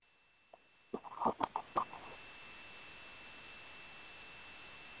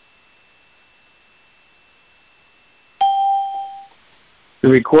The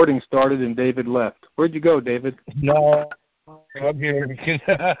recording started and David left. Where'd you go, David? No, I'm here.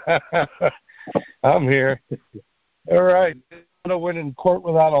 I'm here. All right. I went in court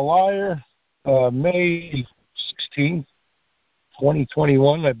without a liar, May 16th,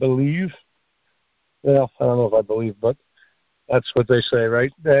 2021, I believe. Well, I don't know if I believe, but that's what they say,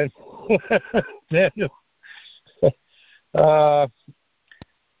 right, Dan? Daniel.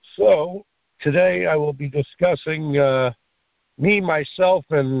 So today I will be discussing me, myself,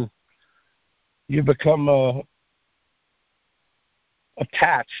 and you become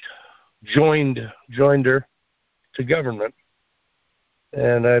attached, joinder to government.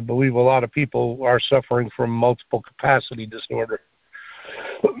 And I believe a lot of people are suffering from multiple capacity disorder,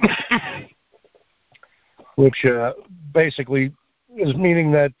 which basically is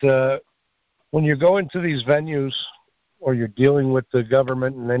meaning that when you go into these venues or you're dealing with the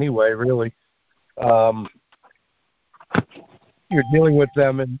government in any way, really, you're dealing with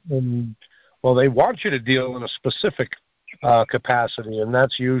them well, they want you to deal in a specific capacity, and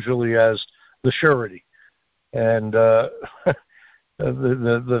that's usually as the surety and the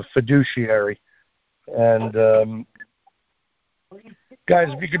fiduciary. And guys,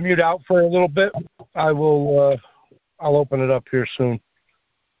 if you can mute out for a little bit, I'll open it up here soon.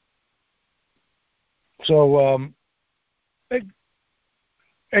 So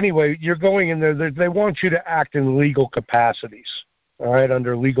anyway, you're going in there. They want you to act in legal capacities, all right,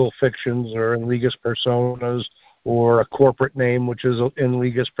 under legal fictions or in legis personas, or a corporate name, which is in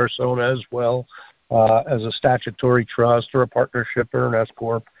legis persona as well, as a statutory trust or a partnership or an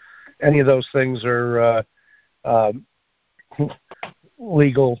S-corp. Any of those things are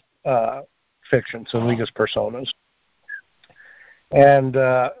legal fictions and legis personas. And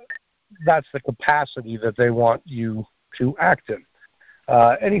that's the capacity that they want you to act in.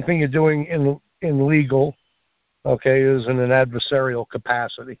 Anything you're doing in legal, okay, is in an adversarial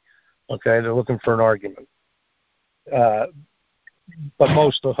capacity. Okay, they're looking for an argument. But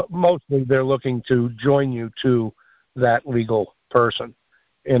mostly they're looking to join you to that legal person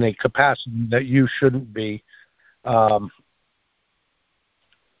in a capacity that you shouldn't be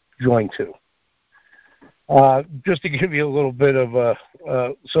joined to. Just to give you a little bit of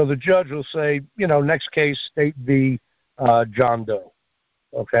so the judge will say, next case, State v. John Doe,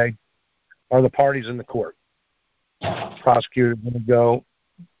 okay, are the parties in the court. Prosecutor's going to go,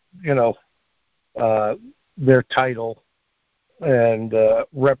 their title and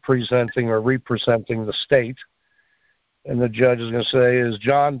representing or representing the state, and the judge is going to say, is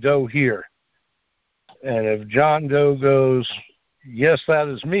John Doe here? And if John Doe goes, yes, that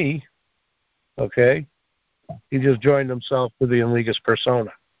is me, okay, he just joined himself to the in legis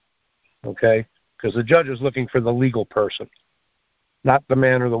persona, okay, because the judge is looking for the legal person, not the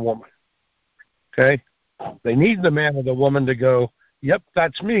man or the woman, okay? They need the man or the woman to go, yep,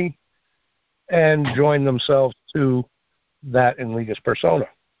 that's me, and join themselves to that in legis persona,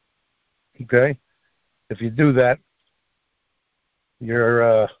 okay? If you do that,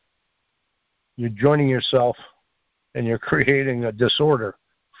 you're joining yourself and you're creating a disorder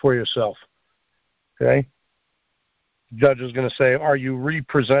for yourself, okay? The judge is going to say, are you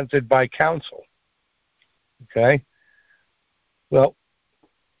represented by counsel? Okay? Well,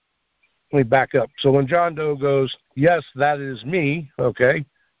 let me back up. So when John Doe goes, yes, that is me, okay,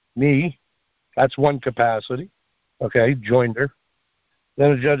 me, that's one capacity, okay, joinder.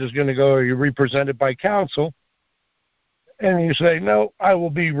 Then the judge is going to go, are you represented by counsel? And you say, no, I will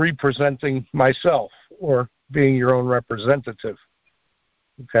be representing myself, or being your own representative,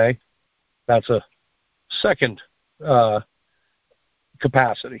 okay? That's a second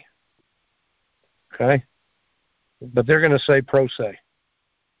capacity, okay? But they're going to say pro se.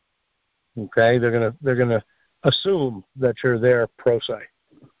 Okay, they're gonna assume that you're there pro se,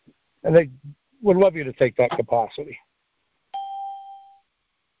 and they would love you to take that capacity.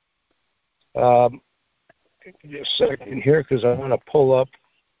 Give me a second here because I want to pull up,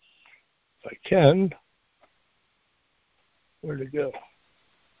 if I can. Where'd it go?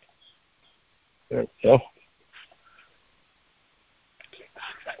 There we go.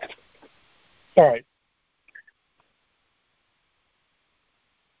 All right.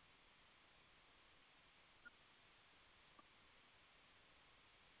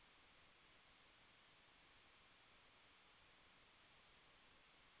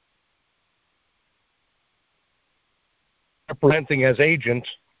 Representing as agent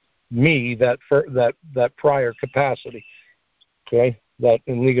me, that prior capacity, okay, that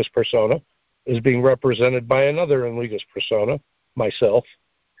in legis persona is being represented by another in legis persona, myself,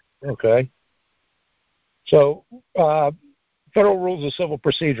 okay. So Federal Rules of Civil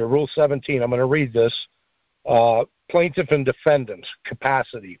Procedure, Rule 17, I'm going to read this, plaintiff and defendant,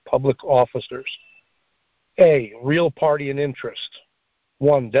 capacity, public officers. A, real party and interest.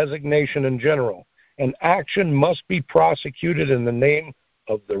 1, designation in general. An action must be prosecuted in the name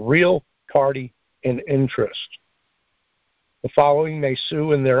of the real party in interest. The following may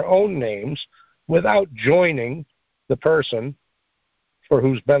sue in their own names without joining the person for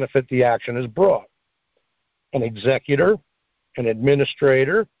whose benefit the action is brought. An executor, an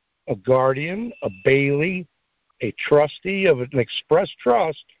administrator, a guardian, a bailee, a trustee of an express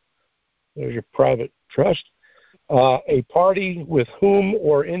trust, there's your private trust, a party with whom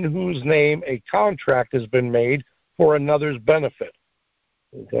or in whose name a contract has been made for another's benefit.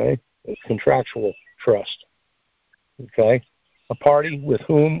 Okay? A contractual trust. Okay? A party with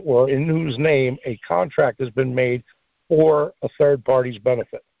whom or in whose name a contract has been made for a third party's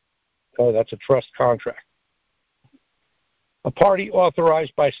benefit. Okay? That's a trust contract. A party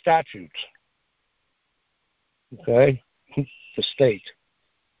authorized by statute. Okay? The state.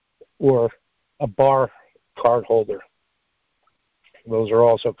 Or a bar card holder. Those are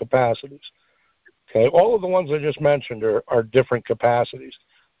also capacities. Okay, all of the ones I just mentioned are different capacities,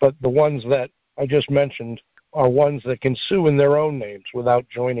 but the ones that I just mentioned are ones that can sue in their own names without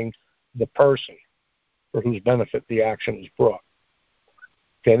joining the person for whose benefit the action is brought.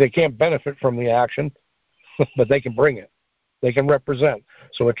 Okay, they can't benefit from the action, but they can bring it. They can represent.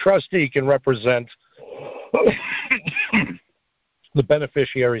 So a trustee can represent the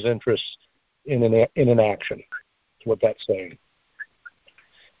beneficiary's interests in an action. That's what that's saying.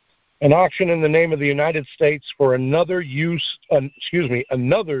 An action in the name of the United States for another's use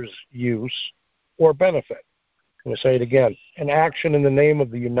or benefit. I'm going to say it again. An action in the name of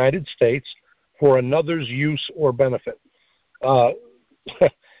the United States for another's use or benefit.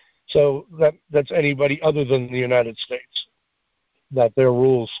 So that's anybody other than the United States that their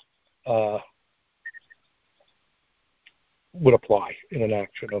rules would apply in an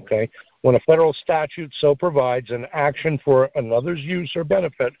action, okay? When a federal statute so provides, an action for another's use or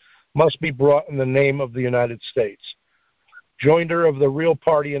benefit must be brought in the name of the United States. Joinder of the real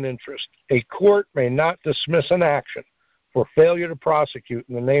party in interest. A court may not dismiss an action for failure to prosecute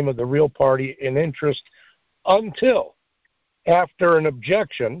in the name of the real party in interest until, after an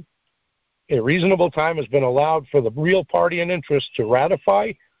objection, a reasonable time has been allowed for the real party in interest to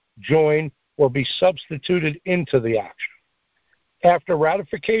ratify, join, or be substituted into the action. After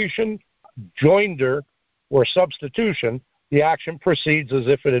ratification, joinder, or substitution, the action proceeds as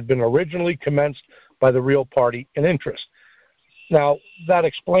if it had been originally commenced by the real party in interest. Now, that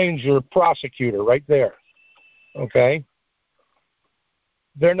explains your prosecutor right there, okay?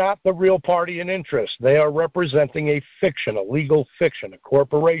 They're not the real party in interest. They are representing a fiction, a legal fiction, a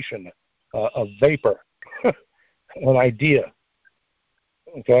corporation, a vapor, an idea,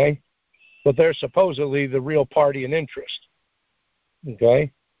 okay? But they're supposedly the real party in interest,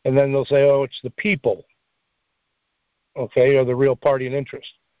 okay? And then they'll say, oh, it's the people, okay, or the real party in interest.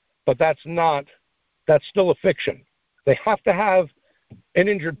 But that's still a fiction. They have to have an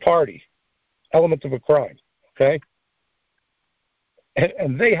injured party, element of a crime, okay?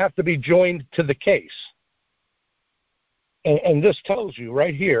 And they have to be joined to the case. And this tells you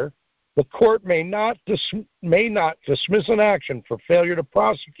right here, the court may not dismiss an action for failure to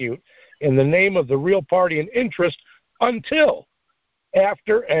prosecute in the name of the real party in interest until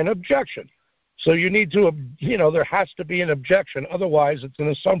after an objection. So you need to, there has to be an objection. Otherwise, it's an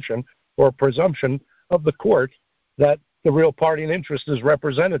assumption or a presumption of the court that the real party in interest is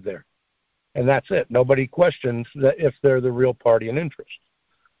represented there. And that's it. Nobody questions that if they're the real party in interest.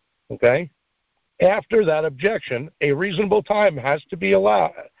 Okay? After that objection, a reasonable time has to be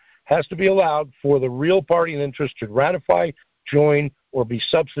allowed for the real party in interest to ratify, join, or be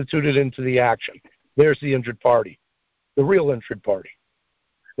substituted into the action. There's the injured party, the real injured party,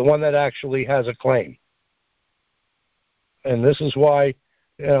 the one that actually has a claim. And this is why,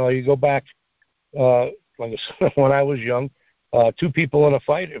 you go back, when I was young, two people in a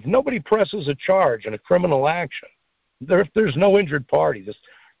fight, if nobody presses a charge in a criminal action, if there's no injured party,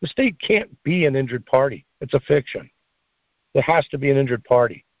 the state can't be an injured party. It's a fiction. There has to be an injured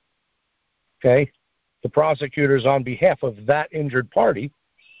party. Okay? The prosecutors on behalf of that injured party,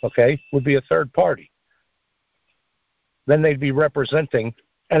 okay, would be a third party. Then they'd be representing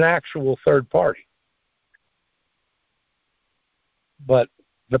an actual third party. But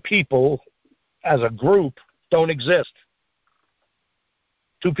the people as a group don't exist.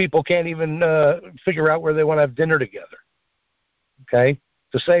 Two people can't even figure out where they want to have dinner together. Okay?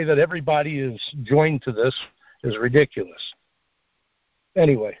 To say that everybody is joined to this is ridiculous.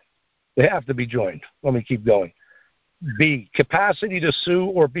 Anyway, they have to be joined. Let me keep going. B, capacity to sue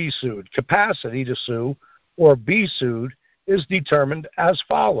or be sued. Capacity to sue or be sued is determined as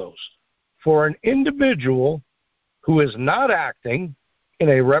follows. For an individual who is not acting in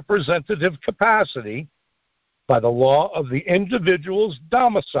a representative capacity by the law of the individual's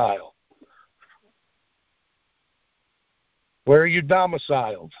domicile. Where are you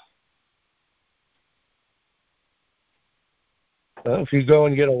domiciled? Well, if you go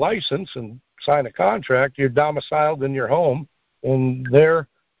and get a license and sign a contract, you're domiciled in your home in their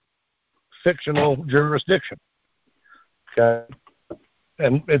fictional jurisdiction. Okay?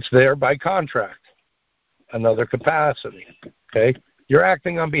 And it's there by contract, another capacity. Okay? You're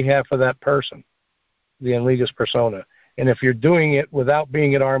acting on behalf of that person, the in legis persona. And if you're doing it without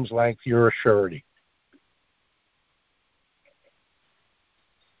being at arm's length, you're a surety.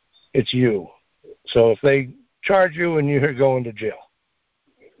 It's you. So if they charge you and you're going to jail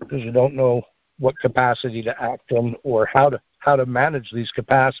because you don't know what capacity to act in or how to manage these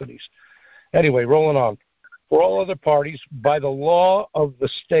capacities. Anyway, rolling on. For all other parties, by the law of the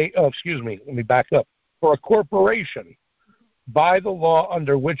state, let me back up. For a corporation, by the law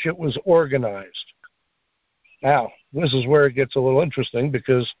under which it was organized. Now, this is where it gets a little interesting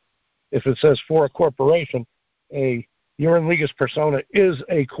because if it says for a corporation, your in legis persona is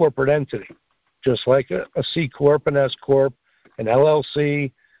a corporate entity, just like a C Corp, an S Corp, an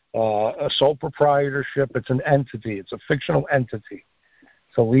LLC, a sole proprietorship. It's an entity. It's a fictional entity.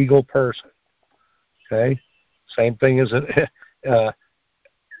 It's a legal person. Okay? Same thing as an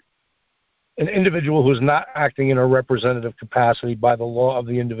individual who's not acting in a representative capacity by the law of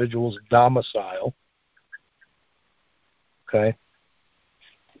the individual's domicile. Okay?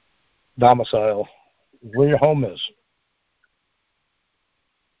 Domicile, where your home is.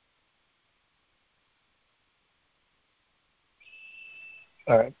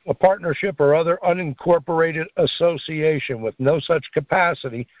 All right. A partnership or other unincorporated association with no such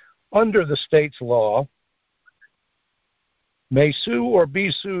capacity under the state's law may sue or be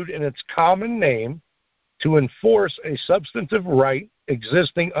sued in its common name to enforce a substantive right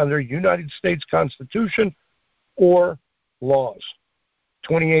existing under United States Constitution or laws.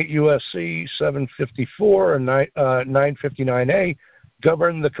 28 U.S.C. 754 and 959A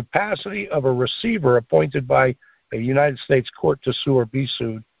govern the capacity of a receiver appointed by a United States court to sue or be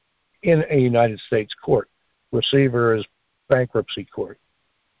sued in a United States court. Receiver is bankruptcy court.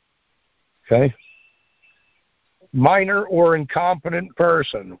 Okay? Minor or incompetent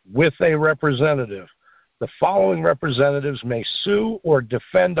person with a representative. The following representatives may sue or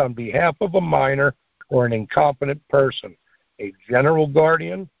defend on behalf of a minor or an incompetent person: a general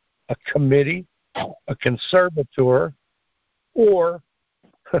guardian, a committee, a conservator, or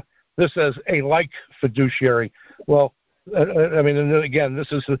this says a like fiduciary. Well, I mean, and again,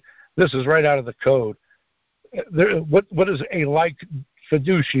 this is right out of the code. What is a like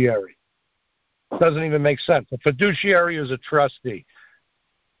fiduciary? Doesn't even make sense. A fiduciary is a trustee.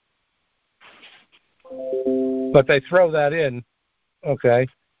 But they throw that in, okay,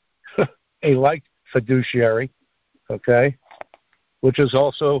 a like fiduciary, okay, which is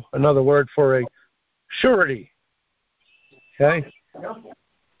also another word for a surety, okay?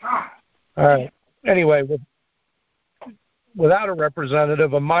 All right. Anyway, without a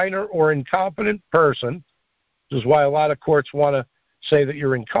representative, a minor or incompetent person, this is why a lot of courts want to say that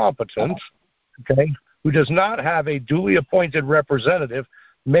you're incompetent, okay, who does not have a duly appointed representative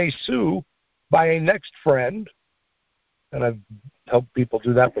may sue by a next friend, and I've helped people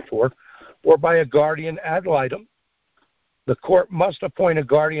do that before, or by a guardian ad litem. The court must appoint a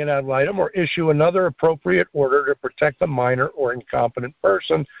guardian ad litem or issue another appropriate order to protect a minor or incompetent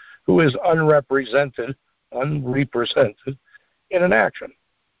person who is unrepresented in an action.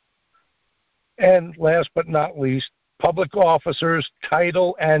 And last but not least, public officers'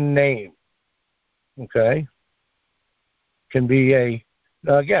 title and name. Okay? Can be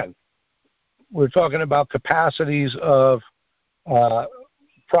again, we're talking about capacities of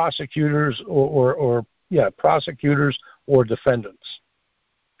prosecutors prosecutors or defendants.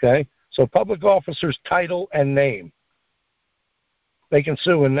 Okay? So public officers' title and name. They can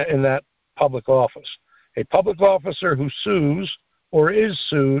sue in that public office. A public officer who sues or is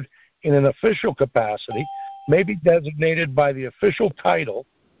sued in an official capacity may be designated by the official title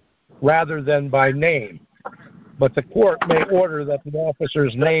rather than by name. But the court may order that the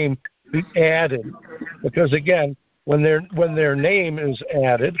officer's name be added because, again, when their name is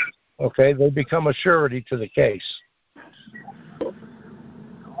added, okay, they become a surety to the case.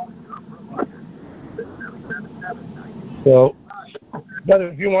 So, but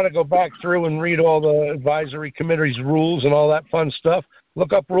if you want to go back through and read all the advisory committee's rules and all that fun stuff,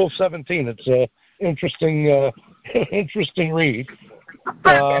 look up Rule 17. It's an interesting read.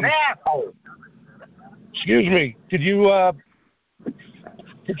 An asshole. Excuse me. Could you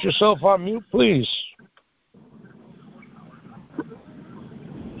put yourself on mute, please?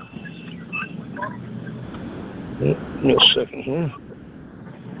 Give me a second here.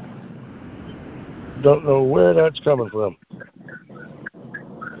 Don't know where that's coming from.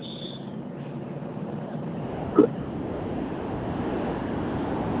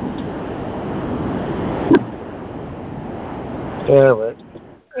 All right.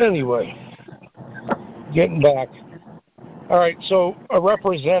 Anyway, getting back. All right, so a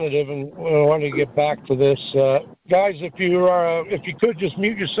representative, and I want to get back to this. Guys, if you could just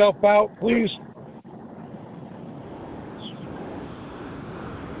mute yourself out, please.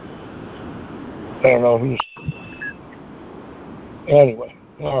 I don't know who's. Anyway,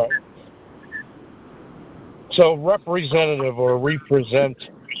 all right. So representative or represent,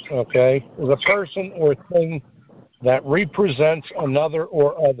 okay, is a person or thing that represents another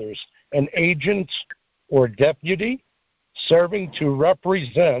or others, an agent or deputy serving to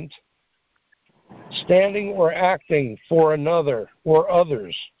represent, standing or acting for another or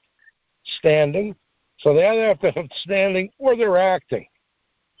others. Standing, so they either have to have standing or they're acting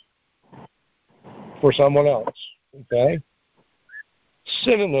for someone else, okay?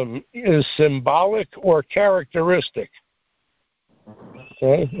 Synonym is symbolic or characteristic,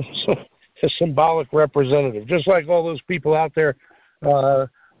 okay? A symbolic representative, just like all those people out there,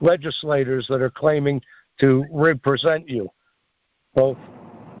 legislators that are claiming to represent you, both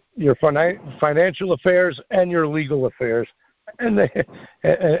your financial affairs and your legal affairs, and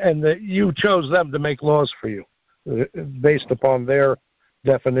that you chose them to make laws for you based upon their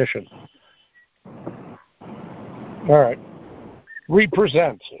definition. All right.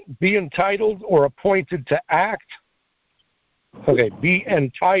 Represent. Be entitled or appointed to act. Okay, be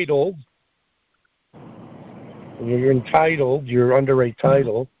entitled. You're entitled, you're under a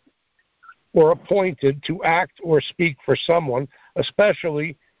title, or appointed to act or speak for someone,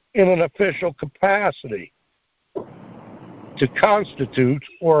 especially in an official capacity, to constitute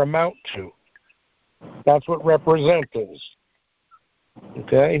or amount to. That's what represent is.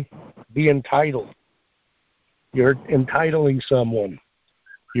 Okay? Be entitled. You're entitling someone.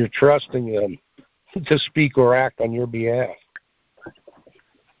 You're trusting them to speak or act on your behalf.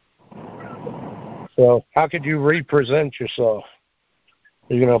 So how could you represent yourself?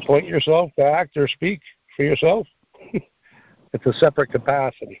 Are you going to appoint yourself to act or speak for yourself? It's a separate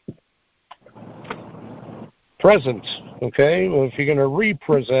capacity. Present, okay? Well, if you're going to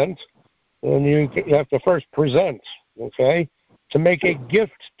represent, then you have to first present, okay? To make a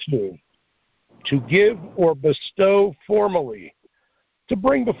gift to give or bestow formally, to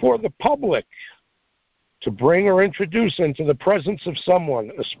bring before the public, to bring or introduce into the presence of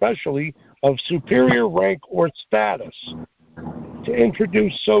someone, especially of superior rank or status, to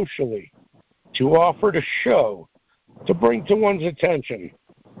introduce socially, to offer to show, to bring to one's attention,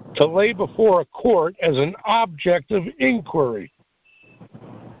 to lay before a court as an object of inquiry.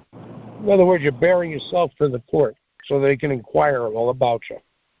 In other words, you're bearing yourself to the court so they can inquire all about you.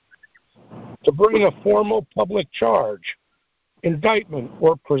 To bring a formal public charge, indictment,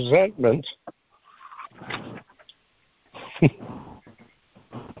 or presentment,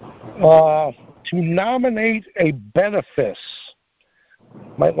 to nominate a benefice.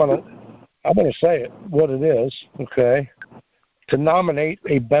 I'm going to say it, what it is, okay? To nominate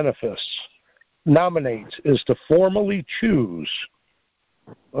a benefice. Nominate is to formally choose,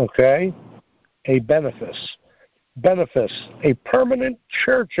 okay? A benefice. Benefice, a permanent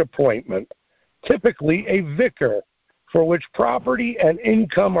church appointment, typically a vicar, for which property and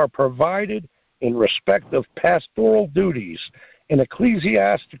income are provided in respect of pastoral duties, an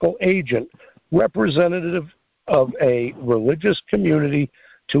ecclesiastical agent representative of a religious community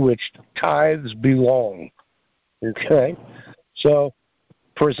to which tithes belong. Okay? So,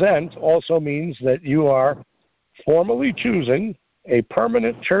 present also means that you are formally choosing a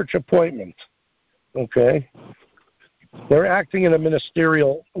permanent church appointment. Okay? They're acting in a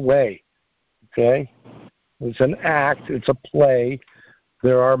ministerial way. Okay? It's an act, it's a play.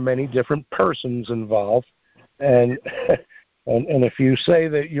 There are many different persons involved. And if you say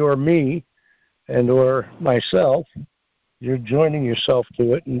that you're me and or myself, you're joining yourself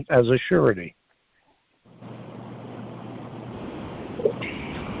to it as a surety.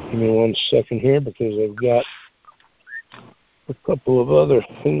 Give me 1 second here because I've got a couple of other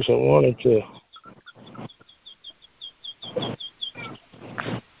things I wanted to...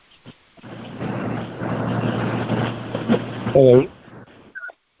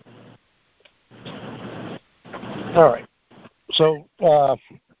 All right. So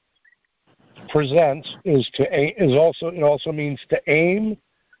present it also means to aim,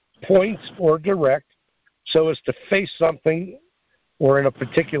 point, or direct so as to face something or in a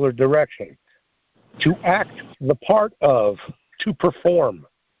particular direction. To act the part of, to perform.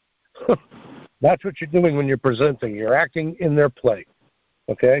 That's what you're doing when you're presenting. You're acting in their play.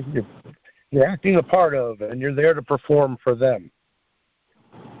 Okay? You're acting the part of, and you're there to perform for them.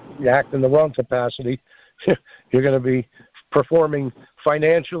 You act in the wrong capacity, you're going to be performing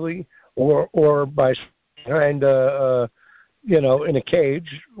financially or by kind of, in a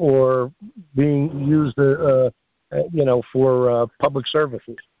cage or being used, for public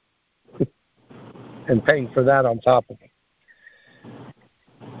services and paying for that on top of it.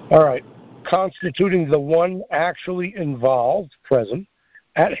 All right. Constituting the one actually involved, present,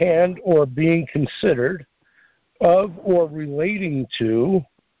 at hand, or being considered of or relating to,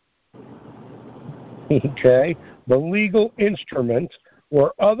 okay, the legal instrument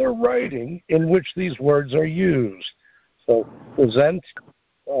or other writing in which these words are used. So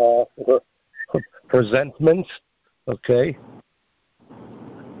presentment, okay.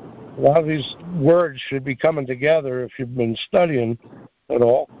 A lot of these words should be coming together if you've been studying at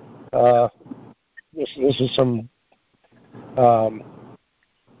all. This is some, and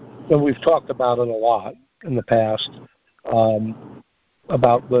we've talked about it a lot in the past,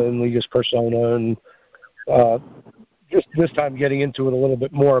 about the in legis persona, and just this time getting into it a little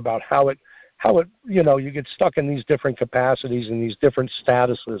bit more about how it you get stuck in these different capacities and these different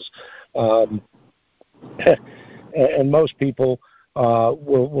statuses, and most people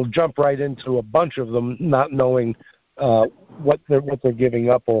will jump right into a bunch of them, not knowing what they're giving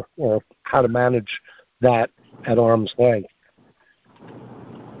up or how to manage that at arm's length.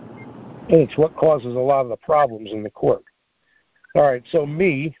 And it's what causes a lot of the problems in the court. All right, so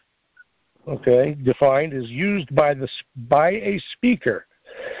me, okay, defined is used by a speaker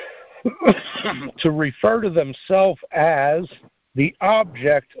to refer to themselves as the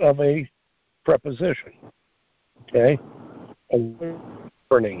object of a preposition, okay, a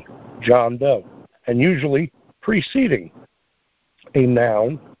warning, John Doe, and usually preceding a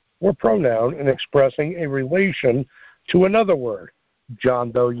noun or pronoun and expressing a relation to another word.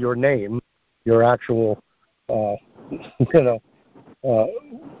 John Doe, your name, your actual, the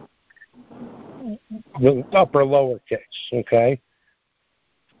upper lowercase, okay?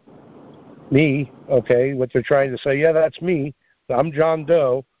 Me, okay, what they're trying to say, yeah, that's me, I'm John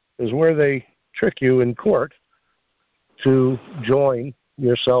Doe, is where they trick you in court to join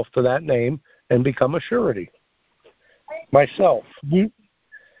yourself to that name and become a surety. Myself,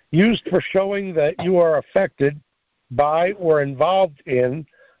 used for showing that you are affected by or involved in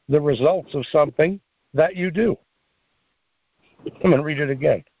the results of something that you do. I'm going to read it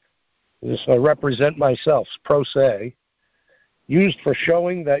again. I represent myself, pro se, used for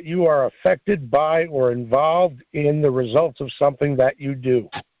showing that you are affected by or involved in the results of something that you do.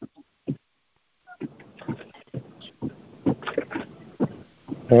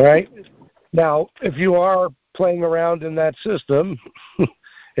 All right? Now, if you are playing around in that system,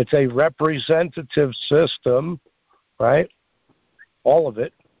 it's a representative system, right? All of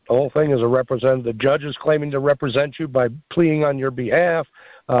it. The whole thing is a representative. The judge is claiming to represent you by pleading on your behalf.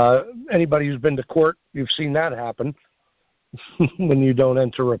 Anybody who's been to court, you've seen that happen when you don't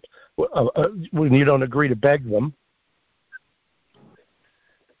enter when you don't agree to beg them.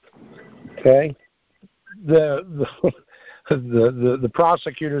 Okay, the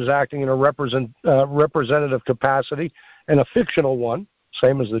prosecutor is acting in a representative capacity, and a fictional one,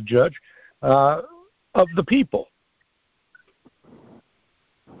 same as the judge, of the people.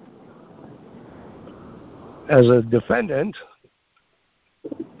 As a defendant,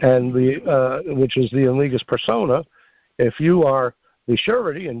 and which is the in legis persona, if you are the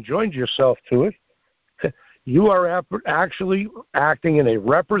surety and joined yourself to it, you are actually acting in a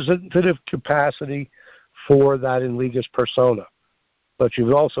representative capacity for that in legis persona. But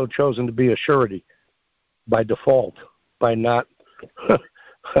you've also chosen to be a surety by default, by not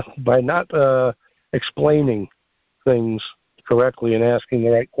explaining things correctly and asking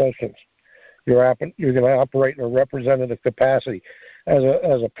the right questions. You're going to operate in a representative capacity. As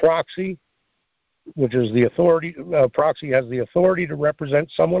a proxy, which is the authority, proxy has the authority to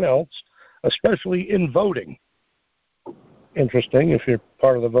represent someone else, especially in voting. Interesting, if you're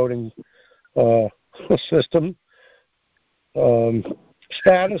part of the voting system.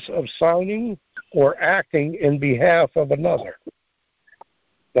 Status of signing or acting in behalf of another.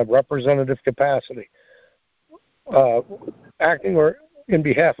 The representative capacity. Acting or in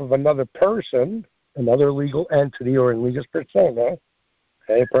behalf of another person, another legal entity, or in legis persona.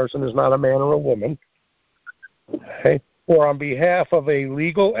 Okay, a person is not a man or a woman. Okay, or on behalf of a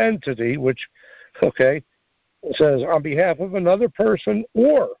legal entity, which, it says on behalf of another person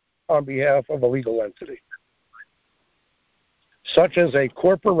or on behalf of a legal entity. such as a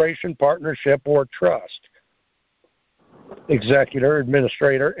corporation, partnership, or trust. Executor,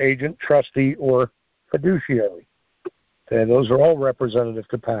 administrator, agent, trustee, or fiduciary. Okay, those are all representative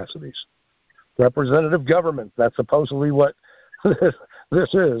capacities. Representative government, that's supposedly what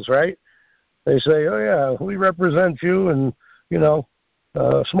this is, right? They say, oh yeah, we represent you, and,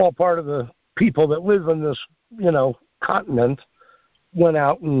 a small part of the people that live in this, continent went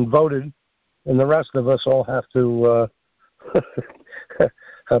out and voted, and the rest of us all have to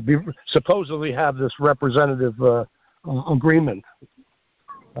supposedly have this representative agreement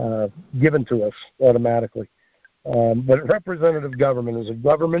given to us automatically. But representative government is a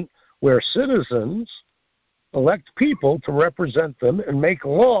government where citizens elect people to represent them and make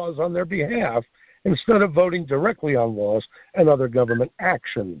laws on their behalf instead of voting directly on laws and other government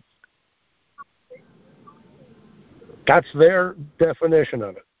action. That's their definition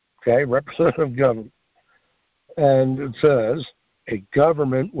of it, okay? Representative government. And it says, a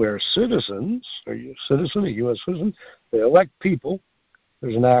government where citizens, are you a citizen, a U.S. citizen, they elect people,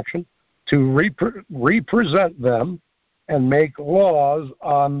 there's an action, to represent them and make laws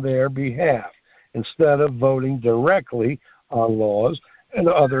on their behalf instead of voting directly on laws and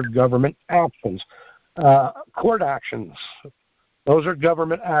other government actions. Court actions, those are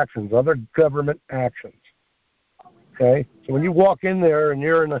government actions, other government actions. Okay? So when you walk in there and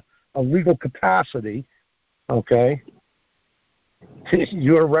you're in a legal capacity, okay,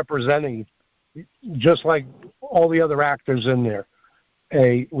 you're representing, just like all the other actors in there,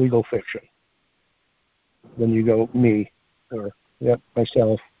 a legal fiction. Then you go, me, or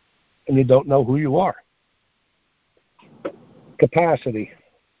myself, and you don't know who you are. Capacity.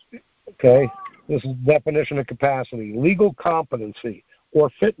 Okay? This is the definition of capacity. Legal competency or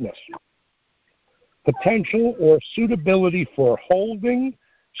fitness. Potential or suitability for holding,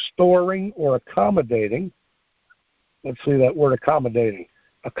 storing, or accommodating. Let's see that word, accommodating.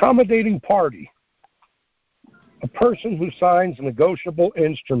 Accommodating party. A person who signs negotiable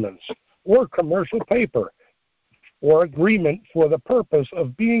instruments or commercial paper or agreement for the purpose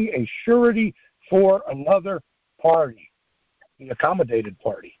of being a surety for another party, the accommodated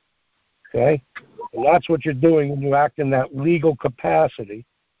party. Okay? And that's what you're doing when you act in that legal capacity.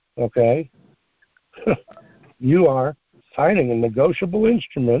 Okay? You are signing a negotiable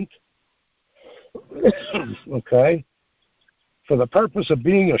instrument, okay, for the purpose of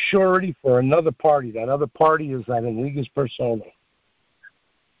being a surety for another party. That other party is that in legis persona,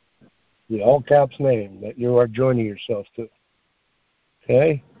 the all caps name that you are joining yourself to.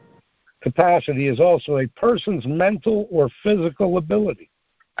 Okay? Capacity is also a person's mental or physical ability.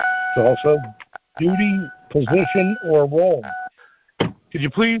 It's also duty, position, or role. Could you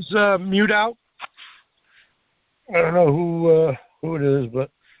please mute out? I don't know who it is,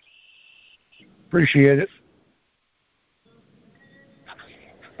 but appreciate it.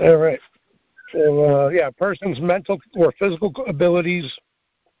 All right. So, person's mental or physical abilities,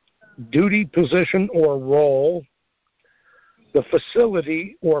 duty, position, or role, the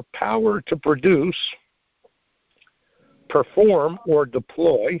facility or power to produce, perform, or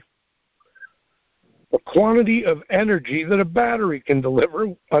deploy, the quantity of energy that a battery can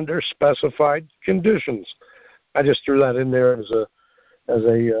deliver under specified conditions. I just threw that in there as a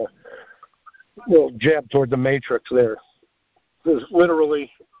little jab toward the matrix there. Because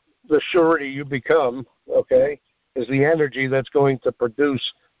literally the surety you become, okay, is the energy that's going to produce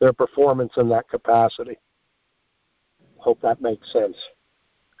their performance in that capacity. Hope that makes sense.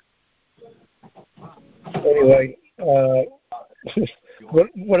 Anyway, what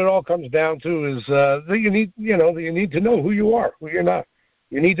it all comes down to is that you need to know who you are, who you're not.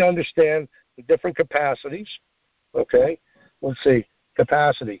 You need to understand the different capacities. Okay, let's see,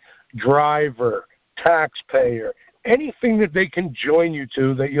 capacity, driver, taxpayer, anything that they can join you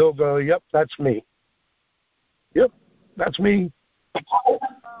to that you'll go, yep, that's me. Yep, that's me.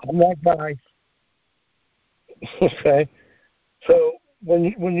 I'm that guy. Okay, so when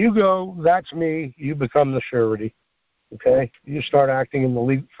you go, that's me, you become the surety. Okay, you start acting in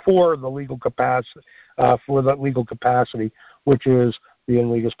the for the legal capacity, which is the in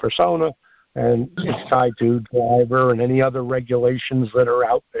legis persona. And it's tied to driver and any other regulations that are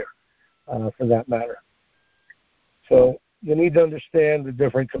out there, for that matter. So you need to understand the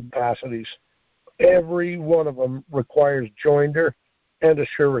different capacities. Every one of them requires joinder and a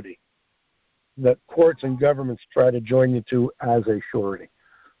surety that courts and governments try to join you to as a surety.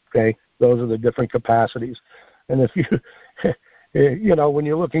 Okay, those are the different capacities. And if you, when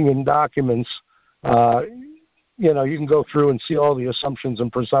you're looking in documents, you can go through and see all the assumptions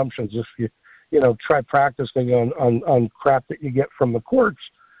and presumptions. If you try practicing on crap that you get from the courts,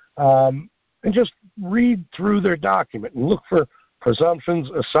 and just read through their document and look for presumptions,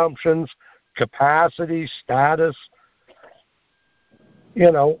 assumptions, capacity, status.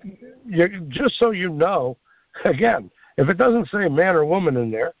 Just so you know, again, if it doesn't say man or woman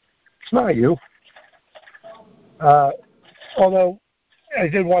in there, it's not you. Although I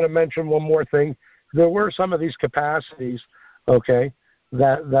did want to mention one more thing. There were some of these capacities, okay,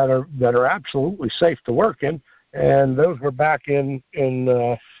 that are absolutely safe to work in, and those were back in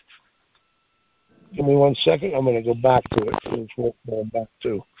give me 1 second. I'm going to go back to it. It's going back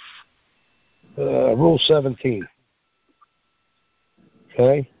to Rule 17.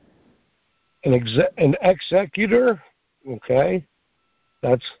 Okay, an executor. Okay,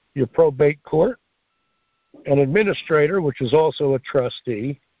 that's your probate court. An administrator, which is also a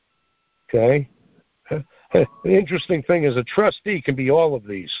trustee. Okay. The interesting thing is a trustee can be all of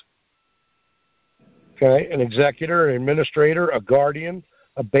these. Okay, an executor, an administrator, a guardian,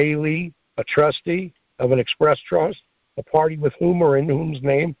 a bailee, a trustee of an express trust, a party with whom or in whom's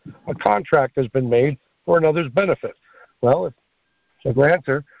name a contract has been made for another's benefit. Well, if a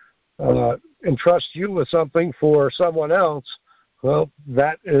grantor entrusts you with something for someone else, well,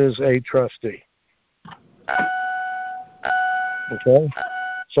 that is a trustee. Okay,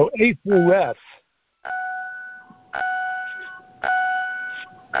 so A through F.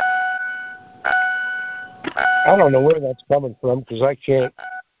 I don't know where that's coming from because I can't.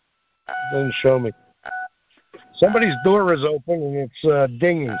 It doesn't show me. Somebody's door is open and it's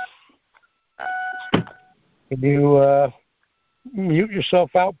dinging. Can you mute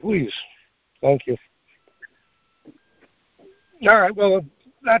yourself out, please? Thank you. All right. Well,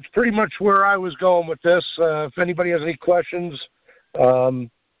 that's pretty much where I was going with this. If anybody has any questions or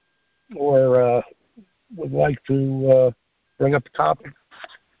would like to bring up a topic,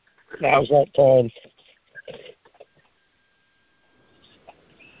 now's that time.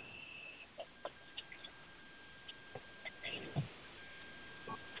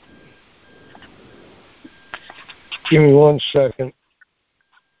 Give me 1 second.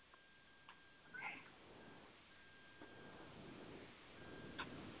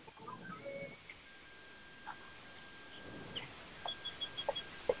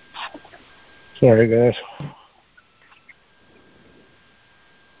 Sorry, guys.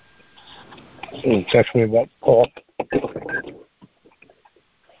 Text me about Paul.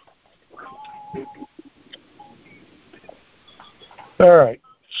 All right.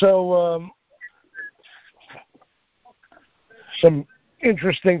 So, some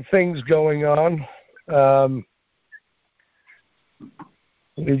interesting things going on.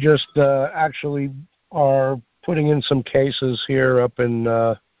 We just actually are putting in some cases here up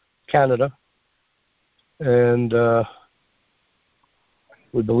in Canada, and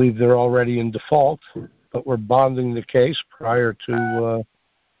we believe they're already in default, but we're bonding the case prior to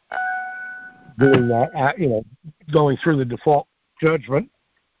doing that, going through the default judgment.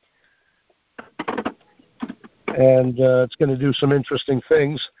 And it's going to do some interesting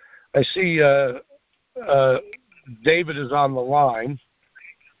things. I see David is on the line.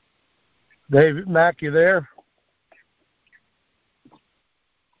 David, Mac, you there?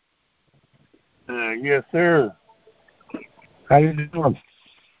 Yes, sir. How you doing?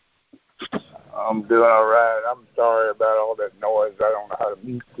 I'm doing all right. I'm sorry about all that noise. I don't know how to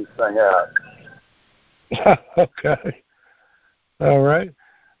mute this thing out. Okay. All right.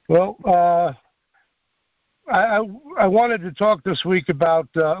 Well, I wanted to talk this week about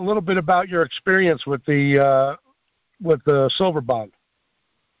a little bit about your experience with the silver bond.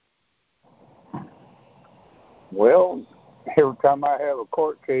 Well, every time I have a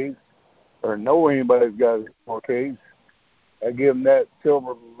court case or know anybody's got a court case, I give them that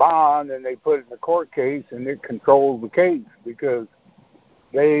silver bond and they put it in the court case and it controls the case because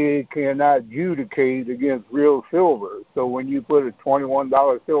they cannot adjudicate against real silver. So when you put a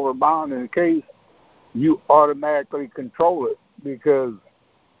 $21 silver bond in the case, you automatically control it because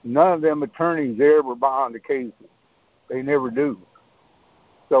none of them attorneys ever bond the cases. They never do.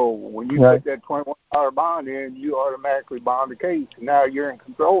 So when you put that $21 bond in, you automatically bond the case. Now you're in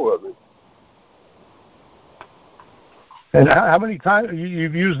control of it. And how many times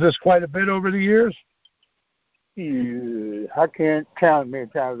you've used this quite a bit over the years? Yeah, I can't count how many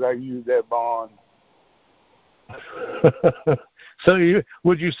times I used that bond. So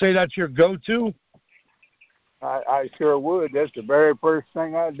would you say that's your go-to? I sure would. That's the very first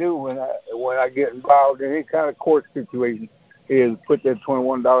thing I do when I get involved in any kind of court situation is put that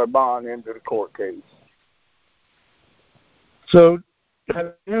 $21 bond into the court case. So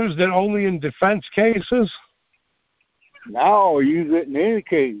have you used it only in defense cases? No, use it in any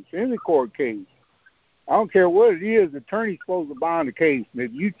case, any court case. I don't care what it is, the attorney's supposed to bond the case. And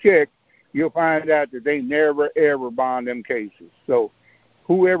if you check you'll find out that they never, ever bond them cases. So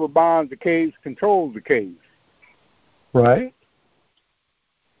whoever bonds the case controls the case. Right.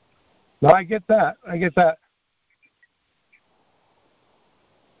 No, I get that.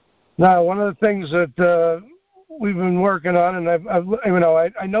 Now, one of the things that we've been working on, and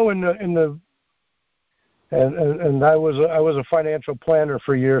I know in the I was a financial planner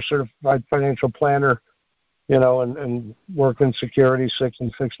for years, certified financial planner, and worked in security 6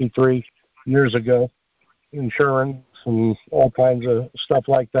 and 63 years ago, insurance and all kinds of stuff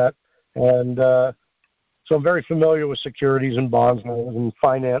like that, and so I'm very familiar with securities and bonds. And I was in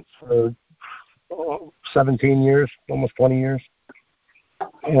finance for 17 years, almost 20 years,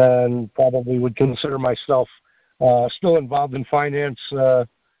 and probably would consider myself still involved in finance,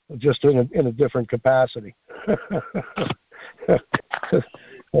 just in a different capacity.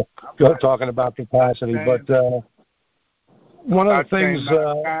 Talking about capacity, but one of the things.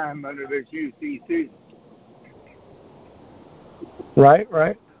 Time under this UCC. Right.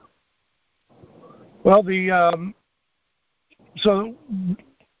 Well, so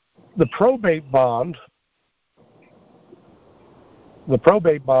the probate bond, the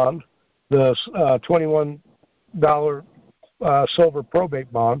 $21 silver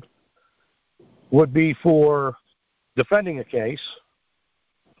probate bond would be for defending a case.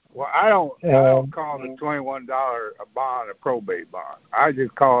 Well, I don't call the $21 a bond a probate bond. I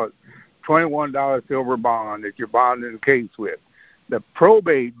just call it $21 silver bond that you're bonding the case with. The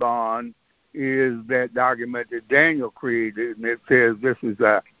probate bond is that document that Daniel created, and it says this is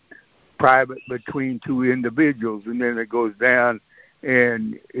a private between two individuals, and then it goes down,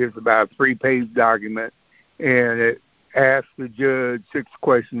 and it's about a 3-page document, and it asks the judge 6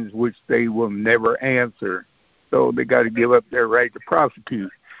 questions which they will never answer. So they got to give up their right to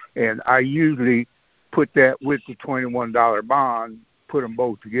prosecute. And I usually put that with the $21 bond, put them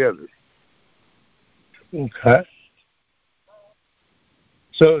both together. Okay.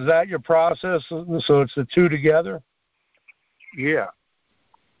 So is that your process? So it's the two together? Yeah.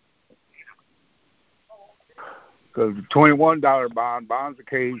 Because the $21 bond bonds the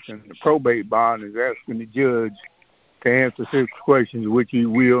case, and the probate bond is asking the judge to answer 6 questions which he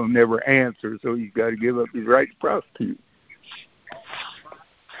will never answer. So he's got to give up his right to prosecute.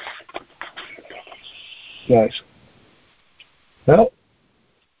 Nice. Well,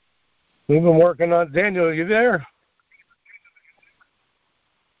 we've been working on. Daniel, are you there?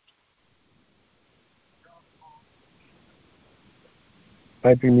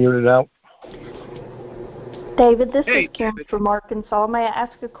 Might be muted out. David, this is Karen from Arkansas. May I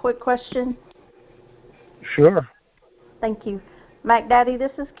ask a quick question? Sure. Thank you. Mac Daddy,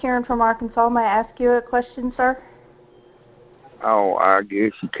 this is Karen from Arkansas. May I ask you a question, sir? Oh, I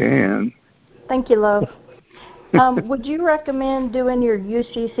guess you can. Thank you, love. Would you recommend doing your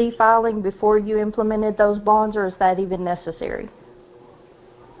UCC filing before you implemented those bonds, or is that even necessary?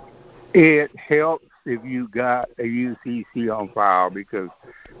 It helps if you got a UCC on file, because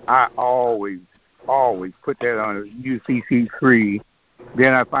I always put that on a UCC 3.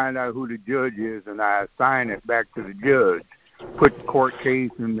 Then I find out who the judge is, and I assign it back to the judge. Put the court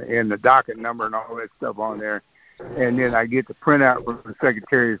case and the docket number and all that stuff on there. And then I get the printout from the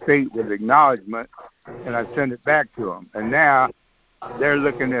Secretary of State with acknowledgement, and I send it back to them. And now they're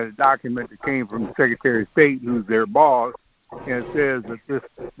looking at a document that came from the Secretary of State, who's their boss, and it says that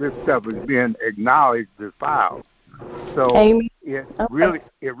this stuff is being acknowledged as filed. So it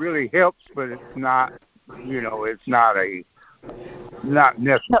really helps, but it's not, it's not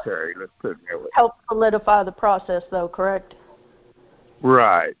necessary. Let's put it that way. Help solidify the process, though, correct?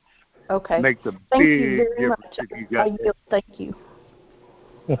 Right. Okay. Makes a Thank big you very difference much. if you got that. Thank you.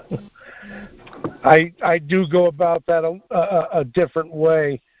 I do go about that a different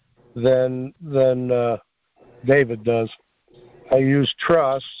way than David does. I use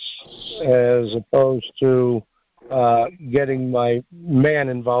trusts as opposed to getting my man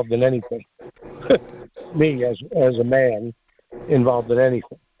involved in anything. Me as a man involved in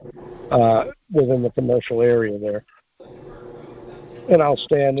anything within the commercial area there. And I'll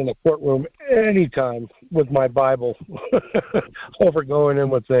stand in a courtroom anytime with my Bible over going in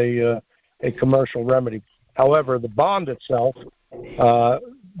with a commercial remedy. However, the bond itself,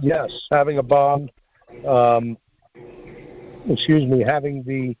 yes, having a bond, having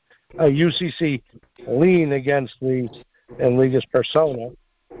the UCC lien against the legis persona,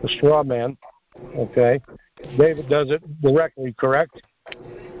 the straw man, okay? David does it directly, correct?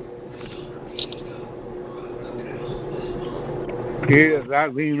 Yes, I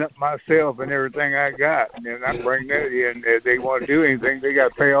lean up myself and everything I got, and then I bring that in. If they want to do anything, they got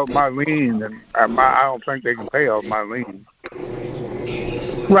to pay off my lien, and I don't think they can pay off my lien.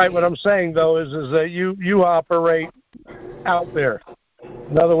 Right. What I'm saying, though, is that you operate out there.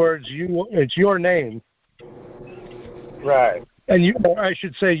 In other words, it's your name. Right. And I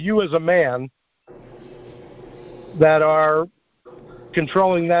should say, you as a man that are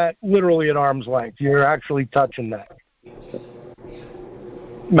controlling that literally at arm's length. You're actually touching that.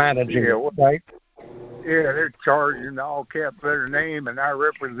 Managing it, right? Yeah, they're charging the all caps letter name, and I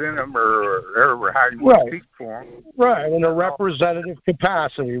represent them, or how you want to speak for them. Right, in a representative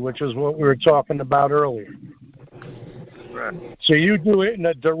capacity, which is what we were talking about earlier. Right. So you do it in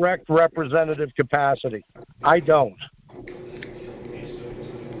a direct representative capacity. I don't.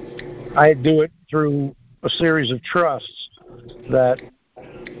 I do it through a series of trusts that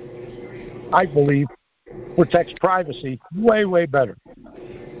I believe protects privacy way, way better.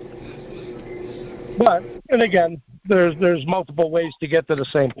 But, and again, there's multiple ways to get to the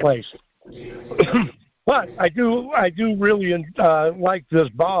same place. But I do really like this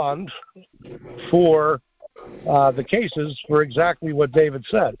bond for the cases for exactly what David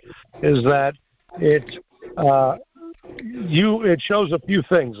said, is that it shows a few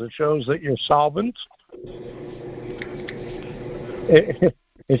things. It shows that you're solvent.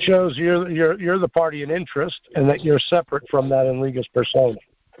 It shows you're the party in interest, and that you're separate from that in legis persona.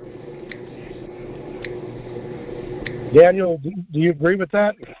 Daniel, do you agree with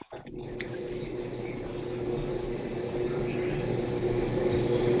that?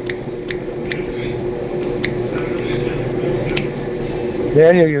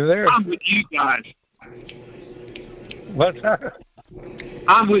 Daniel, you there? I'm with you guys. What's that?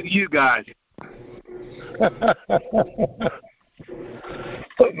 I'm with you guys.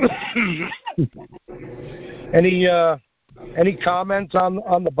 Any comments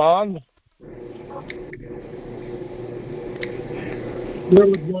on the bond? Where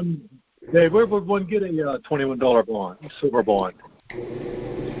would one get a $21 bond, silver bond?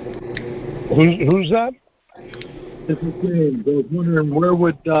 Who's that? This is James. I was wondering where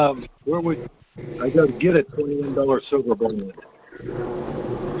would I go to get a $21 silver bond?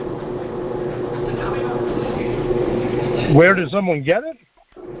 Where does someone get it?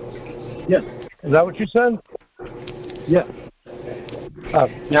 Yes. Is that what you said? Yes.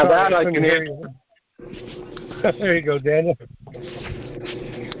 Now that I can hear. There you go, Daniel.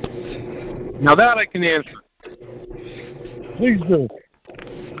 Now that I can answer. Please do.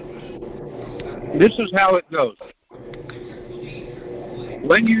 This is how it goes.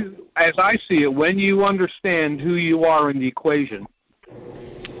 When you, as I see it, when you understand who you are in the equation,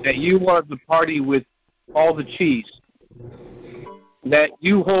 that you are the party with all the cheese, that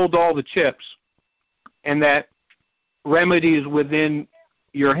you hold all the chips, and that remedy is within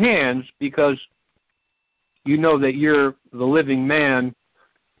your hands because you know that you're the living man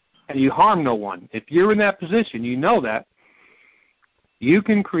and you harm no one. If you're in that position, you know that, you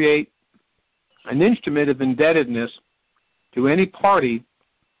can create an instrument of indebtedness to any party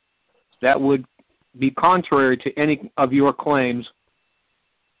that would be contrary to any of your claims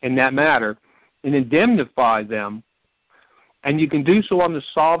in that matter and indemnify them. And you can do so on the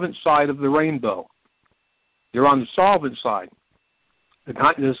solvent side of the rainbow. You're on the solvent side,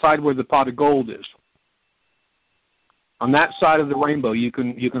 the side where the pot of gold is. On that side of the rainbow, you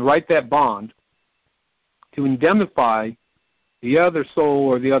can write that bond to indemnify the other soul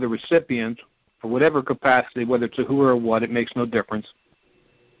or the other recipient for whatever capacity, whether it's a who or a what, it makes no difference.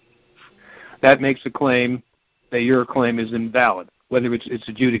 That makes a claim that your claim is invalid, whether it's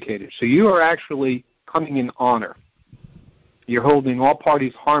adjudicated. So you are actually coming in honor. You're holding all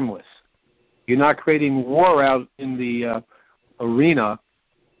parties harmless. You're not creating war out in the arena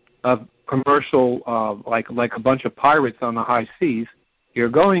of commercial, like a bunch of pirates on the high seas. You're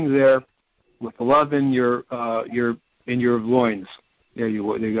going there with love in your loins. There you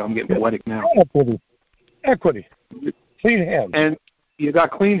go. I'm getting poetic now. Equity. Clean hands. And you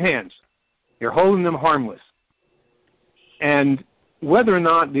got clean hands. You're holding them harmless. And whether or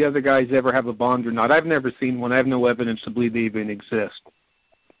not the other guys ever have a bond or not, I've never seen one. I have no evidence to believe they even exist.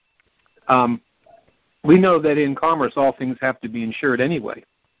 We know that in commerce, all things have to be insured anyway.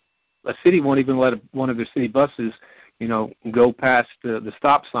 A city won't even let one of their city buses, go past the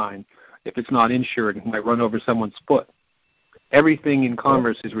stop sign if it's not insured and might run over someone's foot. Everything in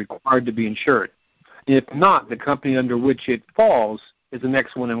commerce is required to be insured. If not, the company under which it falls is the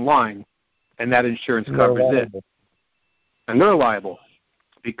next one in line, and that insurance covers it. And they're liable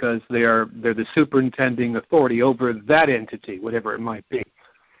because they're the superintending authority over that entity, whatever it might be.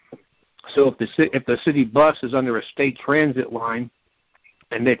 So if the city bus is under a state transit line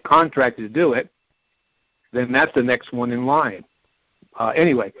and they've contracted to do it, then that's the next one in line.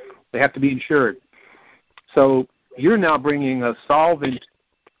 Anyway, they have to be insured. So you're now bringing a solvent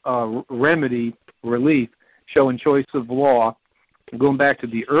remedy, relief, showing choice of law. Going back to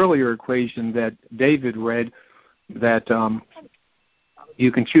the earlier equation that David read, that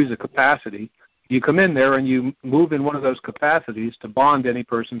you can choose a capacity. You come in there and you move in one of those capacities to bond any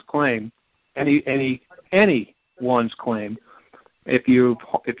person's claim, anyone's claim. If you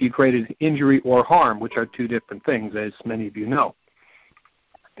created injury or harm, which are two different things, as many of you know,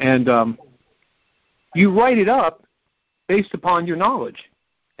 and you write it up based upon your knowledge,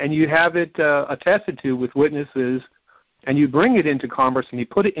 and you have it attested to with witnesses, and you bring it into commerce and you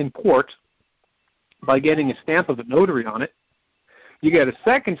put it in court by getting a stamp of a notary on it. You get a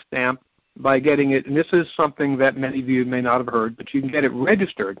second stamp by getting it, and this is something that many of you may not have heard, but you can get it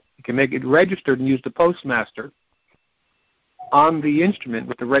registered. You can make it registered and use the postmaster on the instrument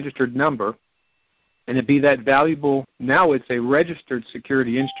with the registered number, and it'd be that valuable. Now it's a registered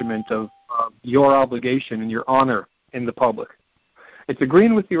security instrument of your obligation and your honor in the public. It's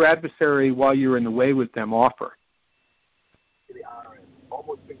agreeing with your adversary while you're in the way with them offer.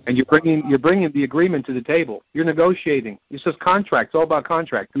 And you're bringing the agreement to the table. You're negotiating. This is contract. It's all about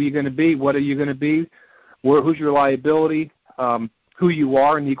contract. Who are you going to be? What are you going to be? Who's your liability? Who you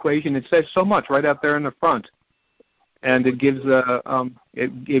are in the equation. It says so much right out there in the front. And it gives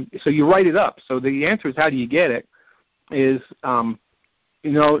so you write it up. So the answer is, how do you get it? Is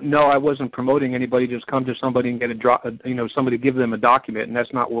no, I wasn't promoting anybody. Just come to somebody and get somebody give them a document, and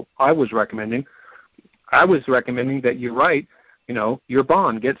that's not what I was recommending. I was recommending that you write, your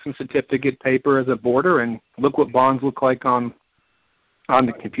bond. Get some certificate paper as a border, and look what bonds look like on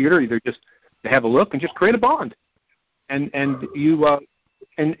the computer. Either just have a look and just create a bond, and you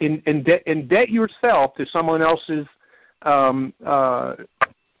indebt yourself to someone else's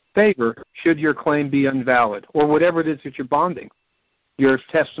favor should your claim be invalid, or whatever it is that you're bonding. Your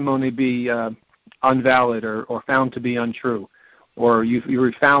testimony be invalid or found to be untrue, or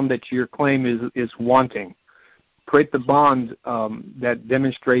you found that your claim is wanting. Create the bond that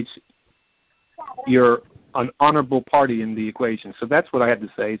demonstrates you're an honorable party in the equation. So that's what I had to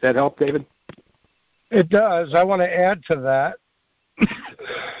say. Does that help, David? It does. I want to add to that.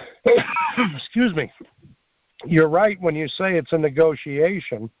 Excuse me. You're right when you say it's a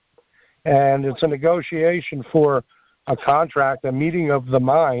negotiation, and it's a negotiation for a contract, a meeting of the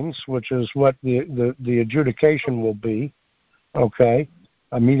minds, which is what the adjudication will be, okay,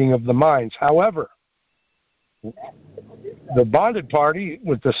 a meeting of the minds. However, the bonded party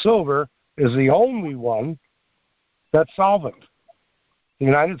with the silver is the only one that's solvent. The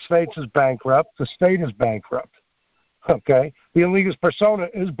United States is bankrupt. The state is bankrupt. Okay? The in legis persona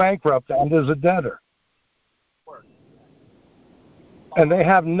is bankrupt and is a debtor. And they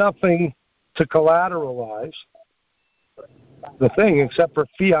have nothing to collateralize the thing except for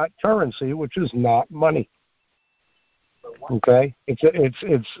fiat currency, which is not money. Okay?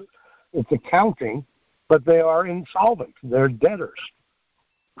 It's accounting, but they are insolvent. They're debtors.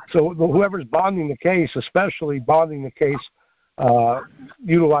 So whoever's bonding the case, especially bonding the case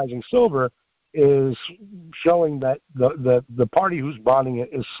utilizing silver, is showing that the party who's bonding it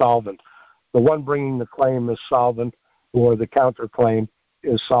is solvent. The one bringing the claim is solvent, or the counterclaim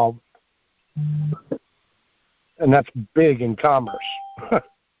is solvent. And that's big in commerce.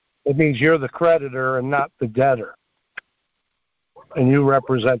 It means you're the creditor and not the debtor. And you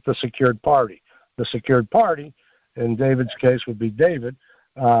represent the secured party. The secured party, in David's case, would be David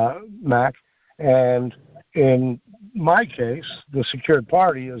Mack. And in my case, the secured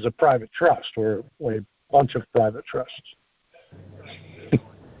party is a private trust, or a bunch of private trusts.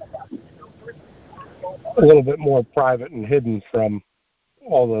 A little bit more private and hidden from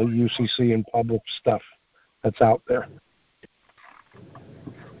all the UCC and public stuff that's out there.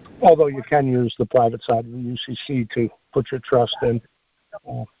 Although you can use the private side of the UCC to put your trust in,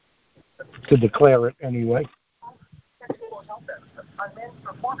 to declare it anyway.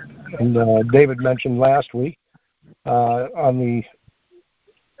 And David mentioned last week on the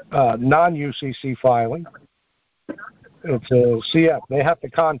non-UCC filing, it's a CF. They have to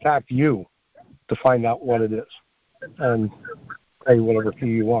contact you to find out what it is and pay whatever fee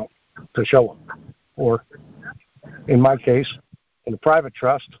you want to show them. Or, in my case, in a private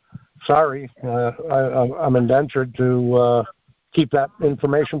trust, sorry, I'm indentured to keep that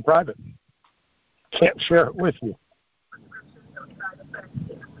information private. Can't share it with you.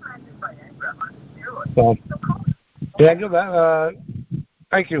 So, Daniel,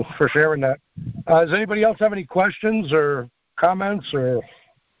 thank you for sharing that. Does anybody else have any questions or comments or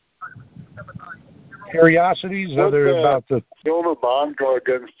curiosities about the silver bond go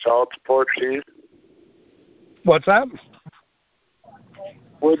against child support, Chief? What's that?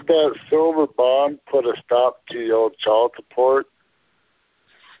 Would that silver bond put a stop to your child support?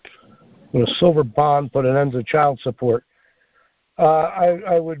 with a silver bond put an end to child support.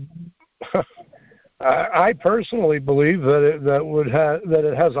 I would. I personally believe that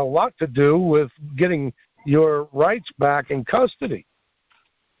it has a lot to do with getting your rights back in custody.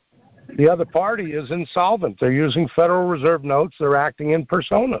 The other party is insolvent. They're using Federal Reserve notes. They're acting in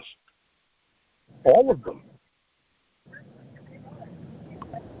personas. All of them.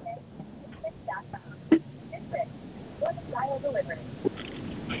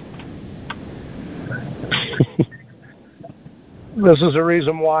 This is the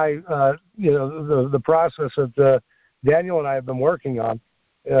reason why, the process that Daniel and I have been working on,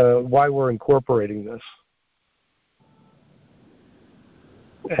 why we're incorporating this.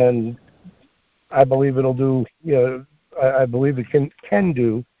 And I believe it'll do, I believe it can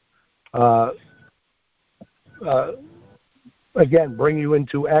do, again, bring you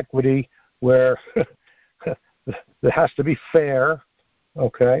into equity where it has to be fair,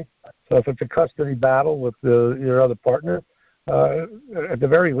 okay? So if it's a custody battle with your other partner, at the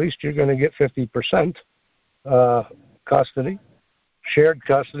very least, you're going to get 50% custody, shared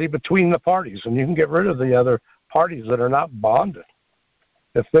custody between the parties, and you can get rid of the other parties that are not bonded.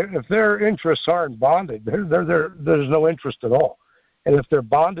 If their interests aren't bonded, there's no interest at all. And if they're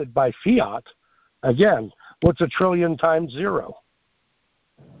bonded by fiat, again, what's 1 trillion times 0?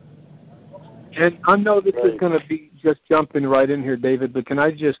 And I know this is going to be just jumping right in here, David, but can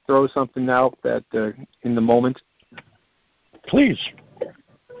I just throw something out that in the moment? Please.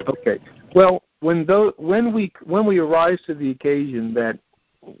 Okay. Well, when we arise to the occasion that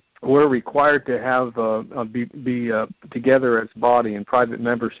we're required to have be together as body in private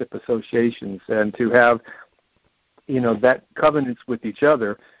membership associations, and to have that covenants with each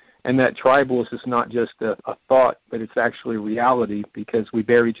other, and that tribalism is not just a thought, but it's actually reality, because we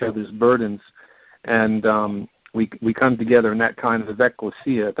bear each other's burdens, and we come together in that kind of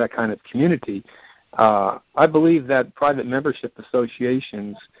ecclesia, that kind of community. I believe that private membership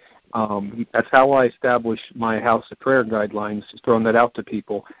associations, that's how I established my House of Prayer guidelines, just throwing that out to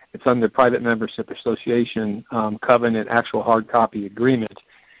people. It's under private membership association covenant, actual hard copy agreement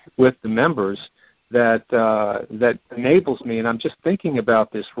with the members that enables me, and I'm just thinking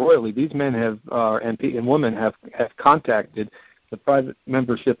about this royally. These men and women have contacted the private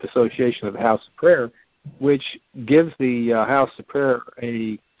membership association of the House of Prayer, which gives the House of Prayer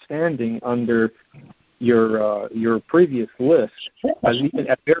a standing under your previous list, as even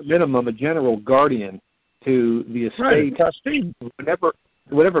at bare minimum a general guardian to the estate, right.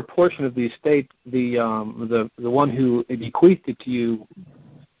 whatever portion of the estate the one who bequeathed it to you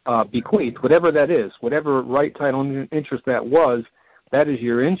bequeathed, whatever that is, whatever right, title, and interest that was, that is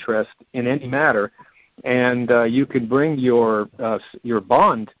your interest in any matter, and you can bring your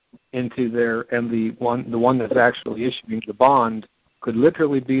bond into there, and the one that's actually issuing the bond could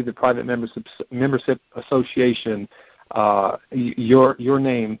literally be the private membership association, your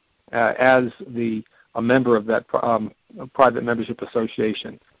name as a member of that private membership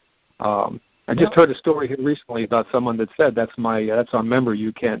association. I just heard a story here recently about someone that said that's our member,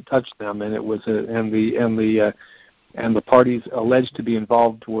 you can't touch them, and it was and the parties alleged to be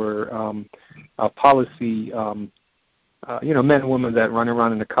involved were policy, men and women that run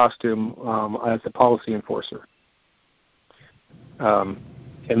around in a costume as a policy enforcer.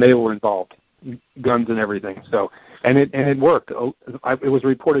 And they were involved, guns and everything. So, and it worked. It was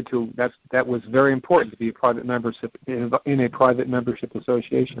reported to that was very important to be a private membership in a private membership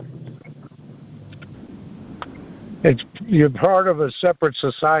association. You're part of a separate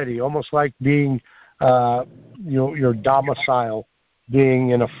society, almost like being your domicile,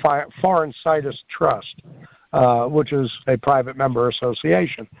 being in a foreign situs trust, which is a private member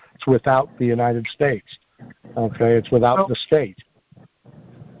association. It's without the United States. Okay, it's without the state.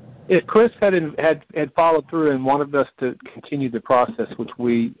 If Chris had followed through and wanted us to continue the process, which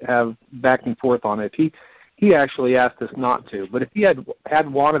we have back and forth on it, he actually asked us not to. But if he had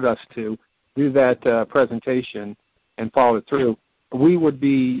wanted us to do that presentation and follow it through, we would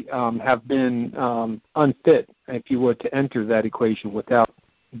have been unfit, if you would, to enter that equation without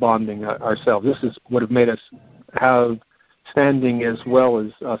bonding ourselves. This would have made us have standing as well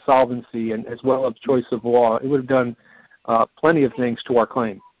as solvency and as well as choice of law. It would have done plenty of things to our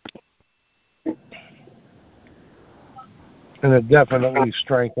claim. And it definitely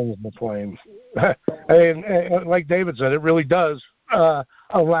strengthens the claim. And like David said, it really does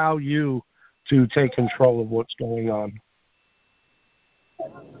allow you to take control of what's going on.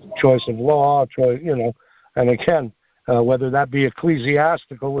 Choice of law, and again, whether that be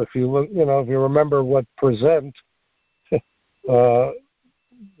ecclesiastical, if you look, if you remember what present that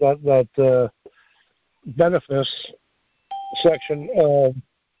benefice section of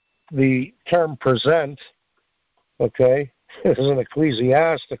the term present, okay, is an a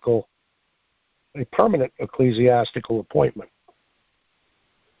permanent ecclesiastical appointment.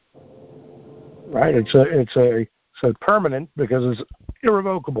 Right? It's a permanent because it's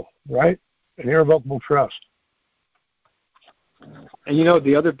irrevocable, right? An irrevocable trust. And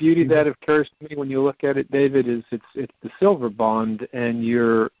the other beauty that occurs to me when you look at it, David, is it's the silver bond, and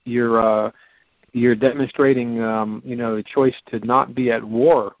you're demonstrating the choice to not be at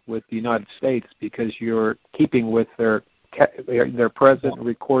war with the United States because you're keeping with their present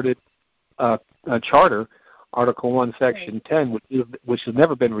recorded charter, Article 1, Section 10, which has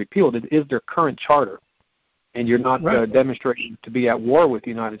never been repealed. It is their current charter, and you're not demonstrating to be at war with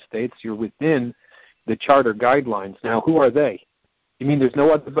the United States. You're within the charter guidelines. Now, who are they? You mean there's no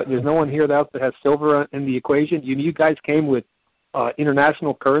one here that has silver in the equation? You guys came with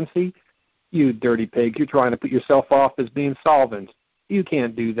international currency? You dirty pig! You're trying to put yourself off as being solvent. You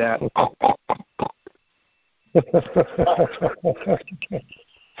can't do that.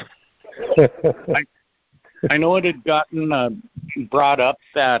 I know it had gotten brought up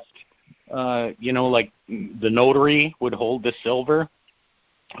that like the notary would hold the silver.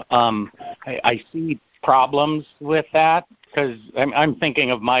 I see problems with that because I'm thinking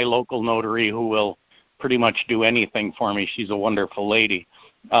of my local notary who will pretty much do anything for me. She's a wonderful lady.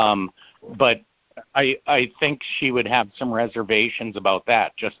 But I think she would have some reservations about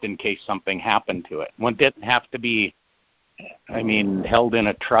that just in case something happened to it. One didn't have to be, held in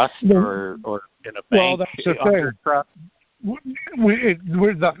a trust or in a bank. Well, that's the thing. Trust.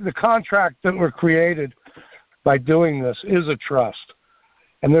 The contract that were created by doing this is a trust,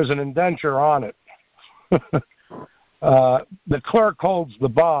 and there's an indenture on it. The clerk holds the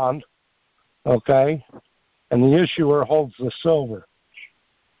bond, okay, and the issuer holds the silver.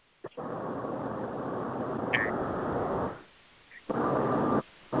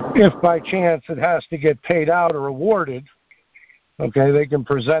 If by chance it has to get paid out or awarded, okay, they can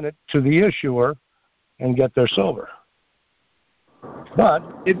present it to the issuer and get their silver. But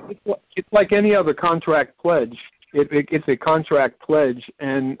it's like any other contract pledge. It's a contract pledge,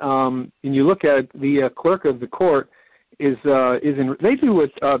 and you look at it, the clerk of the court they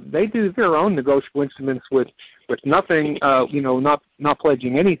do their own negotiable instruments with nothing, not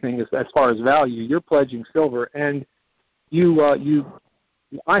pledging anything as far as value. You're pledging silver, and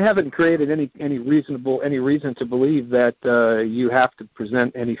I haven't created any reason to believe that you have to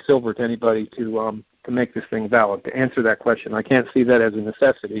present any silver to anybody to make this thing valid. To answer that question, I can't see that as a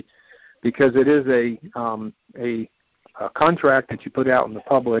necessity because it is a contract that you put out in the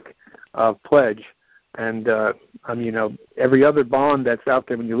public pledge, and every other bond that's out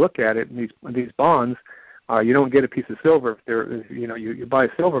there when you look at it, these bonds. You don't get a piece of silver if you buy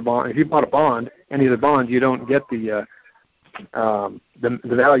a silver bond. If you bought a bond, any of the bonds, you don't get the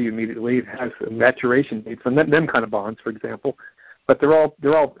value immediately. It has a maturation date from them kind of bonds, for example. But they're all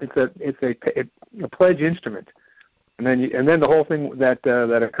it's a pledge instrument. And then the whole thing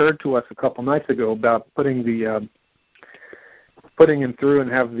that occurred to us a couple nights ago about putting him through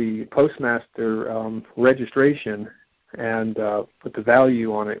and have the postmaster registration and put the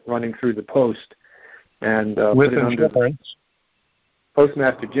value on it running through the post and with put it under the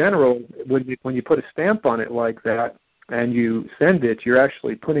Postmaster General. When you put a stamp on it like that and you send it, you're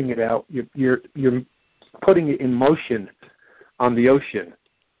actually putting it out. You're putting it in motion on the ocean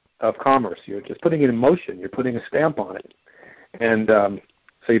of commerce. You're just putting it in motion. You're putting a stamp on it, and so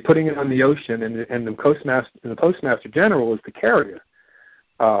you're putting it on the ocean, and the Postmaster General is the carrier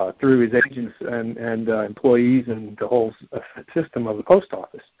through his agents and employees and the whole system of the post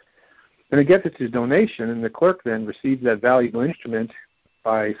office. And it gets its donation, and the clerk then receives that valuable instrument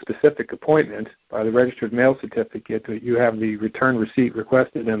by specific appointment, by the registered mail certificate. You have the return receipt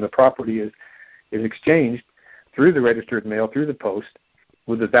requested, and the property is exchanged through the registered mail, through the post,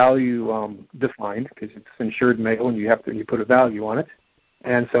 with the value defined, because it's insured mail, and you put a value on it.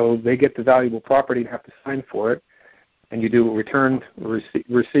 And so they get the valuable property and have to sign for it. And you do a return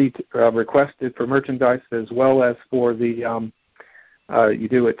receipt requested for merchandise as well as for the you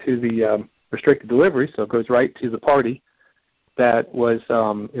do it to the restricted delivery, so it goes right to the party that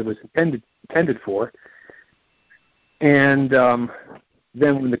it was intended for. And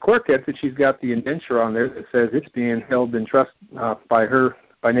then when the clerk gets it, she's got the indenture on there that says it's being held in trust by her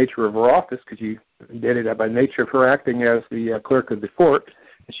by nature of her office, because you did it by nature of her acting as the clerk of the court.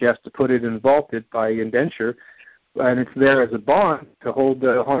 And she has to put it and vault it by indenture, and it's there as a bond to hold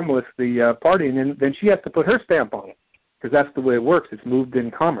harmless the party, and then she has to put her stamp on it, because that's the way it works. It's moved in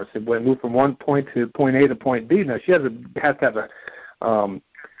commerce. It moved from one point to point A to point B. Now, she has to have a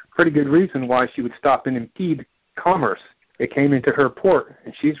pretty good reason why she would stop and impede commerce it came into her port,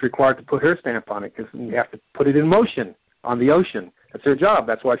 and she's required to put her stamp on it because you have to put it in motion on the ocean. That's her job.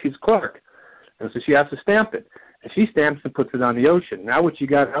 That's why she's a clerk. And so she has to stamp it. And she stamps and puts it on the ocean. Now what you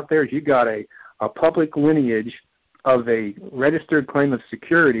got out there is you got a public lineage of a registered claim of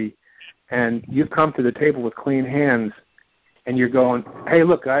security, and you've come to the table with clean hands, and you're going, hey,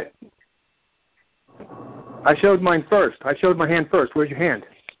 look, I showed mine first. I showed my hand first. Where's your hand?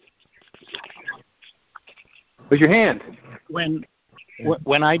 Where's your hand? When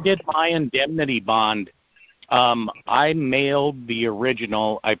I did my indemnity bond, I mailed the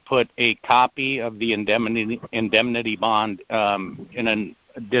original. I put a copy of the indemnity bond in a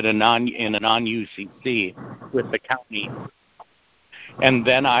non-UCC with the county, and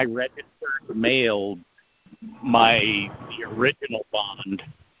then I mailed the original bond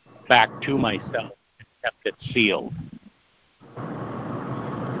back to myself and kept it sealed.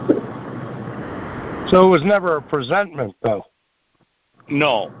 So it was never a presentment, though.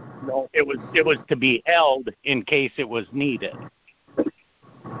 No, it was to be held in case it was needed.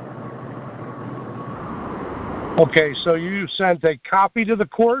 Okay, so you sent a copy to the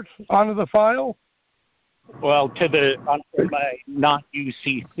court onto the file? Well, on my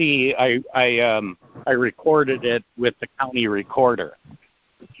non-UCC, I recorded it with the county recorder.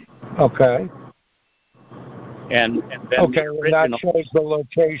 Okay. And then okay, well, that shows the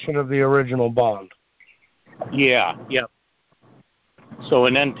location of the original bond. Yeah, yep. So,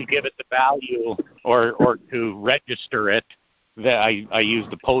 and then to give it the value or to register it, that I use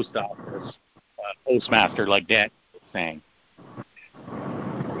the post office, postmaster, like Dan was saying.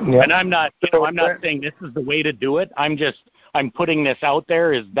 Yep. And I'm not saying this is the way to do it. I'm putting this out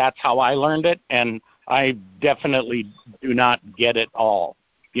there as that's how I learned it, and I definitely do not get it all,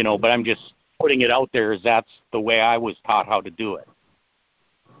 but I'm just putting it out there as that's the way I was taught how to do it.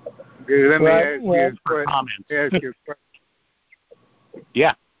 Okay, let me ask you a question.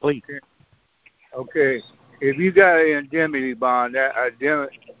 Yeah, please. Okay, if you got an indemnity bond, that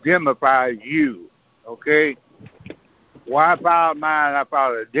indemnifies you, okay? Why file mine? I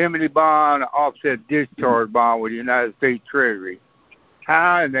filed an indemnity bond, an offset discharge bond with the United States Treasury.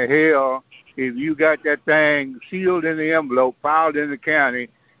 How in the hell, if you got that thing sealed in the envelope, filed in the county,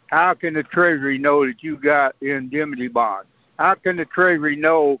 how can the Treasury know that you got the indemnity bond? How can the Treasury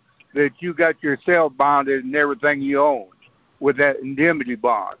know that you got yourself bonded and everything you own with that indemnity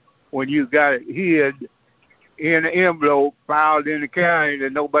bond when you got it hid in an envelope filed in the county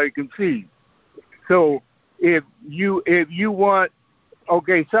that nobody can see? So if you want,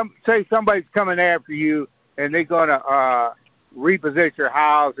 okay, say somebody's coming after you and they're gonna repossess your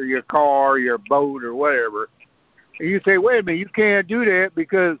house or your car or your boat or whatever, and you say, wait a minute, you can't do that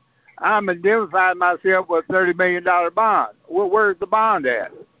because I'm indemnifying myself with a $30 million bond. Well, where's the bond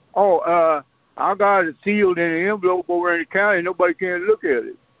at? Oh, I got it sealed in an envelope over in the county. Nobody can look at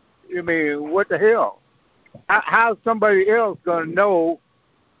it. I mean, what the hell? How's somebody else going to know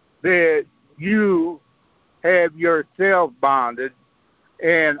that you have yourself bonded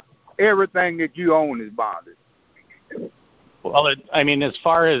and everything that you own is bonded? Well, as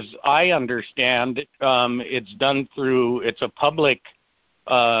far as I understand, it's done through, it's a public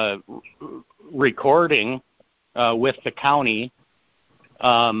recording with the county.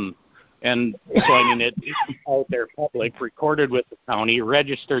 And so, it's out there public, recorded with the county,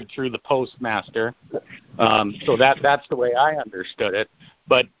 registered through the postmaster. So that's the way I understood it.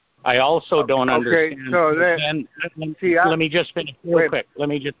 But I also don't understand. So let me just finish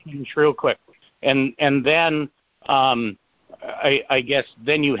real quick. And then I guess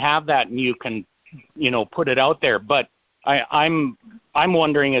then you have that and you can, put it out there. But I'm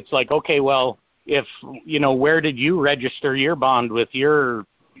wondering, it's like, okay, well, if, where did you register your bond with your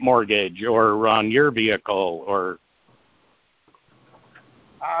mortgage or on your vehicle? Or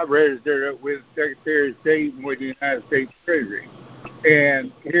I registered it with the Secretary of State and with the United States Treasury.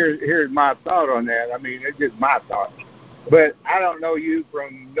 And here's my thought on that. It's just my thought. But I don't know you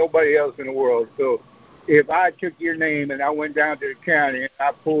from nobody else in the world. So if I took your name and I went down to the county and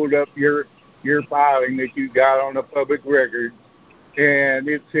I pulled up your filing that you got on the public record, and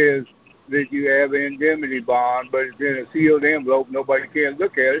it says that you have an indemnity bond, but it's in a sealed envelope, nobody can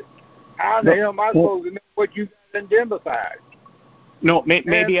look at it, how the hell am I supposed to know what you got indemnified? No,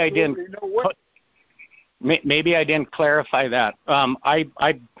 maybe I didn't. Maybe I didn't clarify that.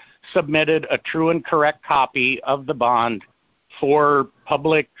 I submitted a true and correct copy of the bond for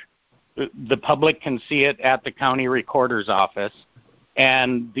public. The public can see it at the county recorder's office,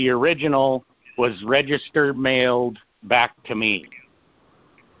 and the original was registered, mailed back to me.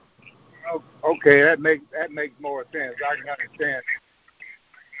 Okay, that makes more sense. I can understand.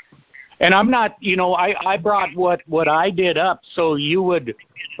 And I'm not, I brought what I did up so you would,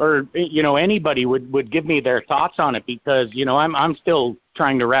 or, anybody would give me their thoughts on it because, I'm still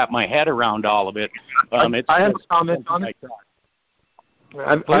trying to wrap my head around all of it. I have a comment on it.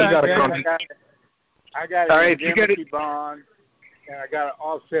 I got a comment. I got an indemnity bond, and I got an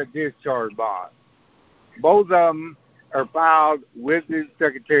offset discharge bond. Both of them are filed with the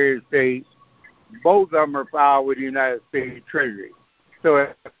Secretary of State. Both of them are filed with the United States Treasury. So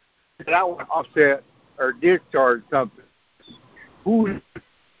if I want to offset or discharge something, who's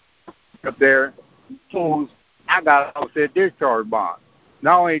up there knows I got an offset discharge bond.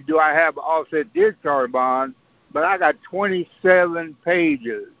 Not only do I have an offset discharge bond, but I got 27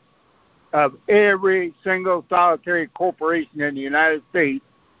 pages of every single solitary corporation in the United States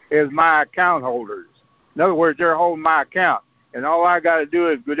as my account holders. In other words, they're holding my account. And all I got to do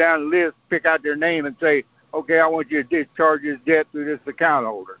is go down the list, pick out their name, and say, okay, I want you to discharge this debt through this account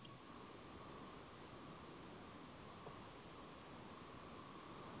holder.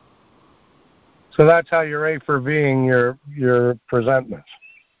 So that's how you're A-for-Ving your presentments.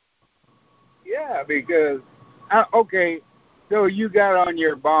 Yeah, because, so you got on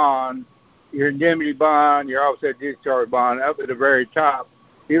your bond, your indemnity bond, your offset discharge bond, up at the very top,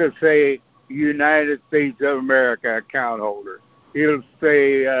 it'll say United States of America account holder. It'll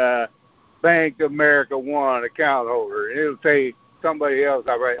say Bank of America 1 account holder. It'll say somebody else,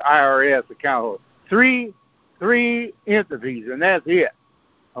 IRS account holder. Three entities, and that's it.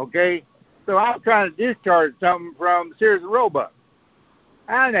 Okay? So I'm trying to discharge something from Sears and Roebuck.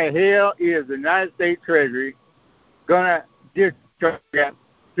 How in the hell is the United States Treasury going to discharge that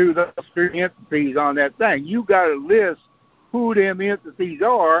to those three entities on that thing? You got to list who them entities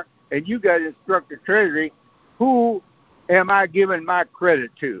are, and you got to instruct the Treasury who am I giving my credit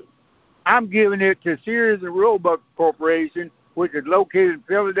to. I'm giving it to Sears and Roebuck Corporation, which is located in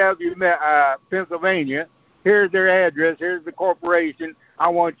Philadelphia, Pennsylvania. Here's their address. Here's the corporation. I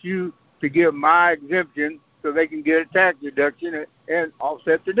want you to give my exemption so they can get a tax deduction and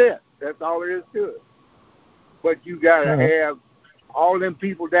offset the debt. That's all there is to it. But you got to have all them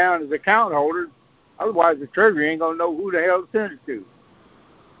people down as account holders. Otherwise, the Treasury ain't going to know who the hell to send it to.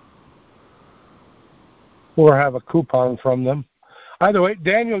 Or have a coupon from them. Either way,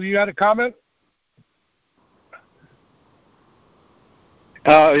 Daniel, you had a comment?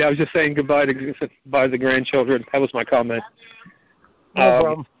 Yeah, I was just saying goodbye to the grandchildren. That was my comment. No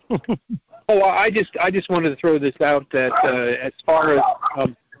problem. I just wanted to throw this out that as far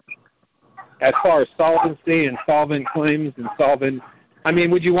as solvency and solvent claims and solvent, I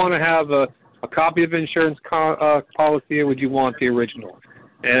mean, would you want to have a copy of insurance policy, or would you want the original?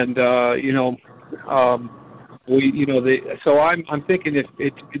 And so I'm thinking if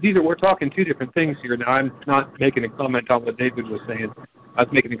we're talking two different things here. Now I'm not making a comment on what David was saying. I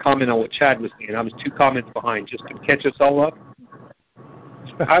was making a comment on what Chad was saying. I was 2 comments behind, just to catch us all up.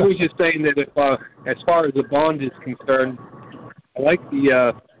 I was just saying that if, as far as the bond is concerned, I like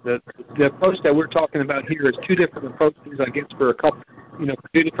the approach that we're talking about here is 2 different approaches, I guess, for a couple, for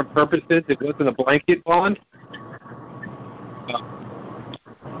 2 different purposes. It wasn't a blanket bond,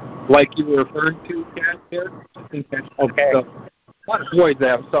 like you were referring to, Chad, there. I think that's okay. So, I want to avoid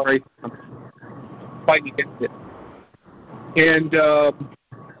that. I'm sorry. I'm fighting against it. And the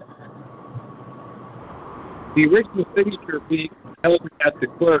original signature being held at the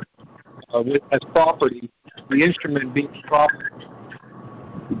clerk as property, the instrument being property,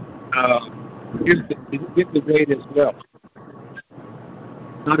 gives the date as well.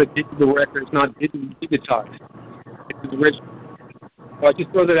 Not a digital record, it's not digitized. It's the original. So I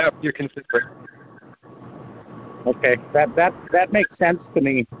just throw that out for your consideration. Okay, that makes sense to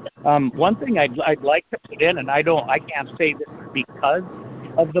me. One thing I'd like to put in, and I can't say this because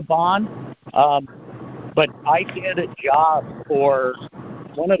of the bond, but I did a job for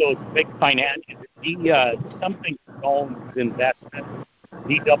one of those big financial, something Jones Investment,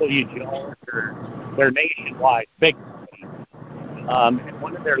 D.W. Jones, or they're nationwide, big company. In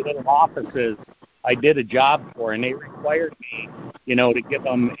one of their little offices, I did a job for, and they required me, to give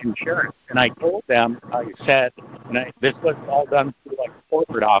them insurance. And I told them, I said, this was all done through like a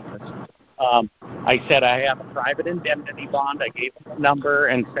corporate office. I said I have a private indemnity bond. I gave them the number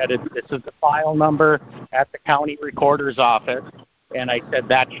and said this is the file number at the county recorder's office. And I said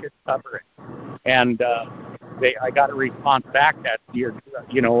that should cover it. And I got a response back that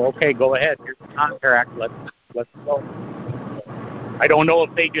okay, go ahead. Here's the contract. Let's go. I don't know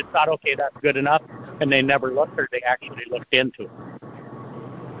if they just thought, okay, that's good enough, and they never looked, or they actually looked into it.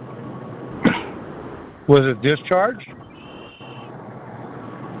 Was it discharged?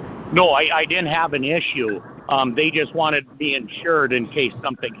 No, I didn't have an issue. They just wanted to be insured in case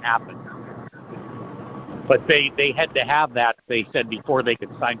something happened. But they had to have that, they said, before they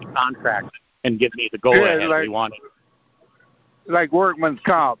could sign the contract and give me the go-ahead they wanted. Like workman's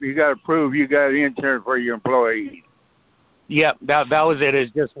comp, you got to prove you got insurance for your employees. Yep, that was it.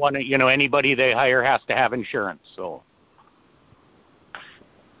 Is just one, anybody they hire has to have insurance. So,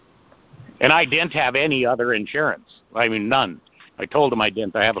 and I didn't have any other insurance. I mean, none. I told them I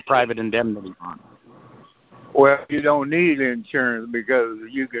didn't. I have a private indemnity on. Well, you don't need insurance because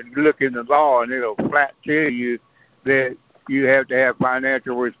you can look in the law and it'll flat tell you that you have to have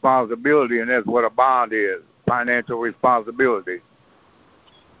financial responsibility, and that's what a bond is, financial responsibility.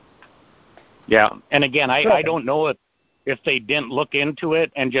 Yeah, and again, I don't know if they didn't look into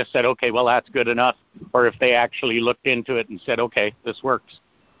it and just said, okay, well, that's good enough, or if they actually looked into it and said, okay, this works.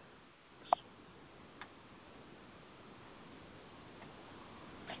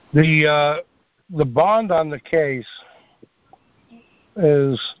 The bond on the case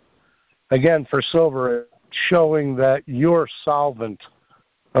is, again, for silver, showing that you're solvent,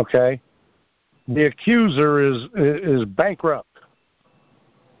 okay? The accuser is bankrupt.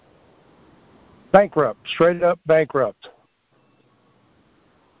 Bankrupt, straight up bankrupt.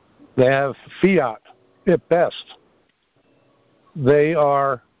 They have fiat at best. They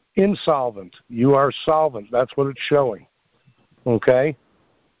are insolvent. You are solvent. That's what it's showing, okay?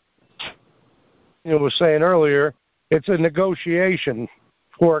 I was saying earlier, it's a negotiation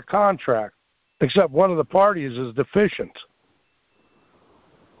for a contract, except one of the parties is deficient.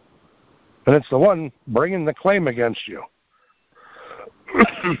 And it's the one bringing the claim against you.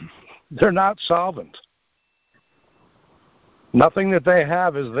 They're not solvent. Nothing that they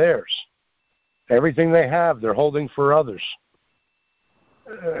have is theirs. Everything they have, they're holding for others.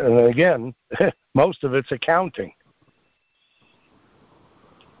 And again, most of it's accounting.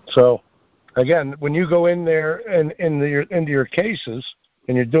 So, again, when you go in there and into your cases,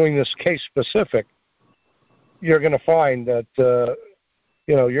 and you're doing this case specific, you're going to find that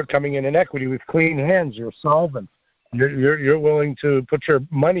you're coming in equity with clean hands. You're solvent. You're willing to put your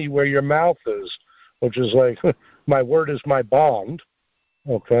money where your mouth is, which is like my word is my bond,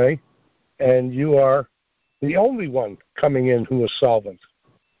 okay? And you are the only one coming in who is solvent.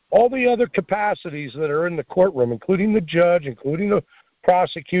 All the other capacities that are in the courtroom, including the judge, including the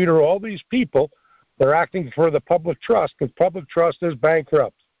prosecutor, all these people, they're acting for the public trust, because public trust is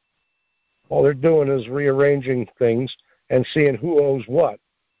bankrupt. All they're doing is rearranging things and seeing who owes what.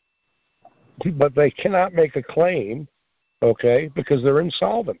 But they cannot make a claim, okay, because they're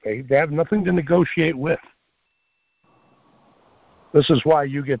insolvent. They have nothing to negotiate with. This is why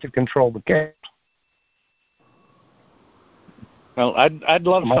you get to control the case. Well, I'd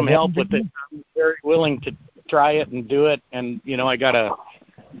love some help with it. I'm very willing to try it and do it, and I got a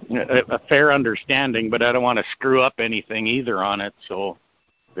fair understanding, but I don't want to screw up anything either on it. So,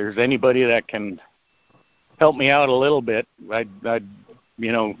 if there's anybody that can help me out a little bit, I'd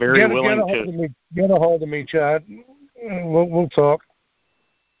very willing to. Get a hold of me, Chad. We'll talk.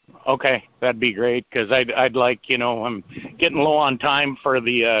 Okay, that'd be great, because I'd like, I'm getting low on time for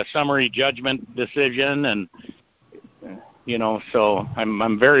the summary judgment decision, and so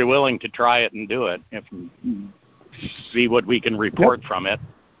I'm very willing to try it and do it, see what we can report from it.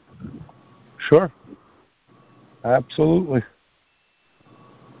 Sure. Absolutely.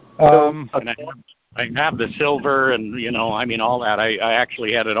 And I have the silver and, all that. I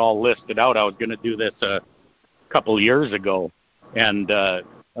actually had it all listed out. I was going to do this a couple years ago, and I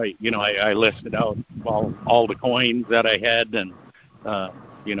listed out all the coins that I had and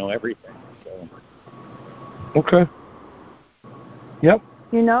everything. So. Okay. Yep.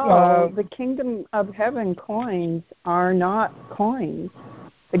 The Kingdom of Heaven coins are not coins.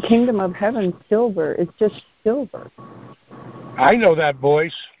 The Kingdom of Heaven silver is just silver. I know that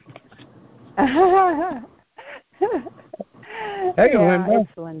voice. Hey, Linda.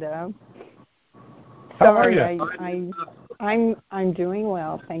 It's Linda. How are Sorry, you? I'm doing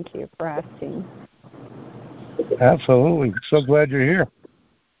well. Thank you for asking. Absolutely. So glad you're here.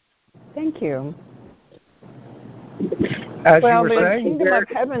 Thank you. As well, you were the saying, Kingdom of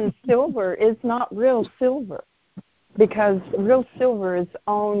Heaven silver is not real silver, because real silver is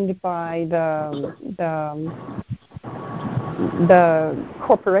owned by the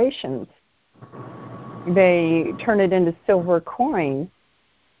corporations. They turn it into silver coin,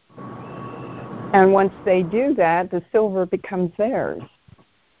 and once they do that, the silver becomes theirs.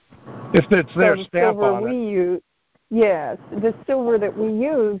 If it's their stamp on it. Yes, the silver that we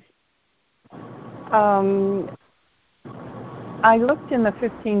use. I looked in the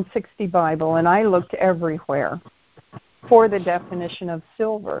 1560 Bible, and I looked everywhere for the definition of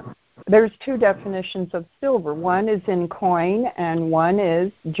silver. There's two definitions of silver. One is in coin, and one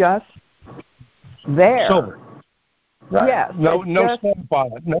is just there. Silver. Right. Yes. No stamp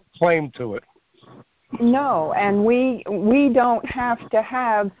on it. No claim to it. No, and we don't have to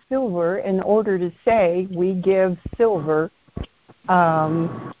have silver in order to say we give silver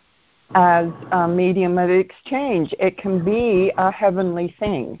as a medium of exchange. It can be a heavenly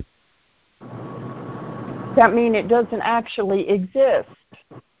thing. That means it doesn't actually exist.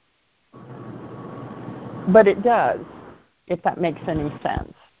 But it does, if that makes any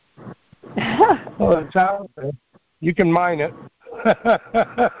sense. Well, it's out there. You can mine it.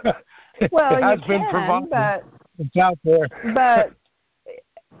 Well, it has you been can, provided. but it's out there. But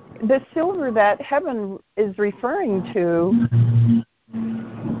the silver that heaven is referring to,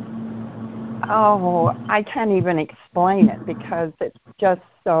 I can't even explain it because it's just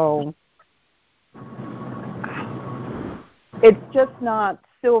so. It's just not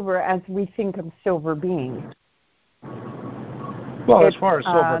silver as we think of silver being. Well, as far as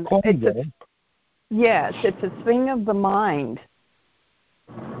silver coin goes. Yes, it's a thing of the mind.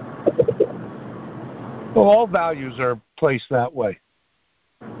 Well, all values are placed that way.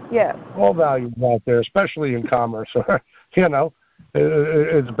 Yes. All values out there, especially in commerce. You know,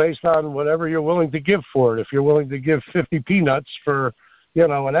 it's based on whatever you're willing to give for it. If you're willing to give 50 peanuts for,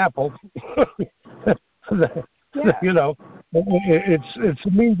 an apple, you know, it's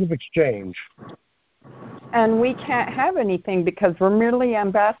a means of exchange. And we can't have anything because we're merely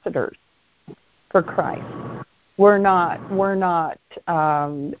ambassadors for Christ. We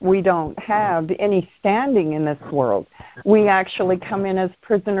don't have any standing in this world. We actually come in as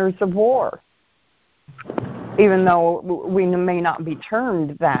prisoners of war, even though we may not be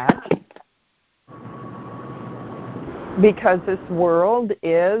termed that, because this world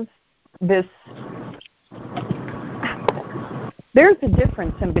is this. There's a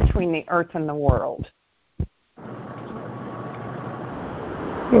difference in between the earth and the world.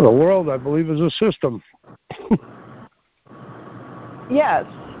 Well, the world, I believe, is a system. Yes.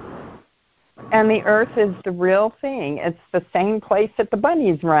 And the earth is the real thing. It's the same place that the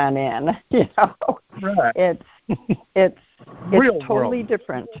bunnies run in. Right. It's real totally world.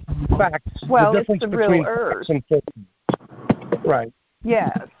 Different. Facts. Well, the it's difference the between real earth. Facts and fictions. Right.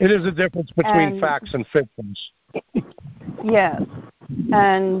 Yes. It is a difference between facts and fictions. Yes.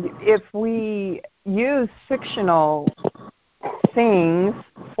 And if we use fictional things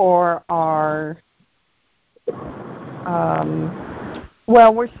for our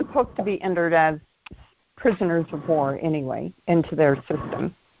we're supposed to be entered as prisoners of war anyway into their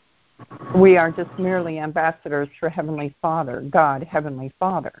system. We are just merely ambassadors for Heavenly Father, God, Heavenly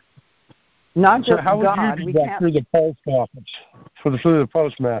Father. Not just how would God. you do that through the post office, through the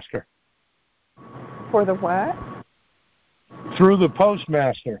postmaster? For the what? Through the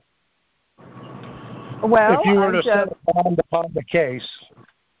postmaster. Well, if you were to set a bond upon the case.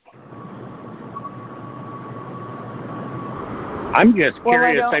 I'm just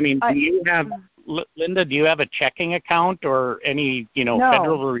curious. Do you have, Linda? Do you have a checking account or any, no.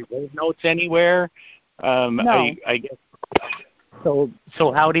 Federal Reserve notes anywhere? No. I guess. So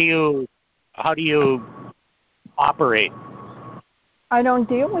how do you operate? I don't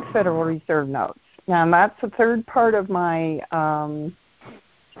deal with Federal Reserve notes. Now that's the third part of my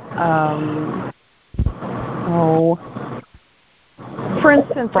for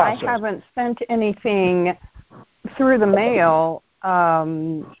instance, process. I haven't sent anything through the mail,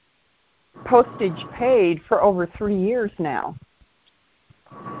 postage paid for over 3 years now.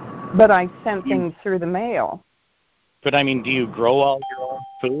 But I sent things through the mail. But do you grow all your own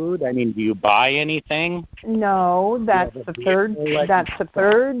food? Do you buy anything? No, that's the third. That's the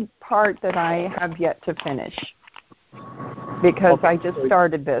third part that I have yet to finish, because I just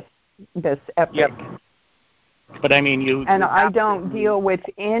started this epic. Yep. But you. And I don't deal with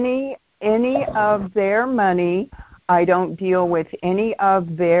any of their money. I don't deal with any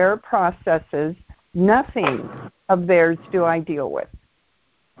of their processes. Nothing of theirs do I deal with.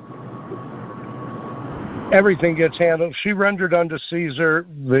 Everything gets handled. She rendered unto Caesar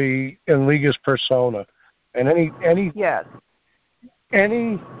the in legis persona, and any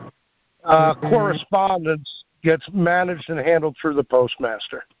correspondence gets managed and handled through the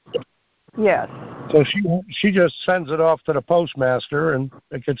postmaster. Yes. So she just sends it off to the postmaster, and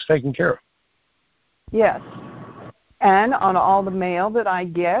it gets taken care of. Yes. And on all the mail that I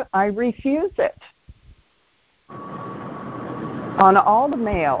get, I refuse it. On all the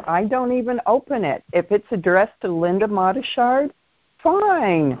mail, I don't even open it. If it's addressed to Linda Modishard,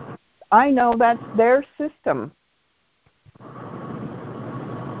 fine. I know that's their system.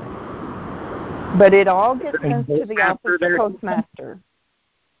 But it all gets sent to the office of the postmaster.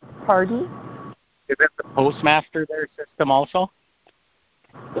 Pardon? Is it the postmaster their system also?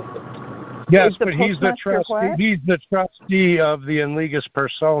 Yes, the but he's the trustee. what? He's the trustee of the in legis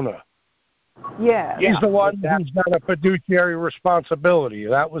persona. Yes. He's the one who's got a fiduciary responsibility.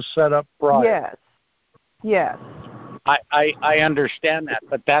 That was set up prior. Yes. Yes. I understand that,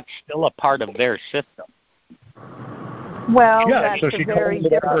 but that's still a part of their system. Well, Yeah, that's so a she very calls it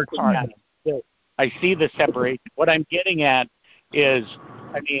different her part. I see the separation. What I'm getting at is,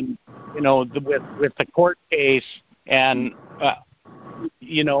 I mean, you know, with the court case and,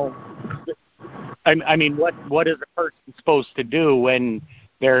 you know, I mean, what is a person supposed to do when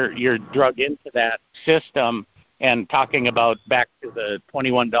you're drug into that system? And talking about back to the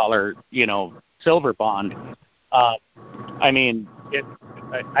 $21, you know, silver bond. I mean,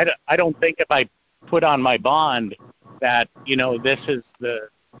 I don't think if I put on my bond that, you know, this is the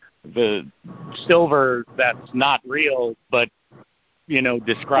silver that's not real, but, you know,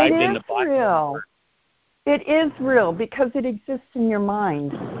 described in the Bible. Real. It is real because it exists in your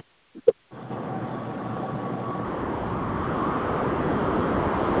mind.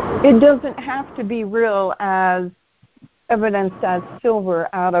 It doesn't have to be real as evidenced as silver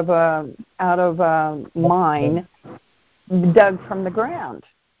out of a mine dug from the ground.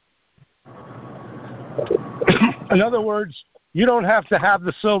 In other words, you don't have to have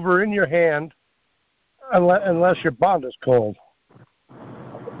the silver in your hand unless your bond is cold.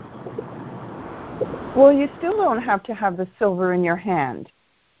 Well, you still don't have to have the silver in your hand,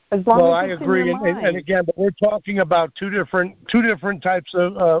 as long as it's I agree, in your mind. and again, but we're talking about two different types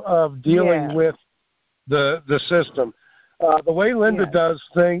of dealing with the system. The way Linda does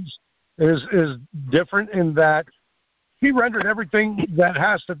things is different in that she rendered everything that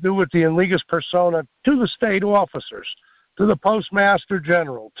has to do with the in legis persona to the state officers, to the postmaster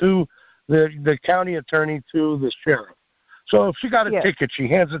general, to the county attorney, to the sheriff. So if she got a ticket, she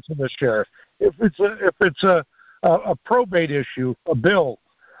hands it to the sheriff. If it's a probate issue, a bill,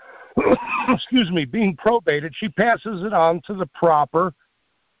 being probated, she passes it on to the proper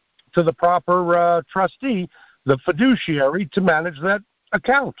trustee, the fiduciary, to manage that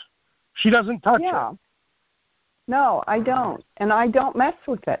account. She doesn't touch it. No, I don't. And I don't mess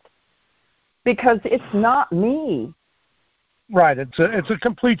with it because it's not me. Right. It's a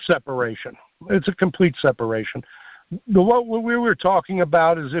complete separation. It's a complete separation. What we were talking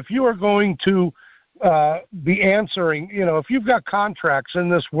about is if you are going to be answering, you know, if you've got contracts in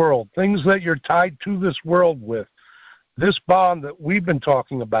this world, things that you're tied to this world with, this bond that we've been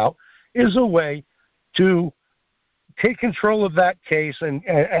talking about is a way to take control of that case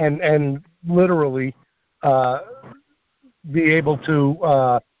and literally be able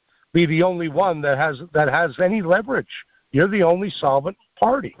to be the only one that has any leverage. You're the only solvent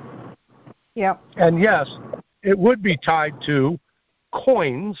party. Yeah. And yes, it would be tied to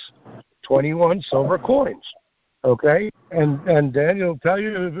coins, 21 silver coins. Okay? And Daniel will tell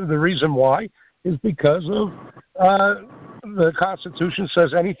you the reason why is because of the Constitution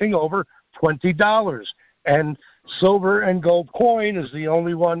says anything over $20. And silver and gold coin is the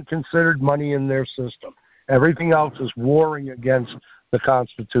only one considered money in their system. Everything else is warring against the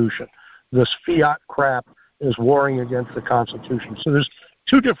Constitution. This fiat crap is warring against the Constitution. So there's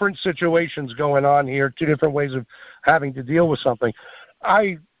two different situations going on here, two different ways of having to deal with something.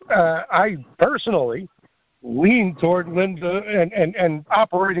 I personally lean toward Linda and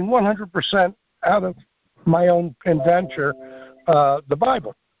operating 100% out of my own inventure, the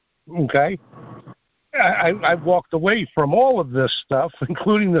Bible. Okay? I've walked away from all of this stuff,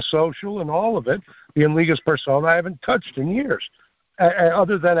 including the social and all of it, the in legis persona I haven't touched in years,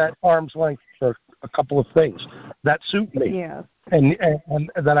 other than at arm's length for a couple of things that suit me and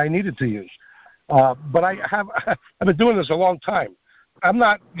that I needed to use. But I've been doing this a long time. I'm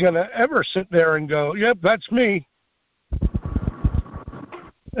not going to ever sit there and go, yep, that's me.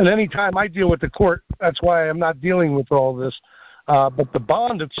 And any time I deal with the court, that's why I'm not dealing with all this. But the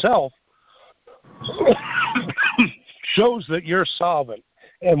bond itself shows that you're solvent.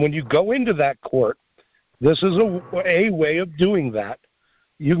 And when you go into that court, this is a way of doing that.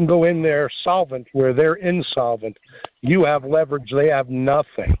 You can go in there solvent where they're insolvent. You have leverage. They have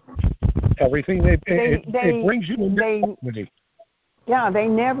nothing. Everything it brings you into equity. Yeah, they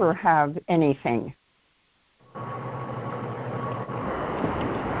never have anything.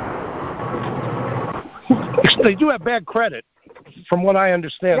 They do have bad credit, from what I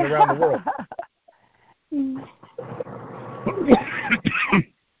understand, around the world.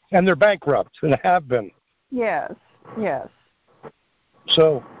 And they're bankrupt, and have been. Yes.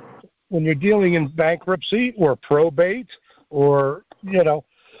 So when you're dealing in bankruptcy or probate or, you know,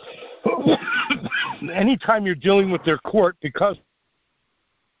 anytime you're dealing with their court, because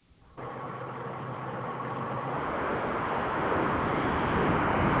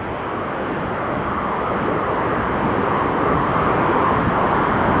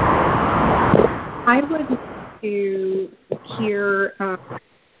I would like to hear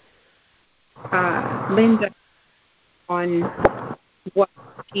Linda on what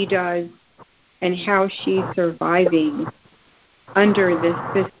she does and how she's surviving under this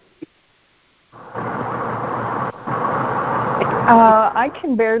system. I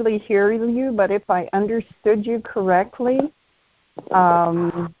can barely hear you, but if I understood you correctly,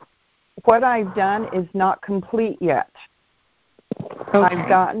 what I've done is not complete yet. Okay. I've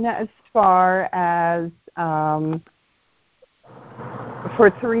gotten as far as, for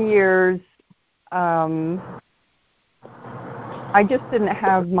 3 years, I just didn't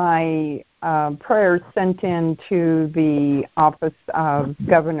have my prayers sent in to the office of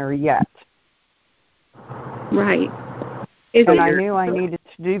governor yet. Right. And I knew I needed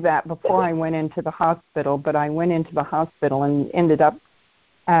to do that before I went into the hospital, but I went into the hospital and ended up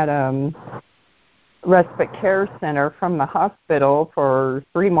at a respite care center from the hospital for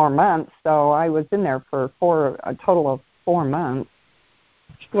 3 more months. So I was in there for a total of 4 months.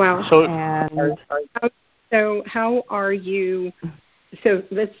 Wow. So how are you? So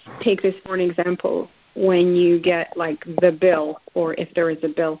let's take this for an example. When you get like the bill, or if there is a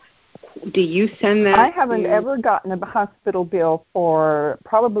bill, do you send that? I haven't ever gotten a hospital bill for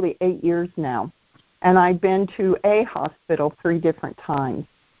probably 8 years now, and I've been to a hospital 3 different times.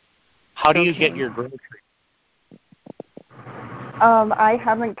 How do you get your groceries? I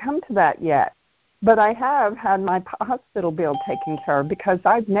haven't come to that yet, but I have had my hospital bill taken care of because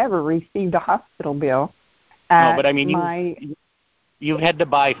I've never received a hospital bill. No, but I mean, you've had to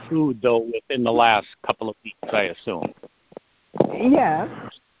buy food, though, within the last couple of weeks, I assume. Yes.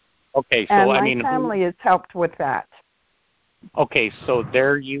 Okay, so and my family has helped with that. Okay, so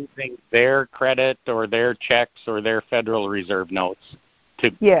they're using their credit or their checks or their Federal Reserve notes to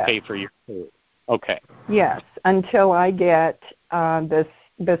pay for your food. Okay. Yes, until I get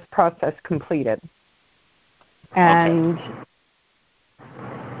this process completed. And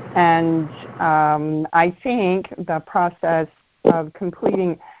I think the process of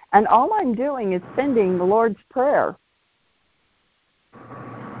completing, and all I'm doing is sending the Lord's Prayer.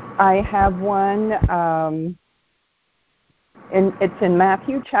 I have one, it's in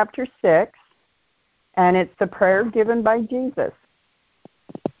Matthew chapter 6, and it's the prayer given by Jesus.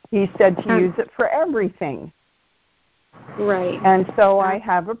 He said to use it for everything. Right. And so I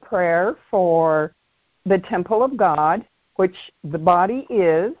have a prayer for the temple of God, which the body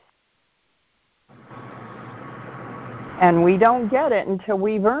is, and we don't get it until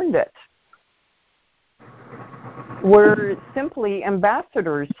we've earned it. We're simply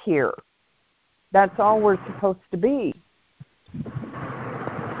ambassadors here. That's all we're supposed to be.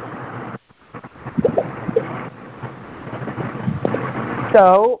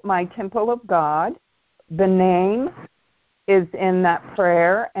 So, my temple of God, the name is in that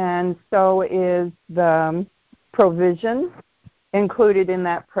prayer, and so is the provision included in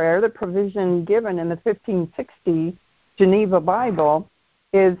that prayer. The provision given in the 1560 Geneva Bible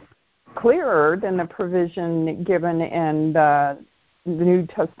is clearer than the provision given in the New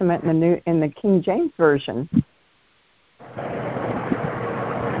Testament in the King James Version.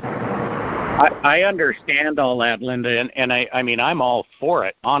 I understand all that, Linda, and I mean, I'm all for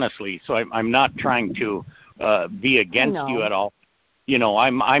it, honestly. So I'm not trying to be against you at all. You know,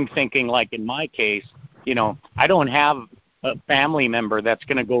 I'm thinking, like in my case, you know, I don't have a family member that's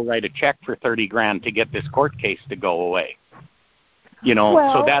going to go write a check for $30,000 to get this court case to go away. You know,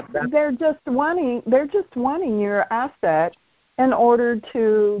 well, so that they're just wanting your asset in order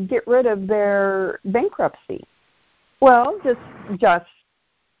to get rid of their bankruptcy. Well, just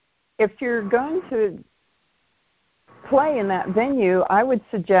if you're going to play in that venue, I would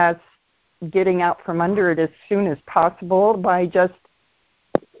suggest getting out from under it as soon as possible by just,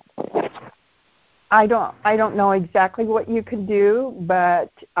 I don't know exactly what you could do,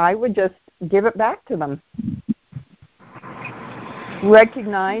 but I would just give it back to them.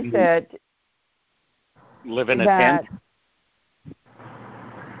 Recognize that live in a tent.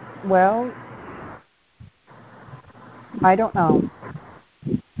 Well, I don't know.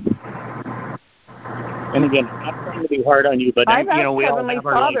 And again, I'm not trying to be hard on you, but I've asked we Heavenly all have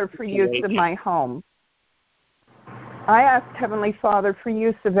Father for use of my home. I asked Heavenly Father for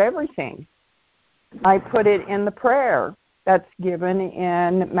use of everything. I put it in the prayer that's given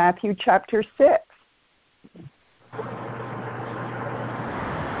in Matthew chapter 6.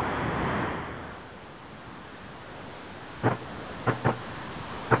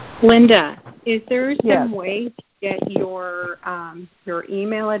 Linda, is there some way to get your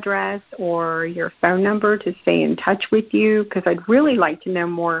email address or your phone number to stay in touch with you? Because I'd really like to know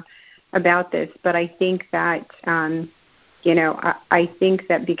more about this, but I think that I think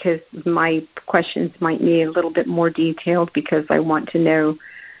that because my questions might be a little bit more detailed, because I want to know,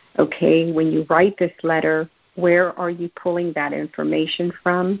 okay, when you write this letter, where are you pulling that information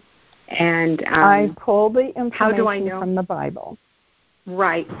from? And I pull the information how do I know? From the Bible.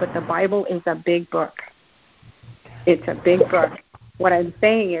 Right, but the Bible is a big book. It's a big book. What I'm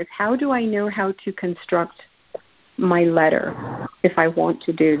saying is, how do I know how to construct my letter if I want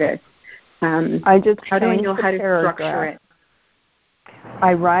to do this? How do I know how to structure it?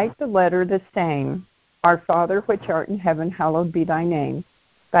 I write the letter the same. Our Father which art in heaven, hallowed be thy name.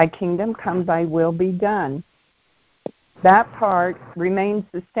 Thy kingdom come, thy will be done. That part remains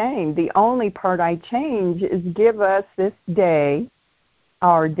the same. The only part I change is give us this day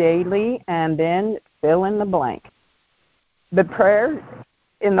our daily, and then fill in the blank. The prayer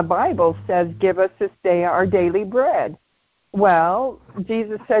in the Bible says, give us this day our daily bread. Well,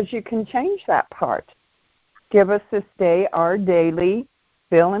 Jesus says you can change that part. Give us this day our daily,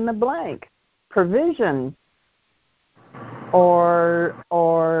 fill in the blank, provision, or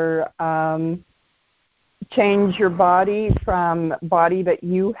change your body from body that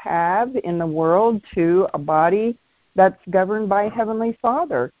you have in the world to a body that's governed by Heavenly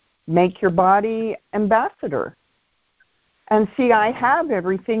Father. Make your body ambassador. And see, I have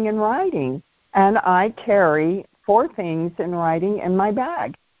everything in writing, and I carry 4 things in writing in my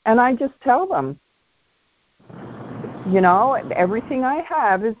bag. And I just tell them, everything I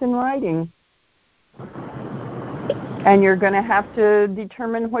have is in writing. And you're going to have to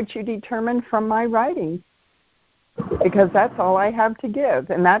determine what you determine from my writing, because that's all I have to give,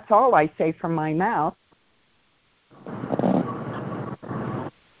 and that's all I say from my mouth.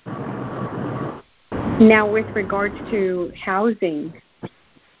 Now, with regards to housing,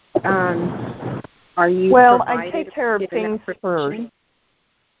 are you Well, I take care of things first.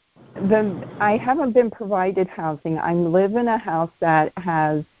 I haven't been provided housing. I live in a house that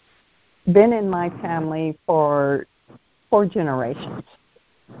has been in my family for 4 generations.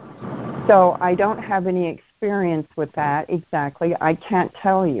 So I don't have any experience with that exactly. I can't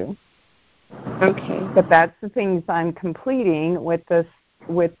tell you. Okay. But that's the things I'm completing with this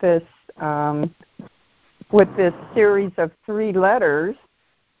series of 3 letters,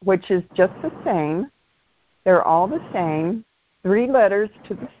 which is just the same. They're all the same. 3 letters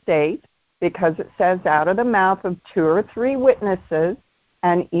to the state, because it says out of the mouth of 2 or 3 witnesses,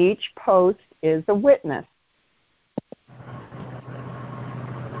 and each post is a witness.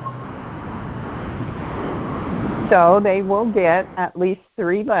 So they will get at least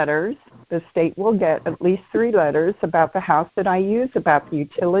 3 letters. The state will get at least 3 letters about the house that I use, about the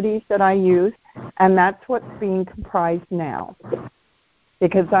utilities that I use, and that's what's being comprised now.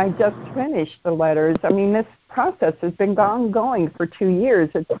 Because I just finished the letters. I mean, this process has been ongoing for 2 years.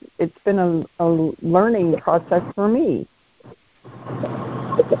 It's been a learning process for me.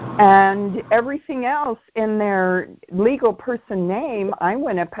 And everything else in their legal person name, I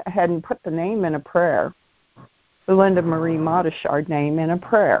went ahead and put the name in a prayer. The Linda Marie Modishard name in a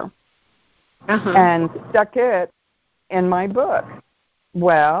prayer. And stuck it in my book.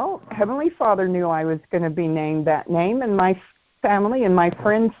 Well, Heavenly Father knew I was going to be named that name, and my family and my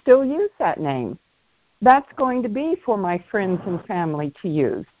friends still use that name. That's going to be for my friends and family to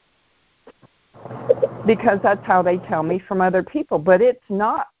use, because that's how they tell me from other people. But it's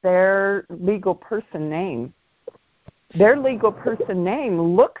not their legal person name. Their legal person name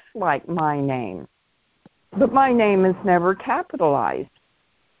looks like my name, but my name is never capitalized.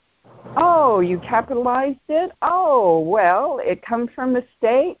 Oh, you capitalized it? Oh, well, it comes from the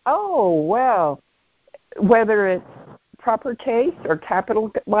state? Oh, well, whether it's proper case or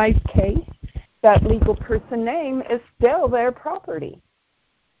capitalized case, that legal person name is still their property.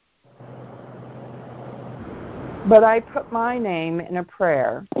 But I put my name in a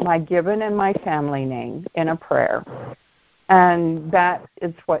prayer, my given and my family name in a prayer, and that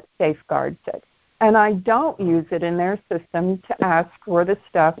is what safeguards it. And I don't use it in their system to ask for the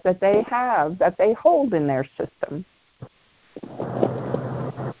stuff that they have, that they hold in their system.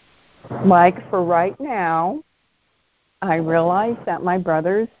 Like for right now, I realize that my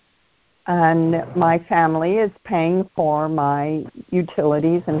brothers and my family is paying for my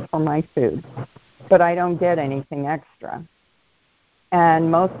utilities and for my food, but I don't get anything extra. And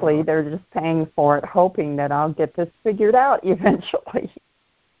mostly they're just paying for it, hoping that I'll get this figured out eventually.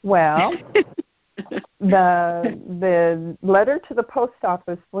 Well, the letter to the post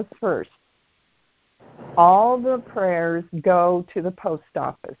office was first. All the prayers go to the post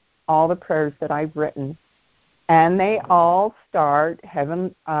office, all the prayers that I've written. And they all start,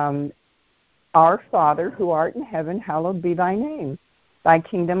 Our Father, who art in heaven, hallowed be thy name. Thy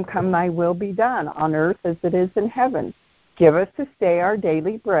kingdom come, thy will be done, on earth as it is in heaven. Give us this day our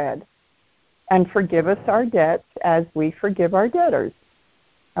daily bread, and forgive us our debts as we forgive our debtors.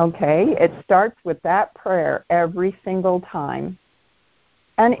 Okay? It starts with that prayer every single time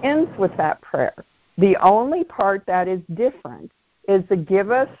and ends with that prayer. The only part that is different is to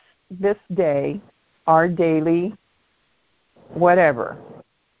give us this day our daily whatever.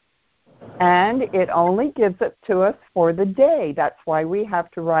 And it only gives it to us for the day. That's why we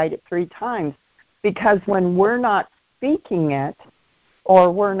have to write it 3 times. Because when we're not speaking it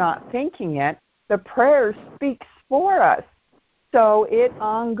or we're not thinking it, the prayer speaks for us. So it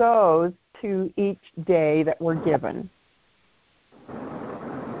on goes to each day that we're given.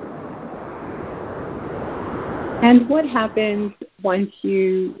 And what happens once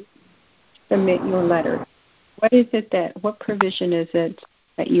you submit your letter? What provision is it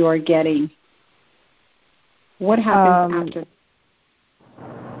that you are getting? What happens after?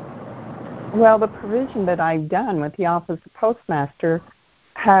 Well, the provision that I've done with the Office of Postmaster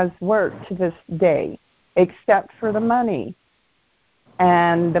has worked to this day, except for the money.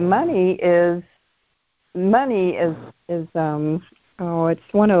 And the money is it's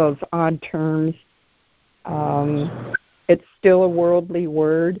one of those odd terms. It's still a worldly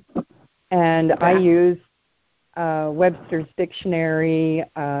word, and I use Webster's Dictionary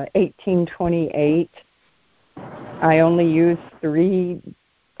 1828. I only use three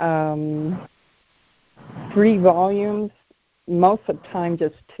volumes, most of the time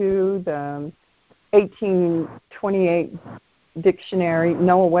just 2. The 1828 dictionary,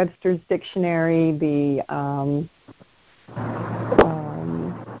 Noah Webster's dictionary, the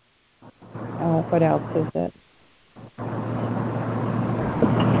what else is it?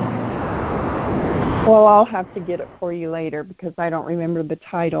 Well, I'll have to get it for you later because I don't remember the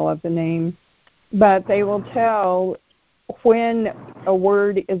title of the name. But they will tell when a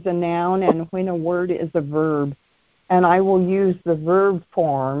word is a noun and when a word is a verb. And I will use the verb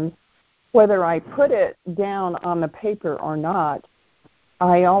form. Whether I put it down on the paper or not,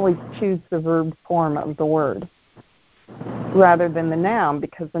 I always choose the verb form of the word rather than the noun,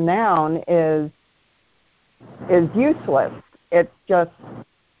 because the noun is useless. It's just,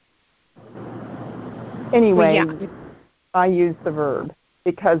 anyway, I use the verb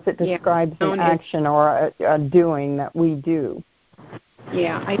because it describes an action or a doing that we do.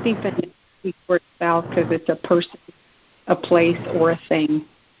 Yeah, I think that it works out because it's a person, a place, or a thing.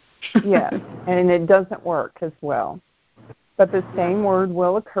 Yes, and it doesn't work as well. But the same word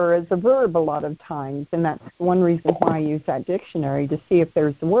will occur as a verb a lot of times, and that's one reason why I use that dictionary, to see if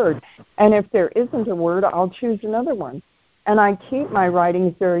there's a word. And if there isn't a word, I'll choose another one. And I keep my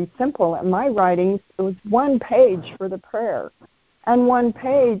writings very simple. And my writings, it was 1 page for the prayer and 1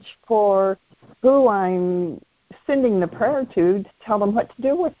 page for who I'm sending the prayer to tell them what to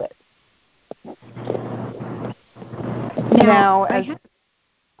do with it. Now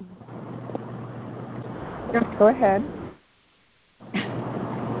go ahead.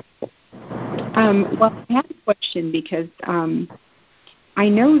 Well, I have a question because I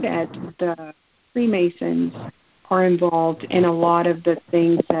know that the Freemasons are involved in a lot of the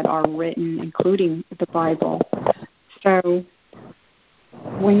things that are written, including the Bible. So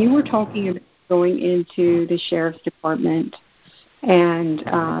when you were talking about going into the sheriff's department and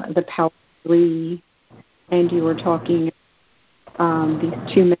the Power 3, and you were talking these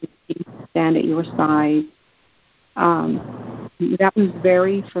 2 men stand at your side, that was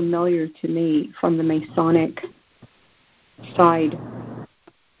very familiar to me from the Masonic side.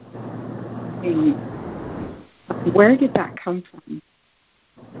 And where did that come from?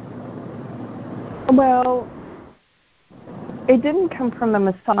 Well, it didn't come from the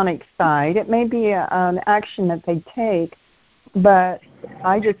Masonic side. It may be an action that they take, but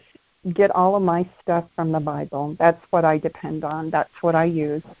I just get all of my stuff from the Bible. That's what I depend on. That's what I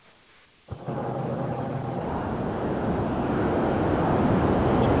use.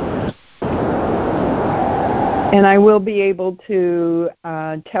 And I will be able to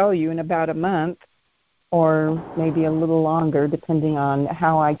tell you in about a month, or maybe a little longer, depending on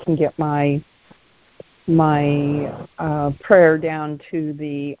how I can get my prayer down to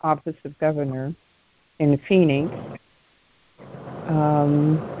the Office of Governor in Phoenix.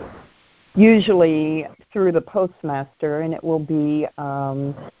 Usually through the postmaster, and it will be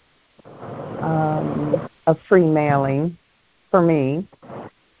a free mailing for me.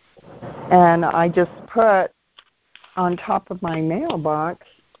 And I just put on top of my mailbox,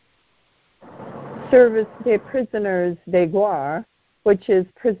 Service des Prisonniers de Guerre, which is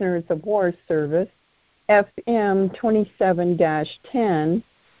Prisoners of War Service, FM 27-10,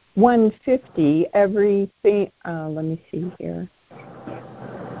 150 everything. Let me see here.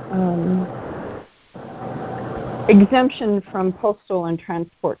 exemption from postal and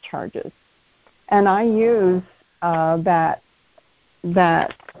transport charges. And I use that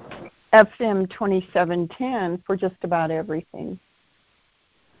FM 2710 for just about everything.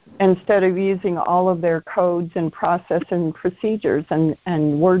 Instead of using all of their codes and process and procedures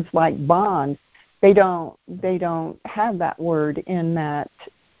and words like bond, they don't have that word in that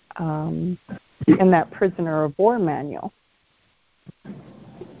prisoner of war manual.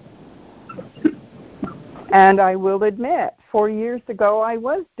 And I will admit, 4 years ago I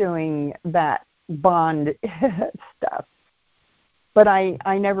was doing that bond stuff, but I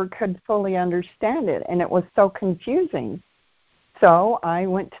never could fully understand it, and it was so confusing. So I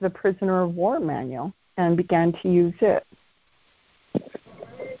went to the prisoner of war manual and began to use it,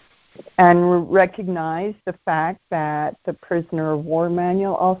 and recognize the fact that the prisoner of war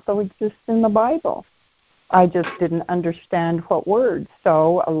manual also exists in the Bible. I just didn't understand what words,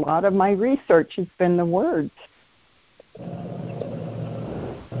 so a lot of my research has been the words.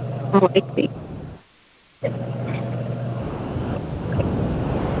 Oh, I see.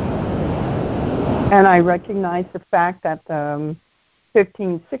 And I recognize the fact that the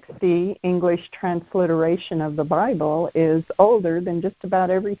 1560 English transliteration of the Bible is older than just about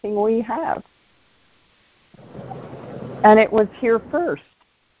everything we have. And it was here first.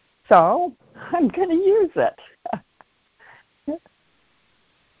 So I'm going to use it.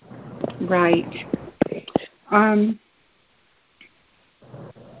 Right.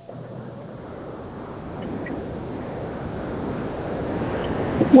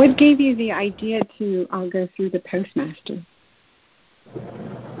 What gave you the idea to go through the postmaster?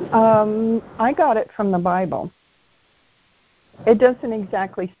 I got it from the Bible. It doesn't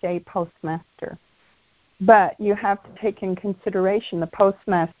exactly say postmaster, but you have to take in consideration the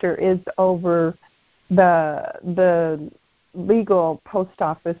postmaster is over the legal post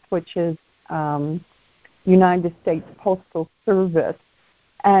office, which is United States Postal Service,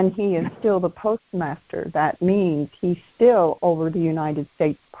 and he is still the postmaster. That means he's still over the United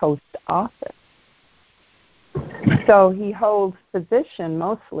States Post Office. So he holds position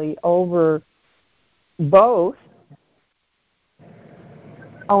mostly over both,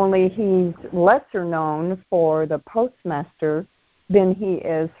 only he's lesser known for the postmaster than he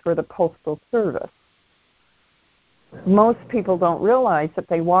is for the Postal Service. Most people don't realize that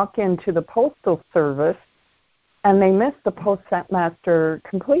they walk into the Postal Service and they miss the postmaster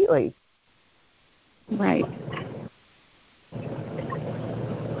completely. Right.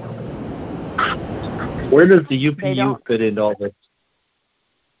 Where does the UPU fit into all this?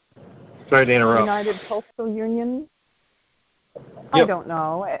 Sorry to interrupt. United Postal Union? Yep. I don't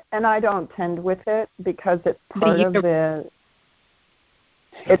know, and I don't tend with it because it's part of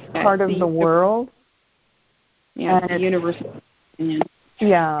the world. Yeah, and the Universal Union.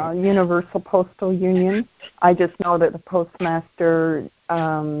 Yeah, Universal Postal Union. I just know that the postmaster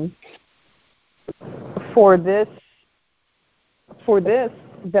for this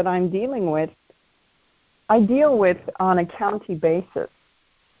that I'm dealing with, I deal with on a county basis.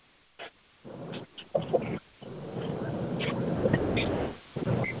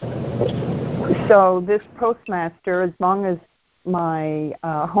 So this postmaster, as long as my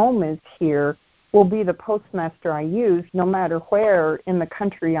home is here, will be the postmaster I use no matter where in the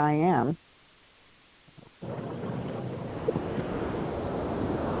country I am.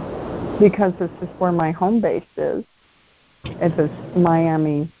 Because this is where my home base is. It is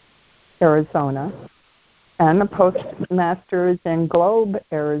Miami, Arizona. And the postmaster is in Globe,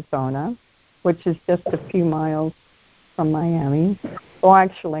 Arizona, which is just a few miles from Miami. Well,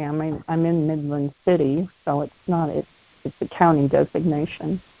 actually, I'm in Midland City, so it's not. It's a county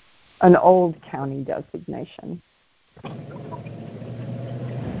designation, an old county designation.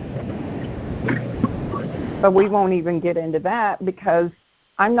 But we won't even get into that because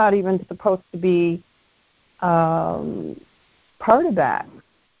I'm not even supposed to be part of that.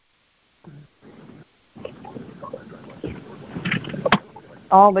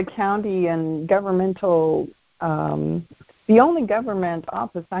 All the county and governmental, the only government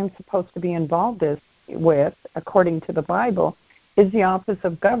office I'm supposed to be involved with, according to the Bible, is the office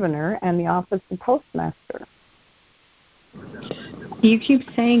of governor and the office of postmaster. You keep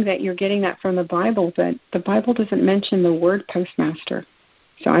saying that you're getting that from the Bible, but the Bible doesn't mention the word postmaster.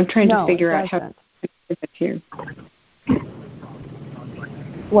 So I'm trying to figure out how to give it to you.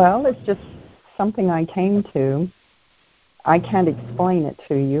 Well, it's just something I came to. I can't explain it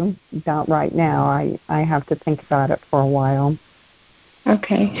to you. Not right now. I have to think about it for a while.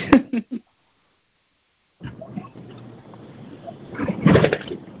 Okay.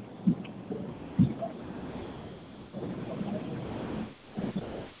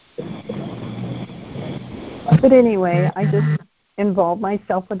 But anyway, I just involve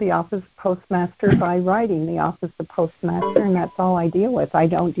myself with the office of postmaster by writing the office of postmaster, and that's all I deal with. I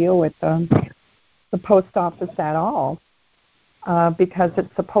don't deal with the post office at all because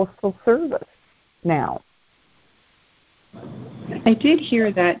it's a postal service now. I did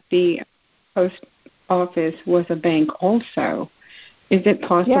hear that the post office was a bank also. Is it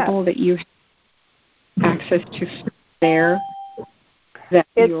possible that you have access to there?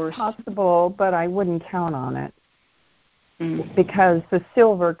 It's possible, but I wouldn't count on it. Because the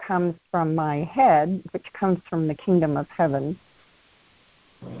silver comes from my head, which comes from the kingdom of heaven.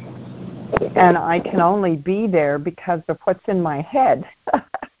 And I can only be there because of what's in my head,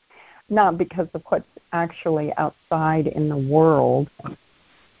 not because of what's actually outside in the world,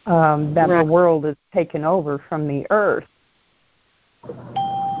 the world is taken over from the earth.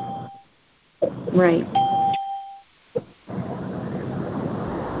 Right.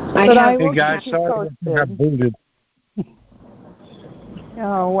 I will hey guys, keep you posted.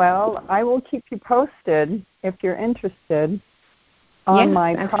 Oh, well, I will keep you posted if you're interested on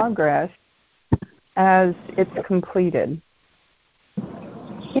my progress as it's completed.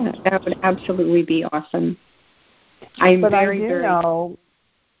 Yeah, that would absolutely be awesome. I'm very know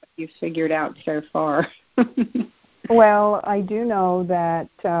you've figured out so far. Well, I do know that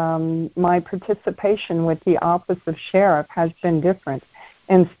my participation with the Office of Sheriff has been different.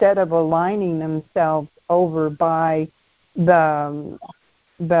 Instead of aligning themselves over by the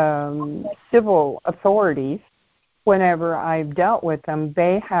civil authorities, whenever I've dealt with them,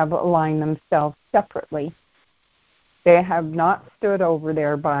 they have aligned themselves separately. They have not stood over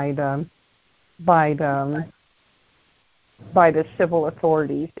there by the civil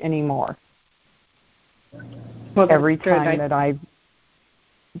authorities anymore. Well, every time that I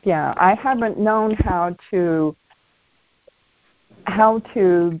haven't known how to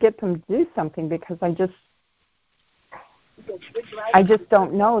get them to do something because I just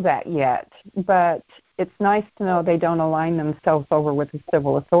don't know that yet. But it's nice to know they don't align themselves over with the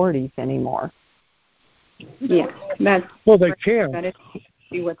civil authorities anymore. Yeah, they can't. That is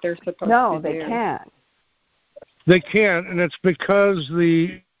what they're supposed to do. No, they can't. They can't, and it's because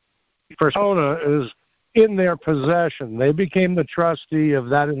the persona is in their possession. They became the trustee of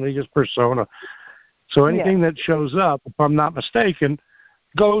that in legis persona. So anything that shows up, if I'm not mistaken,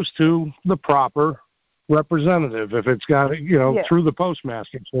 goes to the proper representative. If it's got, through the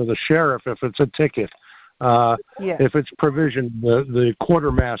postmaster or the sheriff, if it's a ticket, if it's provision, the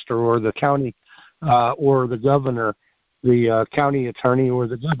quartermaster or the county or the governor, the county attorney or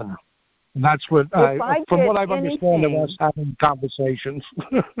the governor. And that's what from what I've understood of us having conversations.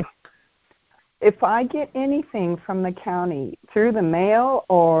 If I get anything from the county through the mail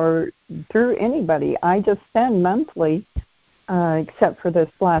or through anybody, I just send monthly, except for this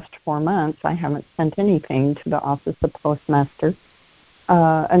last 4 months. I haven't sent anything to the Office of Postmaster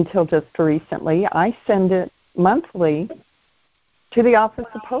until just recently. I send it monthly to the Office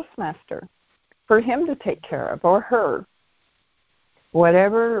of Postmaster for him to take care of, or her,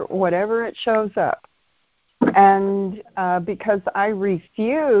 whatever it shows up. And because I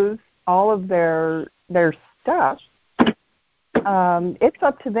refuse all of their stuff, it's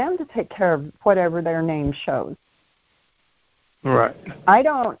up to them to take care of whatever their name shows. Right. I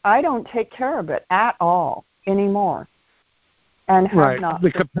don't take care of it at all anymore, and have not.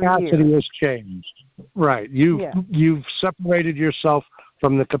 The capacity has changed. Right. You've separated yourself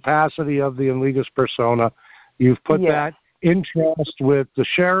from the capacity of the in legis persona. You've put that in trust with the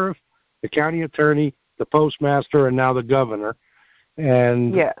sheriff, the county attorney, the postmaster, and now the governor.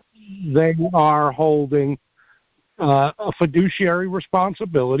 And they are holding a fiduciary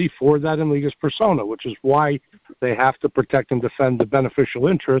responsibility for that in legis persona, which is why they have to protect and defend the beneficial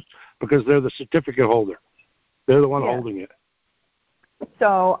interest, because they're the certificate holder. They're the one holding it.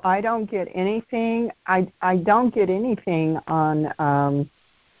 So I don't get anything. I don't get anything on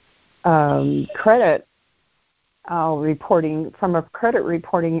credit reporting from a credit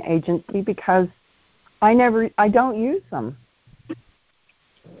reporting agency because I don't use them.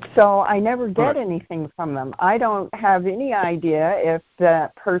 So I never get anything from them. I don't have any idea if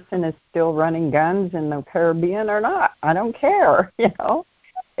that person is still running guns in the Caribbean or not. I don't care,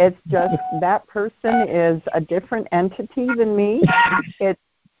 It's just that person is a different entity than me.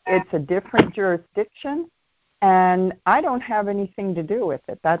 It's a different jurisdiction, and I don't have anything to do with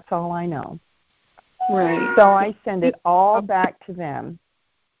it. That's all I know. Right. So I send it all back to them.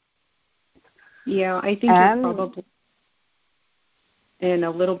 Yeah, I think you're probably in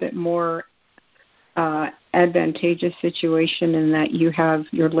a little bit more advantageous situation in that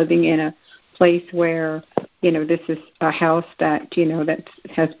you're living in a place where this is a house that, that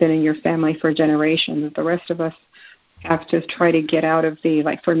has been in your family for generations. The rest of us have to try to get out of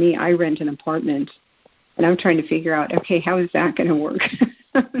like for me, I rent an apartment, and I'm trying to figure out, okay, how is that going to work?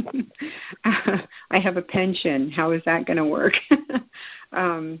 I have a pension. How is that going to work?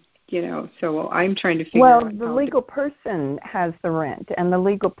 So I'm trying to figure out. Well, the legal person has the rent, and the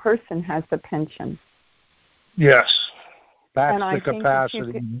legal person has the pension. Yes. That's and the I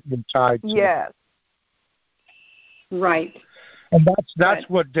capacity you're tied to. Yes. Right. And that's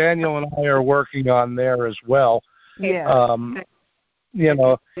what Daniel and I are working on there as well. Yeah. And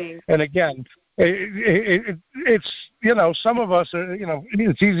again, it's some of us are,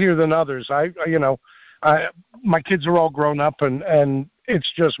 it's easier than others. My kids are all grown up and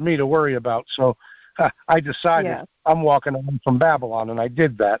it's just me to worry about. So I decided I'm walking away from Babylon, and I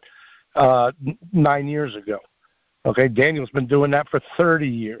did that 9 years ago. Okay, Daniel's been doing that for 30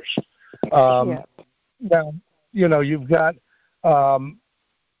 years. Now, you've got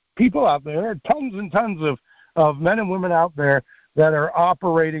people out there, tons and tons of men and women out there that are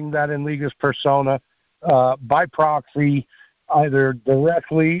operating that in legis persona by proxy, either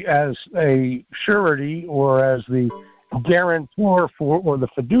directly as a surety or as the guarantor for, or the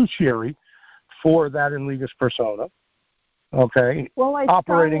fiduciary for that in legis persona. Okay. Well, I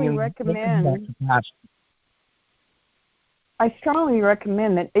strongly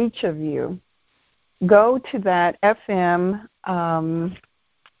recommend that each of you go to that FM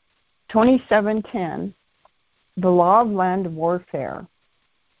 2710, The Law of Land Warfare,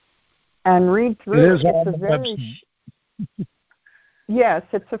 and read through it. It's a very yes,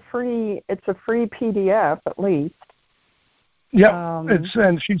 it's a free PDF at least. Yeah,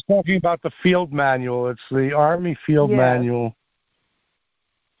 and she's talking about the field manual. It's the Army Field Manual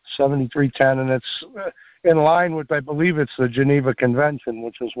 7310, and it's in line with, I believe it's the Geneva Convention,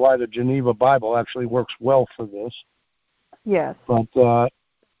 which is why the Geneva Bible actually works well for this. Yes. But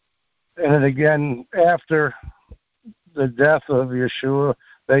and again, after the death of Yeshua,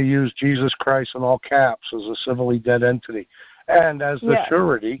 they used Jesus Christ in all caps as a civilly dead entity, and as the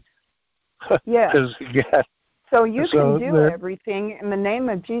surety. Yes. Again, so you can do everything in the name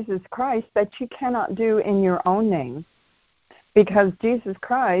of Jesus Christ that you cannot do in your own name, because Jesus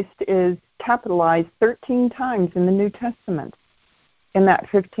Christ is capitalized 13 times in the New Testament in that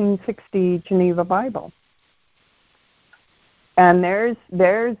 1560 Geneva Bible. And there's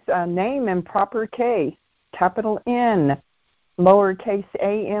a name in proper case, capital N, lowercase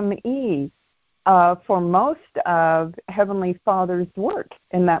a-m-e, for most of Heavenly Father's work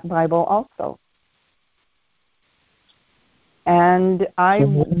in that Bible also. And I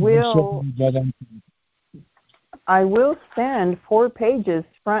will send 4 pages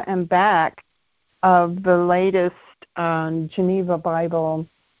front and back of the latest Geneva Bible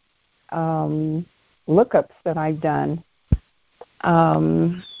lookups that I've done.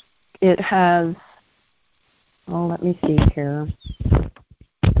 It has, let me see here.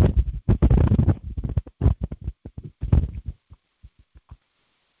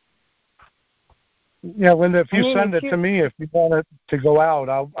 Yeah, Linda, if you send it to me, if you want it to go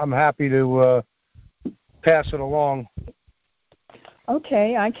out, I'm happy to pass it along.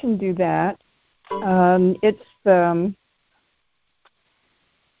 Okay, I can do that. It's the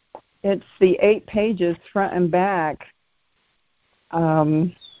 8 pages front and back. Let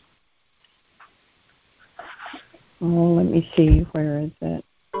me see, where is it?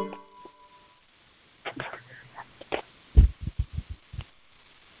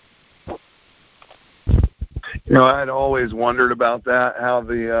 I'd always wondered about that, how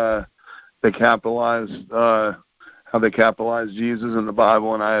they capitalized Jesus in the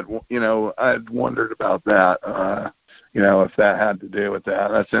Bible, and I had wondered about that. If that had to do with that.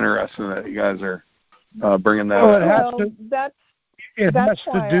 That's interesting that you guys are bringing that up. It has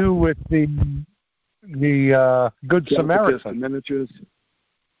to do with the Good Samaritan. Miniatures.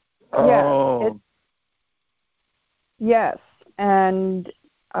 Oh. Yes, and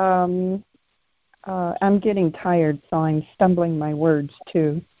I'm getting tired, so I'm stumbling my words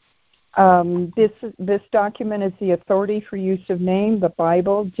too. This document is the authority for use of name, the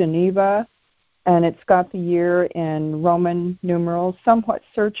Bible, Geneva, and it's got the year in Roman numerals, somewhat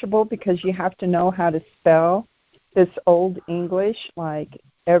searchable because you have to know how to spell this Old English, like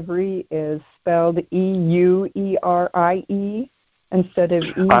every is spelled E-U-E-R-I-E instead of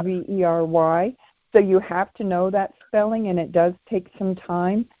E-V-E-R-Y. So you have to know that spelling, and it does take some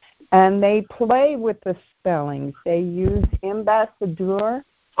time. And they play with the spellings. They use ambassadeur,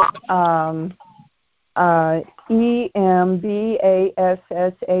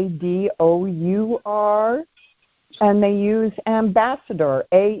 E-M-B-A-S-S-A-D-O-U-R, and they use ambassador,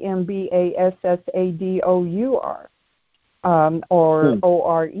 AMBASSADOUR, or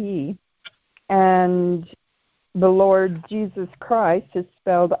ORE, and the Lord Jesus Christ is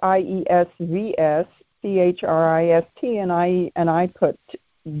spelled IESVSCHRIST, and I put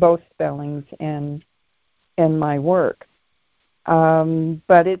both spellings in my work.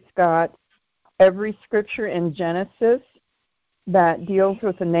 But it's got every scripture in Genesis that deals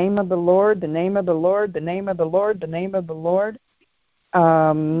with the name of the Lord, the name of the Lord, the name of the Lord, the name of the Lord.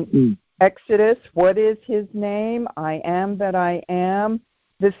 Exodus, what is his name? I am that I am.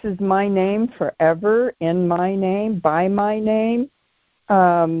 This is my name forever, in my name, by my name.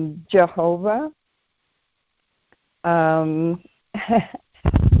 Jehovah.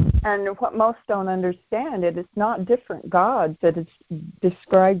 And what most don't understand, it's not different gods that is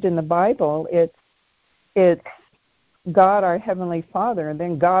described in the Bible. It's God, our Heavenly Father, and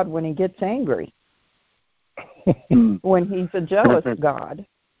then God when he gets angry, when he's a jealous God.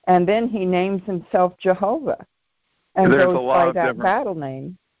 And then he names himself Jehovah and goes by that battle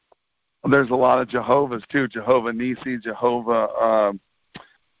name. There's a lot of Jehovah's, too. Jehovah Nisi, Jehovah,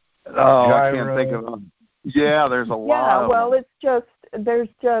 I can't think of them. Yeah, there's a lot of them. There's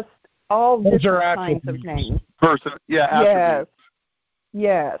just all different kinds of names. Attributes. Yes.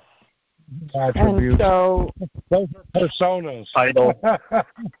 Attributes. And so those are personas. Titles.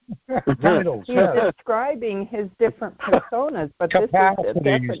 He's describing his different personas, but this is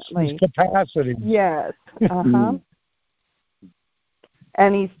definitely capacity. Yes.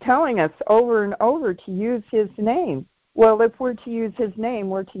 And he's telling us over and over to use his name. Well, if we're to use his name,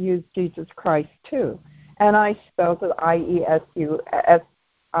 we're to use Jesus Christ too. And I spelled it IESVS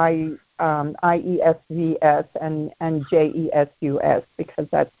and JESUS because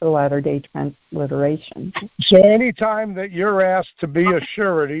that's the latter-day transliteration. So anytime that you're asked to be a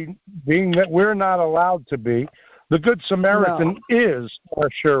surety, being that we're not allowed to be, the Good Samaritan is our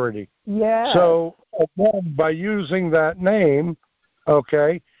surety. Yeah. So again, by using that name,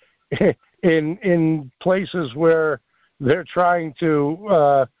 okay, in places where they're trying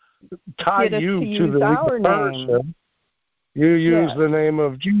to tie you to the person, you use the name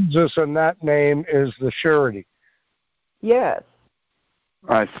of Jesus, and that name is the surety. Yes.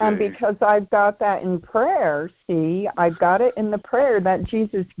 I see. And because I've got that in prayer, I've got it in the prayer that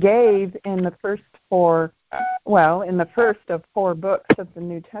Jesus gave in the first of 4 books of the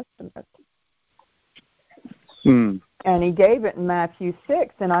New Testament. And he gave it in Matthew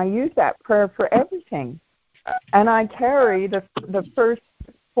 6, and I use that prayer for everything. And I carry the first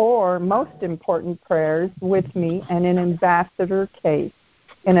 4 most important prayers with me in an ambassador case,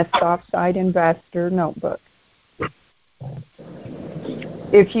 in a soft-side ambassador notebook.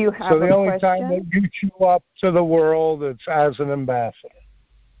 If you have so the only time that you show up to the world, it's as an ambassador.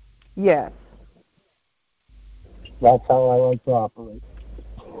 Yes. That's how I like to operate.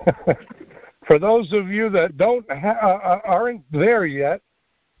 For those of you that aren't there yet,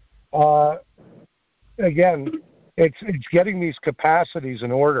 again, it's getting these capacities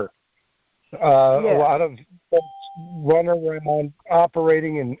in order. A lot of folks run around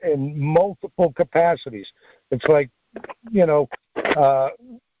operating in multiple capacities. It's like,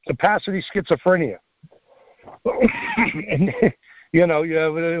 capacity schizophrenia. And, you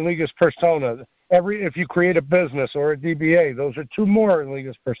have an Legis persona. If you create a business or a DBA, those are 2 more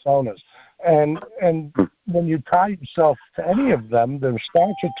Legis personas. And when you tie yourself to any of them, they're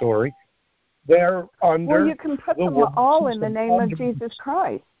statutory. They're under. Well, you can put them all in the name of Jesus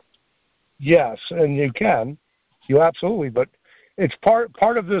Christ. Yes, and you can. You absolutely. But it's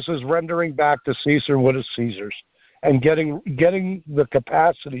part of this is rendering back to Caesar what is Caesar's, and getting the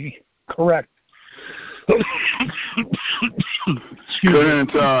capacity correct.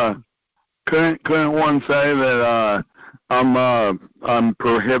 Couldn't one say that I'm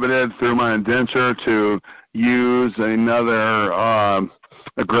prohibited through my indenture to use another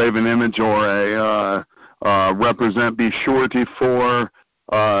a graven image or a be surety for?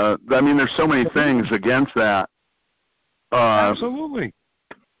 There's so many things against that. Absolutely.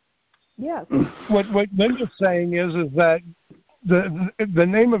 Yes. What Linda's saying is that the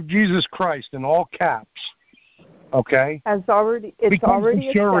name of Jesus Christ in all caps, okay, it's already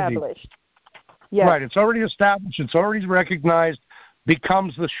established. Yes. Right, it's already established, it's already recognized,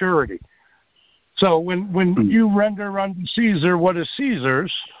 becomes the surety. So when you render unto Caesar what is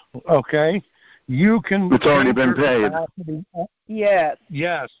Caesar's, okay, you can... It's already been paid. Yes.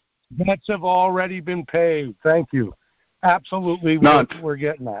 Yes, debts have already been paid. Thank you. Absolutely, we're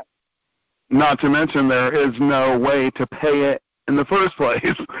getting that. Not to mention there is no way to pay it in the first place.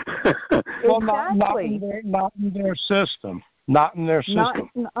 Well, not in their system. Not in their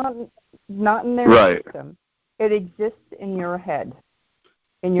system. Not in their system. It exists in your head,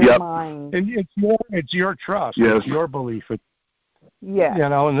 in your mind. And it's your trust. Yes. It's your belief. Yes. You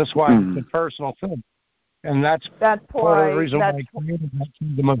know, and that's why it's a personal thing. And that's part of the reason why I created that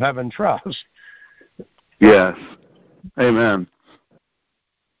Kingdom of Heaven Trust. Yes. Amen.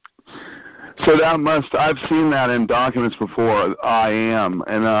 So I've seen that in documents before, I am,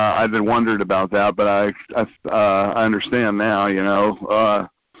 and I've been wondered about that, but I understand now, you know,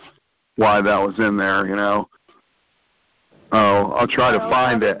 why that was in there, you know. Oh, I'll try to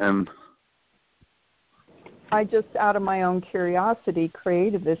find it. And I just, out of my own curiosity,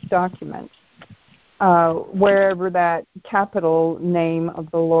 created this document. Wherever that capital name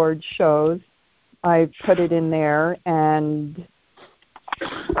of the Lord shows, I put it in there, and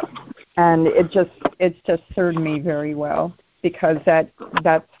it's just served me very well, because that's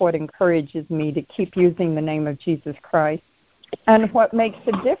what encourages me to keep using the name of Jesus Christ. And what makes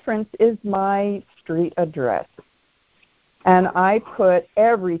a difference is my street address. And I put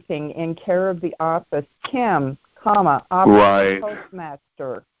everything in care of the office, Kim, office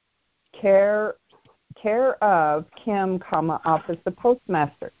postmaster, care of Kim, office the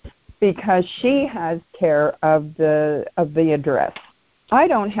postmaster, because she has care of the address. I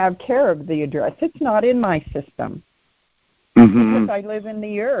don't have care of the address. It's not in my system. Because I live in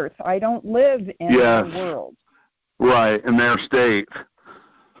the earth. I don't live in the world. Right, in their state.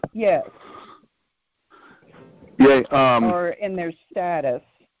 Yes. Yeah. Or in their status,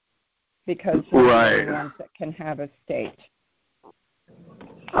 because they're the ones that can have a state.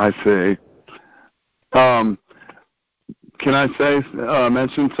 I see. Can I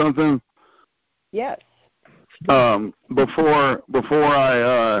mention something? Yes. Before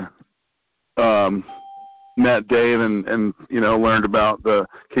I met Dave and you know, learned about the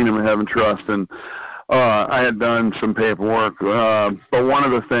Kingdom of Heaven Trust, and I had done some paperwork, but one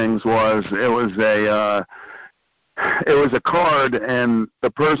of the things was it was a card, and the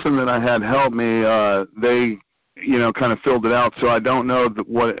person that I had help me, they, you know, kind of filled it out. So I don't know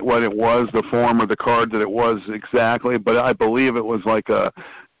what it was, the form or the card that it was exactly, but I believe it was like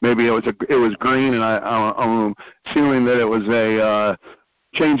maybe it was green, and I'm assuming that it was a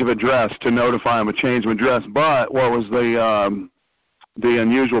change of address, to notify them a change of address. But what was the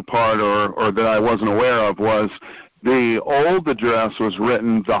unusual part, or that I wasn't aware of, was the old address was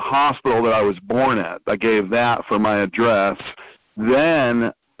written the hospital that I was born at. I gave that for my address.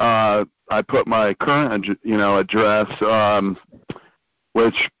 Then I put my current, you know, address,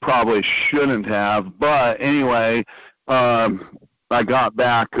 which probably shouldn't have. But anyway, I got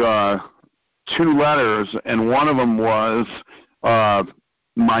back 2 letters, and one of them was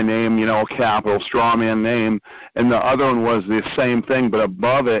my name, you know, capital straw man name, and the other one was the same thing, but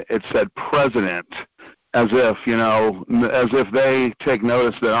above it said president, as if, you know, as if they take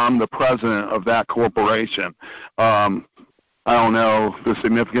notice that I'm the president of that corporation. I don't know the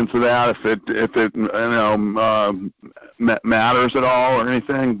significance of that, if it you know, matters at all or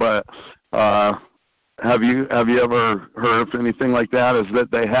anything, but have you ever heard of anything like that? Is that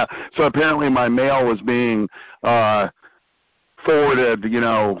they have? So apparently my mail was being forwarded, you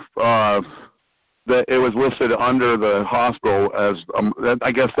know, that it was listed under the hospital as,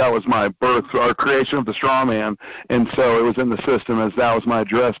 I guess that was my birth or creation of the straw man, and so it was in the system as that was my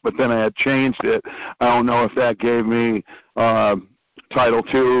address, but then I had changed it. I don't know if that gave me Title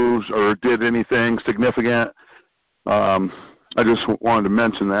II or did anything significant. I just wanted to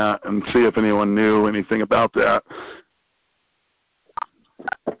mention that and see if anyone knew anything about that.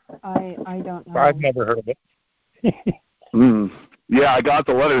 I don't know. I've never heard of it. Yeah, I got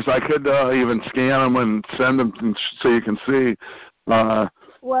the letters. I could even scan them and send them so you can see.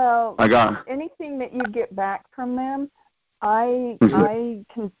 Well, I got anything that you get back from them, I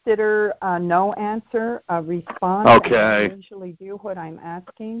consider no answer a response. Okay. I usually do what I'm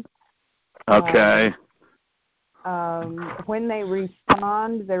asking. Okay. When they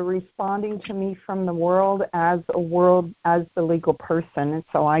respond, they're responding to me from the world as the legal person, and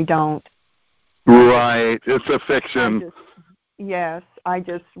so I don't. Right, it's a fiction. I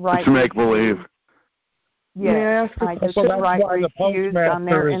just write. It's make believe. Yes, I just write refused on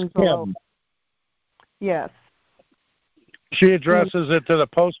their envelope. Yes. She addresses it to the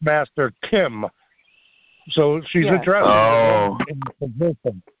postmaster, Kim. So she's addressing it in the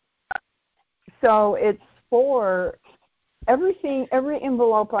position. So it's for everything. Every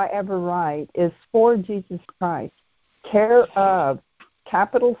envelope I ever write is for Jesus Christ. Care of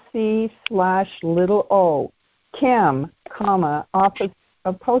capital C/o Kim, office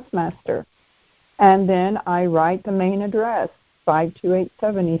of postmaster. And then I write the main address,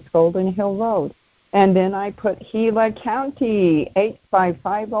 5287 East Golden Hill Road. And then I put Gila County,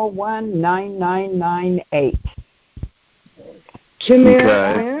 85501-9998. May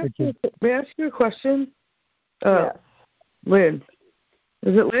I ask you a question? Yes. Lynn.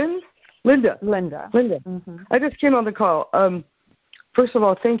 Is it Lynn? Linda. Mm-hmm. I just came on the call. First of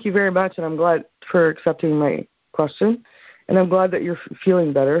all, thank you very much, and I'm glad for accepting my question. And I'm glad that you're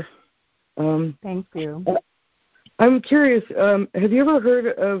feeling better. Thank you. I'm curious, have you ever heard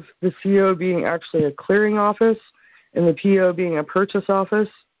of the CO being actually a clearing office and the PO being a purchase office?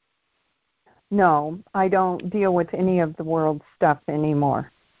 No, I don't deal with any of the world stuff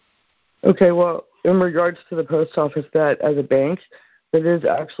anymore. Okay, well, in regards to the post office, that as a bank, that is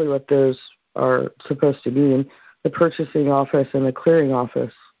actually what those are supposed to mean, the purchasing office and the clearing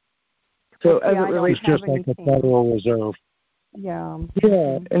office. So as it relates, it's just like the Federal Reserve. Yeah.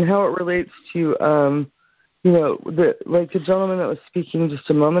 Yeah, and how it relates to, the gentleman that was speaking just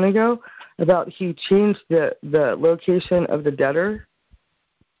a moment ago about he changed the location of the debtor.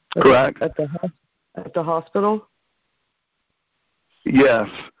 Correct. At the hospital. Yes.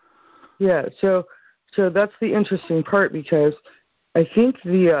 Yeah. So that's the interesting part, because I think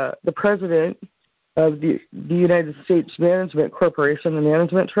the president of the United States Management Corporation, the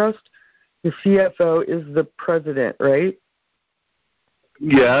Management Trust, the CFO is the president, right?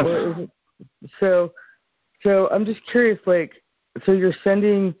 Yes. So I'm just curious, so you're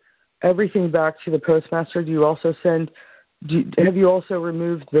sending everything back to the postmaster. Do you also have you also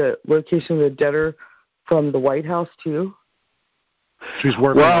removed the location of the debtor from the White House too? She's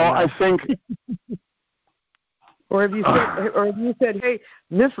working on that. I think. Or have you said, hey,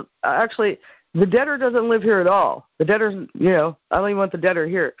 this actually the debtor doesn't live here at all. The debtor's, I don't even want the debtor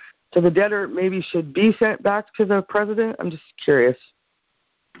here. So the debtor maybe should be sent back to the president. I'm just curious.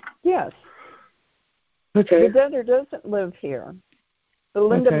 Yes. Okay. The debtor doesn't live here. The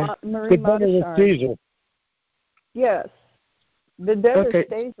Linda Marie the debtor is Caesar. Yes. The debtor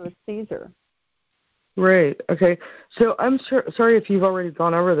stays with Caesar. Right. Okay. So I'm sorry if you've already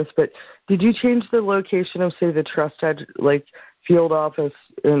gone over this, but did you change the location of, say, the trust field office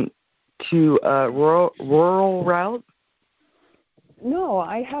to rural route? No,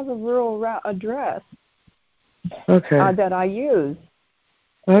 I have a rural route address. Okay. That I use.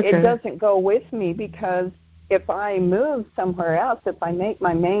 Okay. It doesn't go with me, because if I move somewhere else, if I make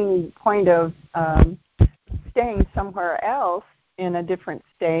my main point of staying somewhere else in a different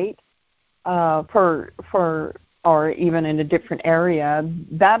state, or even in a different area,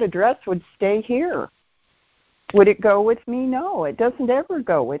 that address would stay here. Would it go with me? No, it doesn't ever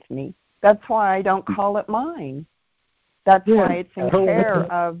go with me. That's why I don't call it mine. That's why it's in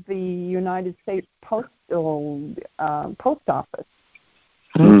care of the United States Post Office.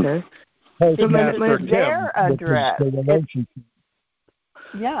 Okay. Because it's their address.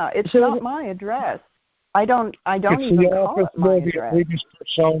 It's not my address. I don't even call it my address. The previous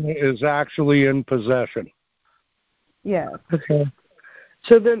persona is actually in possession. Yes. Okay.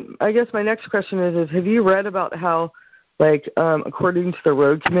 So then, I guess my next question is have you read about how, according to the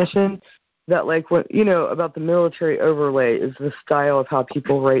Road Commission, that what about the military overlay is the style of how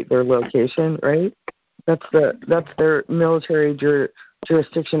people rate their location, right? That's their military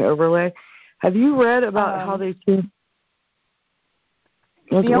jurisdiction overlay. Have you read about how they do?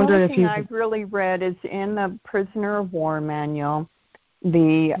 The only thing I've really read is in the Prisoner of War manual,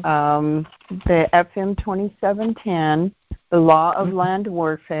 the FM 2710, the Law of Land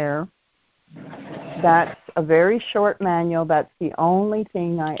Warfare. That's a very short manual. That's the only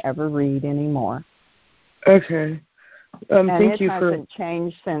thing I ever read anymore. Okay. Thank you for. It hasn't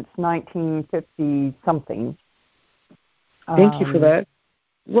changed since 1950 something. Thank you for that.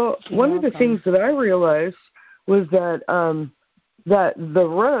 Well, one of the things that I realized was that that the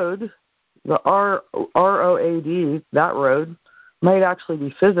road, the ROAD, that road, might actually be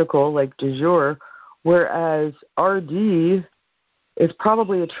physical, like de jure, whereas RD is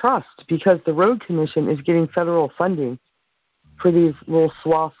probably a trust, because the Road Commission is getting federal funding for these little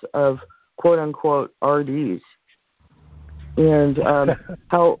swaths of quote-unquote RDs. And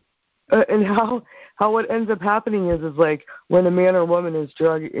how what ends up happening is when a man or woman is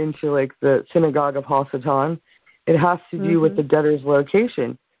dragged into the synagogue of Hasatan, it has to do with the debtor's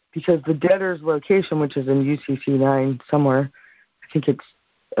location, because the debtor's location, which is in UCC 9 somewhere, I think it's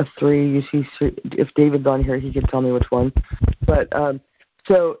a 3 UCC. If David's on here, he can tell me which one. But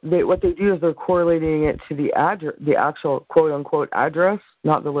what they do is they're correlating it to the actual quote unquote address,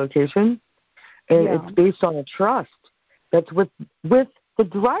 not the location, and it's based on a trust that's with the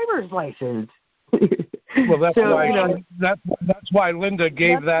driver's license. Well, that's why Linda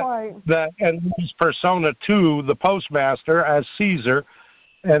gave that and his persona to the postmaster as Caesar,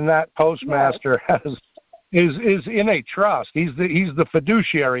 and that postmaster is in a trust. He's the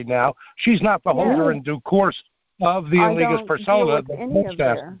fiduciary now. She's not the holder in due course of the in legis persona.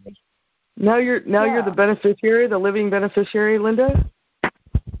 Now you're the beneficiary, the living beneficiary, Linda?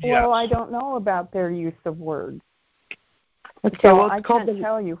 Well, I don't know about their use of words. Okay, so well, I can't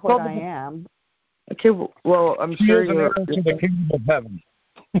tell you what I am. Okay, well, I'm sure you're an heir to the kingdom of heaven.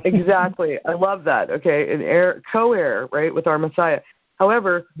 Exactly. I love that. Okay, an heir, co-heir, right, with our Messiah.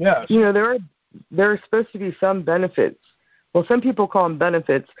 However, there are supposed to be some benefits. Well, some people call them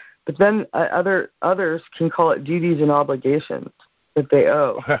benefits, but then others can call it duties and obligations that they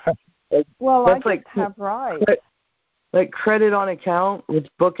owe. Well, I just have rights. Like credit on account with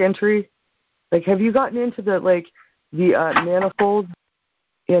book entry. Like, have you gotten into the manifold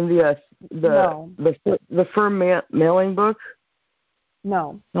in the firm mailing book?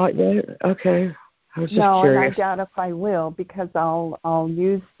 No. Not yet. Okay. I was just curious. And I doubt if I will, because I'll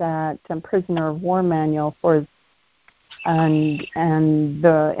use that prisoner of war manual for and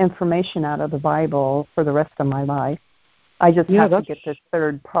the information out of the Bible for the rest of my life. I just have to get this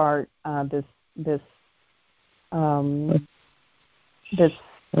third part, this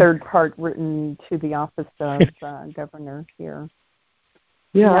third part written to the office of governor here.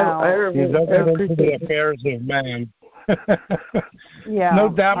 Yeah, I appreciate the affairs of man. No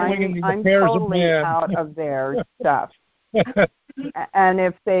dabbling in the affairs I'm totally of man. out of their stuff. And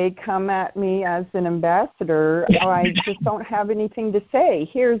if they come at me as an ambassador, I just don't have anything to say.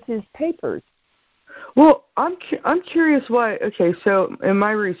 Here's his papers. Well, I'm curious why. Okay, so in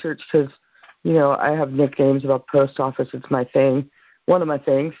my research, because I have nicknames about the post office. It's my thing, one of my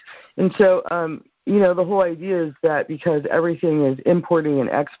things, and so the whole idea is that because everything is importing and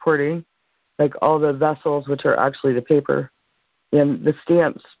exporting, like all the vessels, which are actually the paper, and the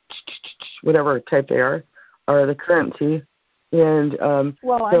stamps, whatever type they are the currency. And I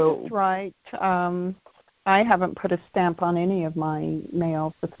just write. I haven't put a stamp on any of my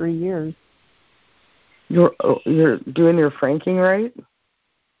mail for 3 years. You're doing your franking right?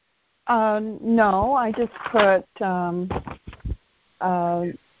 No, I just put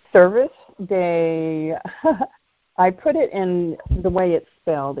service day. I put it in the way it's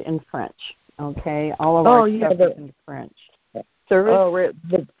spelled in French. Okay, all of our stuff is in French. Service. Oh, right.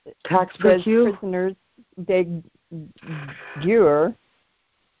 The tax prisoners de guerre.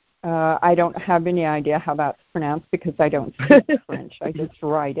 I don't have any idea how that's pronounced because I don't speak French. I just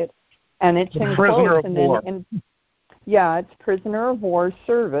write it, and it's in quotes. And then, it's prisoner of war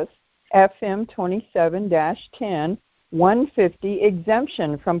service. FM 27-10 150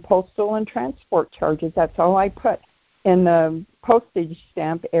 exemption from postal and transport charges. That's all I put in the postage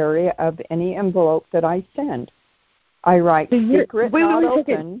stamp area of any envelope that I send. I write secret, not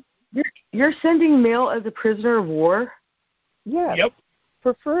open. You're sending mail as a prisoner of war? Yes. Yep.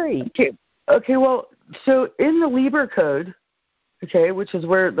 For free. Okay. Well, so in the Lieber Code, which is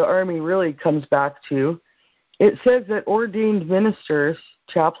where the Army really comes back to, it says that ordained ministers,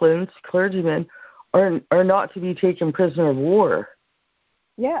 chaplains, clergymen are not to be taken prisoner of war.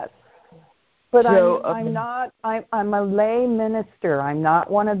 Yes, but I'm not. I'm a lay minister. I'm not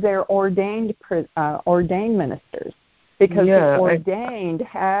one of their ordained ministers, because ordained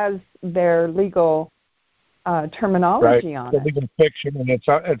has their legal terminology on it. Legal fiction, and it's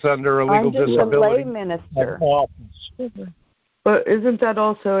under a legal disability. I'm just a lay minister. But isn't that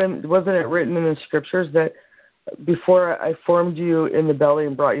also, and wasn't it written in the scriptures that before I formed you in the belly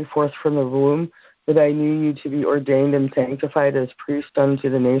and brought you forth from the womb, that I knew you to be ordained and sanctified as priest unto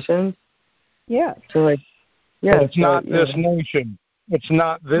the nations? Yeah. So it's not this nation. It's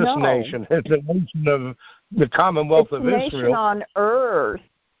not this nation. It's a nation of the Commonwealth of Israel. It's a nation on earth.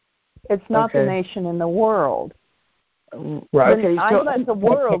 It's not the nation in the world. Right. Okay, I let the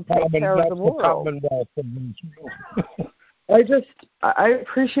world take care of the world. The Commonwealth of Israel. I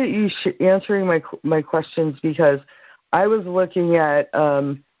appreciate you answering my questions, because I was looking at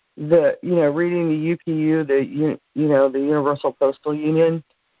reading the UPU, the Universal Postal Union,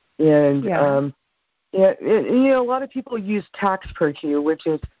 and a lot of people use tax per queue, which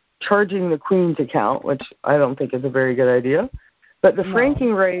is charging the Queen's account, which I don't think is a very good idea. But the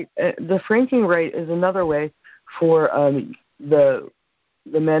franking rate is another way for the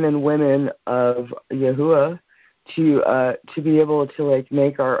men and women of Yahuwah to be able to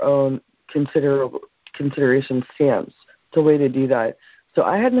make our own consideration stamps. It's a way to do that. So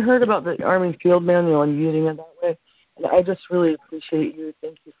I hadn't heard about the Army Field Manual and using it that way, and I just really appreciate you.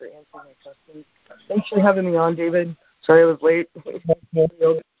 Thank you for answering my questions. Thanks for having me on, David. Sorry I was late.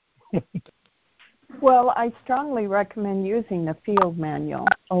 Well, I strongly recommend using the Field Manual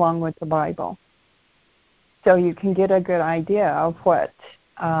along with the Bible, so you can get a good idea of what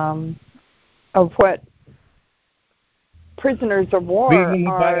of what prisoners of war being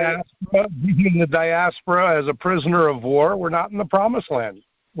in the diaspora as a prisoner of war, we're not in the promised land.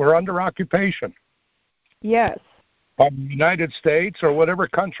 We're under occupation. Yes. By the United States or whatever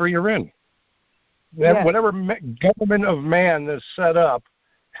country you're in. Yes. Whatever government of man is set up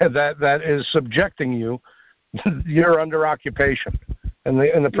that is subjecting you, you're under occupation. And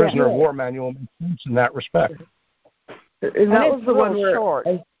the prisoner of war manual makes sense in that respect. And that was the one where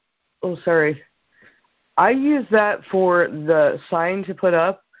sorry. I use that for the sign to put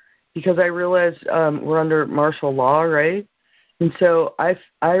up because I realized we're under martial law, right? And so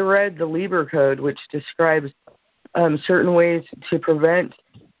I read the Lieber Code, which describes certain ways to prevent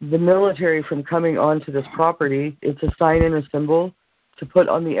the military from coming onto this property. It's a sign and a symbol to put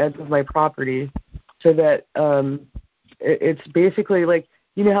on the edge of my property so that it's basically like,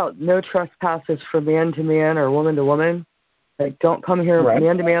 you know how no trespass is for man to man or woman to woman? Like, don't come here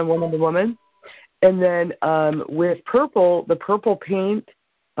man to man, woman to woman. And then with purple, the purple paint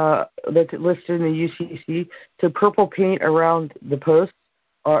that's listed in the UCC, to purple paint around the posts,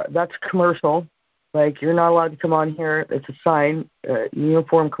 that's commercial. Like, you're not allowed to come on here. It's a sign,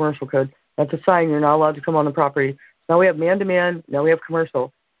 Uniform Commercial Code. That's a sign. You're not allowed to come on the property. Now we have man-to-man. Now we have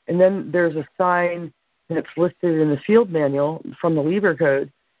commercial. And then there's a sign that's listed in the field manual from the Lieber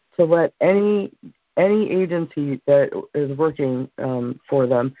Code to let any agency that is working for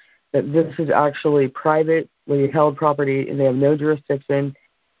them that this is actually privately held property and they have no jurisdiction.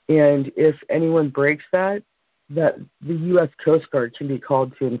 And if anyone breaks that the U.S. Coast Guard can be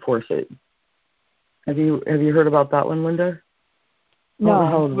called to enforce it. Have you heard about that one, Linda?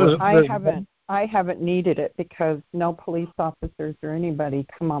 No, I haven't needed it because no police officers or anybody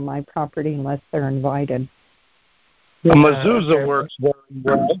come on my property unless they're invited. A mezuzah works very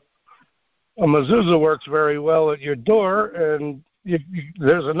well. A mezuzah works very well at your door, and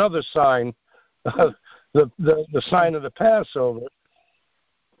there's another sign, the sign of the Passover.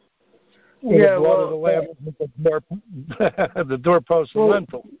 Yeah, the doorpost and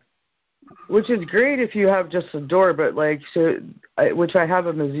lintel. Which is great if you have just a door, but which I have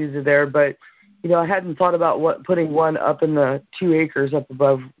a mezuzah there, but I hadn't thought about putting one up in the 2 acres up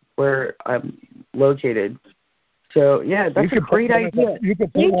above where I'm located. So yeah, that's a great idea. You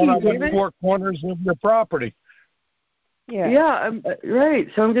could put one on the 4 corners of your property. Yeah, right.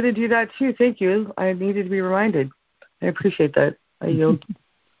 So I'm going to do that too. Thank you. I needed to be reminded. I appreciate that. I yield.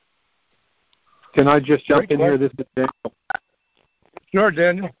 Can I just jump in here? This is Daniel. Sure,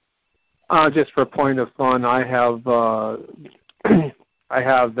 Daniel. Just for a point of fun, I have the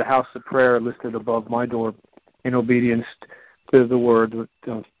house of prayer listed above my door in obedience to the word.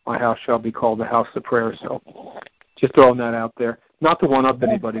 My house shall be called the house of prayer. So just throwing that out there. Not to one up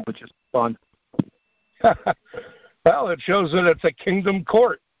anybody, but just fun. Well, it shows that it's a kingdom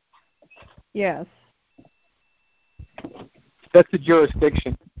court. Yes. That's the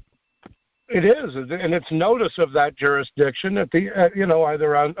jurisdiction. It is, and it's notice of that jurisdiction at the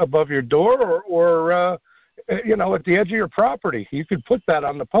either above your door or at the edge of your property. You could put that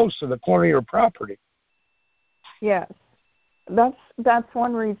on the post in the corner of your property. Yes, that's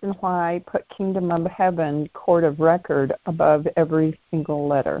one reason why I put Kingdom of Heaven Court of Record above every single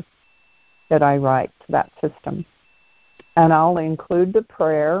letter that I write to that system, and I'll include the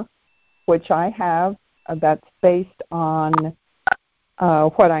prayer, which I have that's based on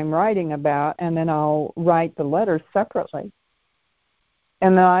what I'm writing about, and then I'll write the letters separately.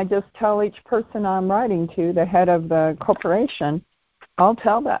 And then I just tell each person I'm writing to, the head of the corporation, I'll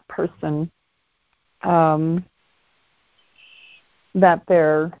tell that person that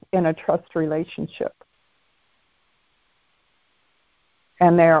they're in a trust relationship.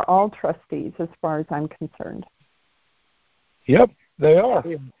 And they're all trustees as far as I'm concerned. Yep, they are.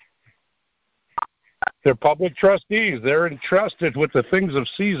 They're public trustees. They're entrusted with the things of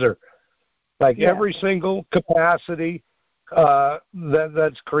Caesar. Like every single capacity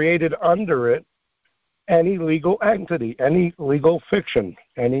that's created under it, any legal entity, any legal fiction,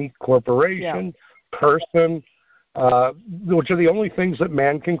 any corporation, person, which are the only things that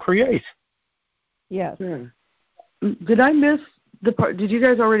man can create. Yes. Did I miss the part? Did you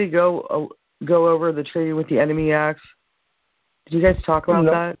guys already go over the Treaty with the Enemy Acts? Did you guys talk about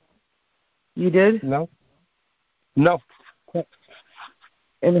that? You did? No.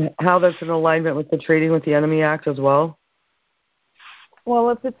 And how that's in alignment with the Trading with the Enemy Act as well? Well,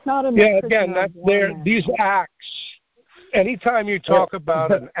 if it's not in these acts, anytime you talk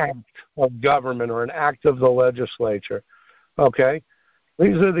about an act of government or an act of the legislature, okay,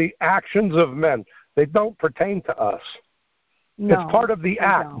 these are the actions of men. They don't pertain to us. No, it's part of the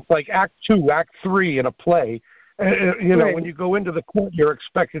act, like Act 2, Act 3 in a play. You know, when you go into the court, you're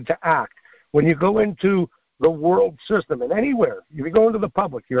expected to act. When you go into the world system and anywhere, if you go into the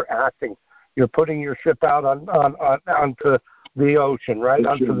public, you're acting. You're putting your ship out onto the ocean, right,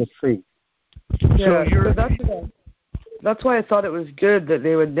 onto the sea. Yeah, so that's why I thought it was good that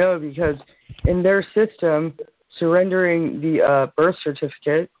they would know, because in their system, surrendering the birth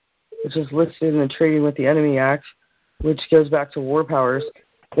certificate, which is listed in the Trading with the Enemy Act, which goes back to war powers,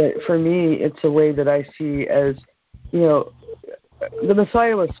 but for me, it's a way that I see as, you know, the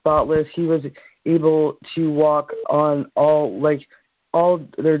Messiah was spotless. He was able to walk on all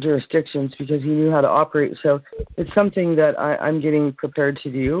their jurisdictions because he knew how to operate. So it's something that I'm getting prepared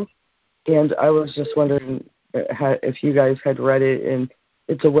to do. And I was just wondering if you guys had read it, and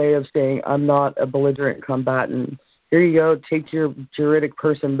it's a way of saying I'm not a belligerent combatant. Here you go, take your juridic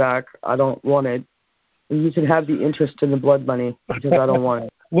person back. I don't want it. And you can have the interest in the blood money because I don't want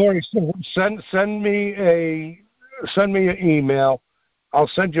it. Lori, send me an email. I'll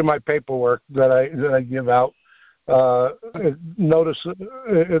send you my paperwork that I give out. Notice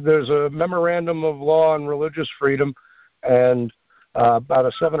there's a memorandum of law on religious freedom, and about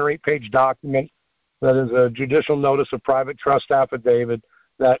a 7 or 8 page document that is a judicial notice of private trust affidavit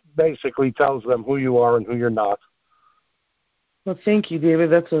that basically tells them who you are and who you're not. Well, thank you, David.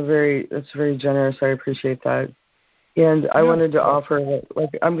 That's very generous. I appreciate that. And I wanted to offer,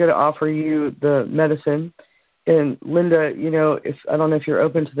 I'm going to offer you the medicine. And Linda, you know, I don't know if you're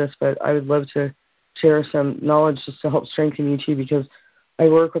open to this, but I would love to share some knowledge just to help strengthen you too, because I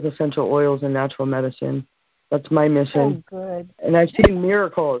work with essential oils and natural medicine. That's my mission. Oh, good. And I've seen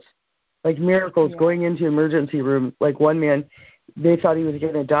miracles, going into emergency room. Like one man, they thought he was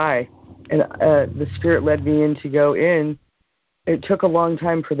going to die, and the Spirit led me in to go in. It took a long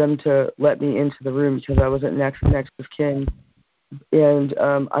time for them to let me into the room because I wasn't next of kin. And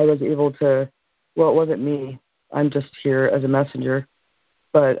I was able to, well, it wasn't me. I'm just here as a messenger.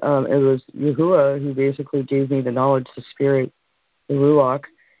 But it was Yahuwah who basically gave me the knowledge, the Spirit, the Ruach.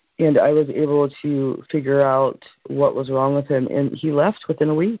 And I was able to figure out what was wrong with him. And he left within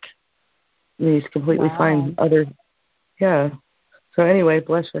a week. And he's completely fine. So anyway,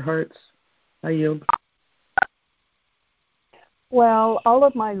 bless your hearts. I yield. Well, all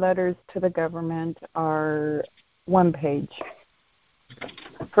of my letters to the government are one page.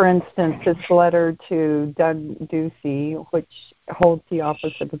 For instance, this letter to Doug Ducey, which holds the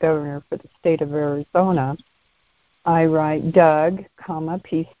office of the governor for the state of Arizona, I write, Doug,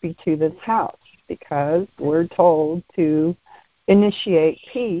 peace be to this house, because we're told to initiate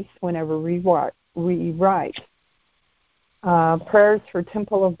peace whenever we write. Prayers for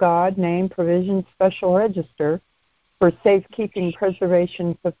Temple of God, name, provision, special register, for safekeeping,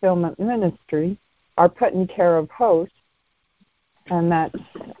 preservation, fulfillment ministry are put in care of host, and that's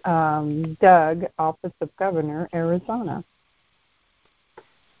Doug, Office of Governor, Arizona.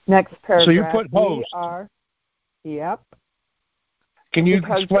 Next paragraph. So you put host. Yep. Can you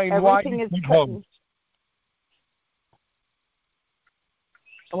explain why you put host?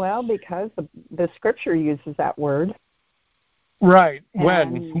 Well, because the scripture uses that word. Right.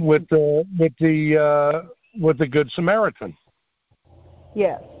 When with the Good Samaritan.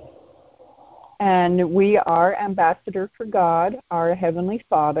 Yes. And we are ambassador for God, our Heavenly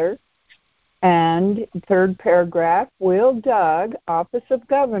Father. And third paragraph, will Doug, Office of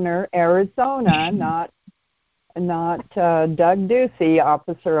Governor, Arizona, not Doug Ducey,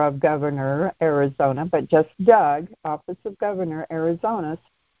 Officer of Governor, Arizona, but just Doug, Office of Governor, Arizona,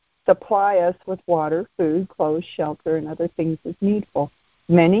 supply us with water, food, clothes, shelter, and other things as needful.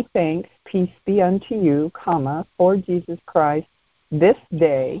 Many thanks, peace be unto you, for Jesus Christ, this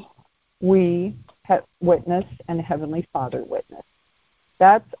day we have witnessed and Heavenly Father witnessed.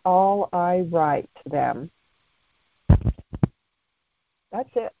 That's all I write to them. That's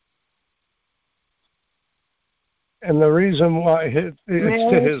it. And the reason why it's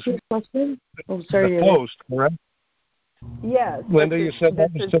to the host, correct? Yes. Linda, you said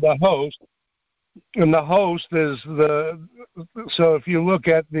that was to the host. And the host is so if you look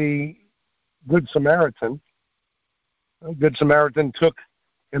at the Good Samaritan took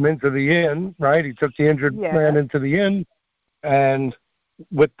him into the inn, right? He took the injured man into the inn, and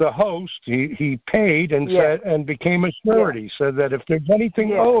with the host, he paid and said and became a surety, said that if there's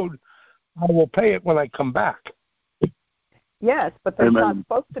anything owed, I will pay it when I come back. Yes, but there's not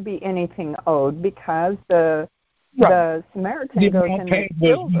supposed to be anything owed because the Samaritan goes in paid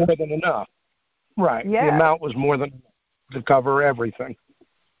was more than enough. Right. Yeah. The amount was more than enough to cover everything.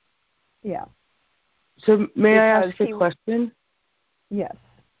 Yeah. So may I ask a question? Yes.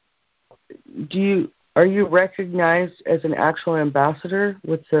 Are you recognized as an actual ambassador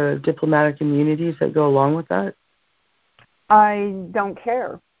with the diplomatic immunities that go along with that? I don't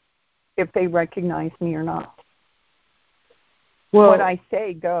care if they recognize me or not. Well, what I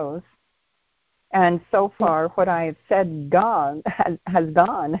say goes. And so far, what I have said has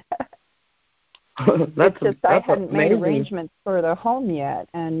gone. It's just I hadn't made arrangements for the home yet,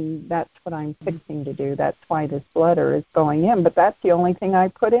 and that's what I'm fixing to do. That's why this letter is going in, but that's the only thing I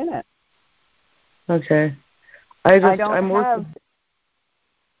put in it. Okay. I'm working.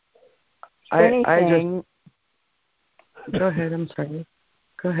 Anything. Go ahead. I'm sorry.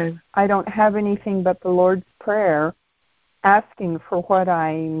 Go ahead. I don't have anything but the Lord's Prayer, asking for what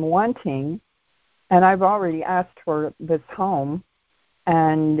I'm wanting, and I've already asked for this home,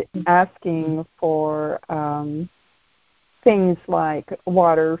 and asking for things like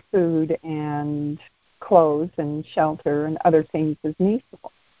water, food, and clothes, and shelter, and other things as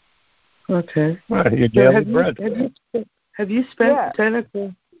needful. Okay. Well, your daily bread. Have you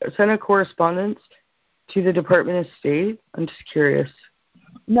sent a correspondence to the Department of State? I'm just curious.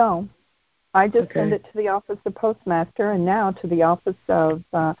 No. I just send it to the Office of Postmaster, and now to the Office of,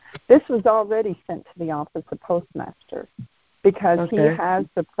 this was already sent to the Office of Postmaster, because he has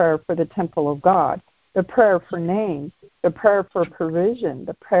the prayer for the Temple of God, the prayer for names, the prayer for provision,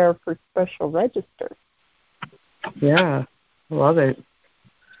 the prayer for special registers. Yeah, I love it.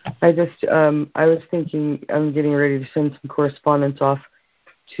 I was thinking I'm getting ready to send some correspondence off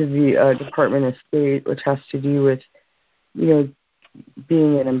to the Department of State, which has to do with,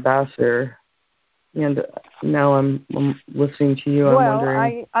 being an ambassador. And now I'm listening to you. I'm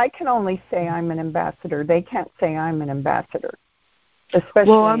wondering. I can only say I'm an ambassador. They can't say I'm an ambassador,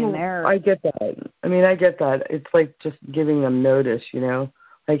 especially in their. I get that. I get that. It's like just giving them notice,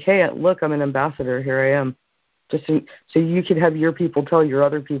 Like, hey, look, I'm an ambassador. Here I am. So you could have your people tell your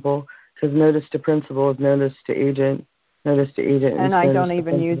other people, because notice to principal is notice to agent, notice to agent. And I don't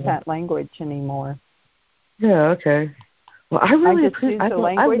even use that language anymore. Yeah, okay. Well, I really appreciate. I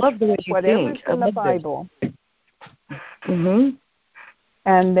love the way you whatever's think. in the Bible. Mhm.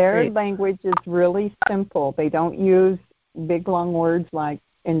 And their language is really simple. They don't use big long words like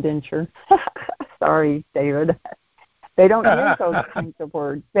indenture. Sorry, David. They don't use those kinds of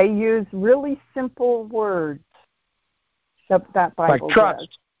words. They use really simple words. That Bible like trust.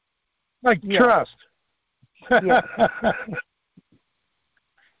 does. Like trust. Yes.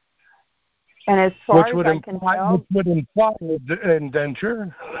 And as far as I can tell, which would imply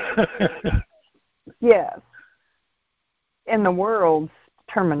indenture. Yes. In the world's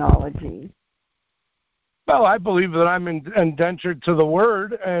terminology. Well, I believe that I'm indentured to the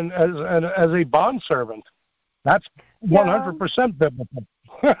Word and as a bondservant. That's 100% biblical.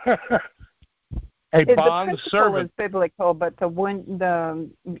 A bond servant. The principle is biblical, but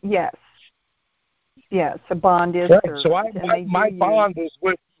yes, a bond is right. servant. So my bond is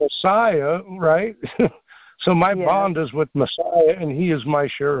with Messiah, right? So my bond is with Messiah, and He is my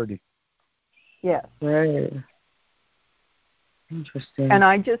surety. Yes. Right. Interesting. And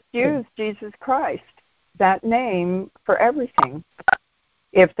I just use Jesus Christ, that name, for everything.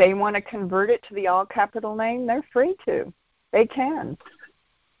 If they want to convert it to the all-capital name, they're free to. They can.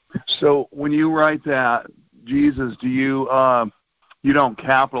 So when you write that, Jesus, do you you don't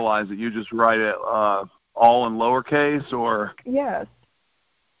capitalize it? You just write it all in lowercase, or? Yes.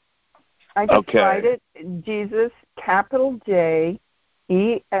 I just write it Jesus, capital J,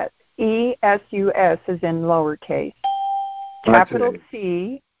 E-S-U-S is in lowercase. Capital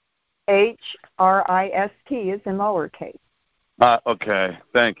C, H-R-I-S-T is in lowercase. Okay,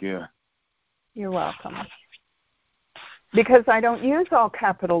 thank you. You're welcome. Because I don't use all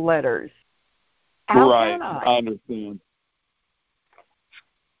capital letters. How can I? I understand.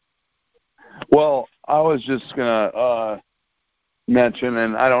 Well, I was just gonna mention,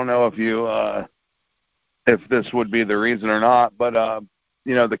 and I don't know if you if this would be the reason or not, but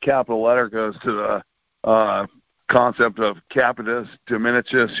the capital letter goes to the concept of capitis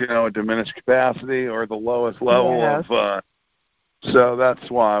diminutus, a diminished capacity, or the lowest level of. So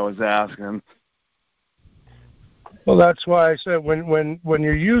that's why I was asking. Well, that's why I said when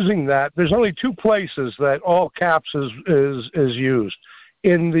you're using that, there's only two places that all caps is used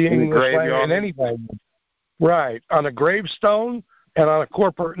in the English language, in any language. Right, on a gravestone and on a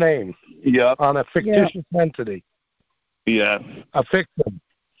corporate name. Yep. On a fictitious entity. Yes. A fiction.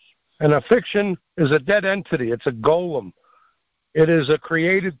 And a fiction is a dead entity. It's a golem. It is a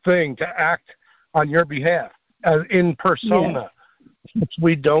created thing to act on your behalf as in persona, which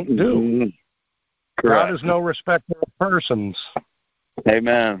we don't do. Mm-hmm. Correct. God is no respecter of persons.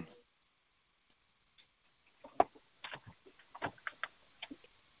 Amen.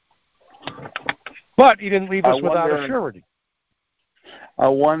 But He didn't leave us without a surety. I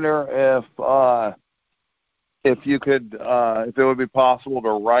wonder if if you could, if it would be possible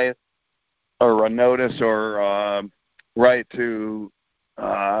to write or a notice or write to,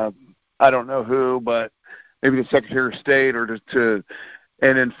 I don't know who, but maybe the Secretary of State or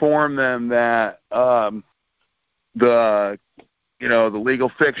and inform them that the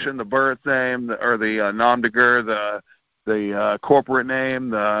legal fiction, the birth name, or the nom de guerre, the corporate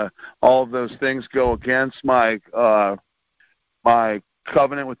name, all of those things go against my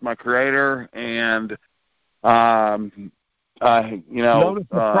covenant with my Creator, and notice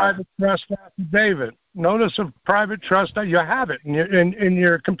of private trust affidavit. Notice of private trust. You have it in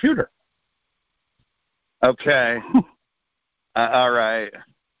your computer. Okay. All right.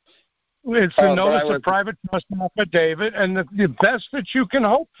 It's a notice of private trust affidavit, and the best that you can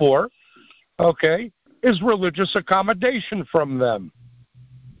hope for, okay, is religious accommodation from them.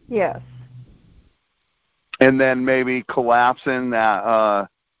 Yes. And then maybe collapsing that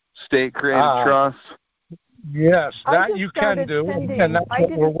state-created trust. Yes, that you can do, and that's what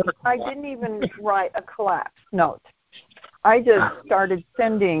we're working on. I didn't even write a collapse note. I just started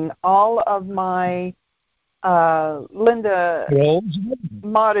sending all of my Linda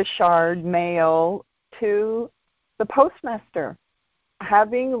Modishard mail to the postmaster,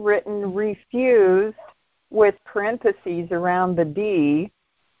 having written refused with parentheses around the D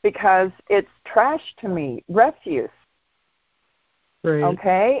because it's trash to me, refuse. Right.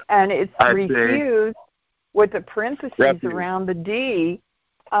 Okay? And it's refused with the parentheses around the D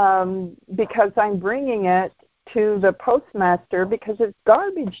because I'm bringing it to the postmaster because it's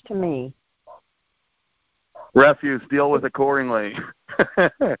garbage to me. Refuse, deal with accordingly.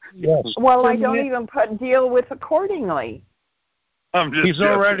 Yes. Well, I don't even put deal with accordingly. He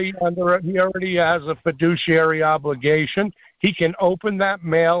already has a fiduciary obligation. He can open that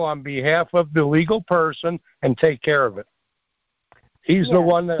mail on behalf of the legal person and take care of it. He's the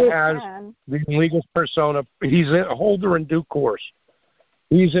one that has the legal persona. He's a holder in due course.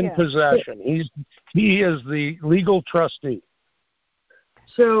 He's in possession. He is the legal trustee.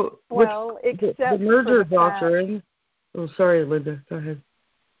 So, except the merger doctrine. Oh, sorry, Linda. Go ahead.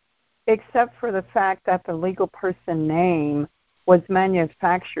 Except for the fact that the legal person name was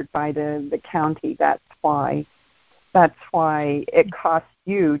manufactured by the county. That's why it costs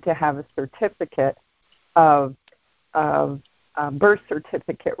you to have a certificate of birth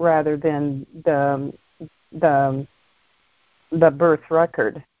certificate rather than the birth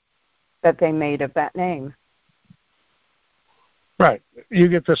record that they made of that name. Right. You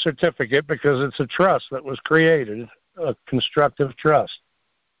get the certificate because it's a trust that was created, a constructive trust.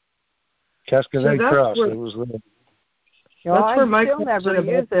 Cascadet Trust. It was that's where my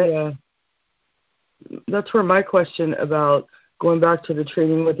question that's where my question about going back to the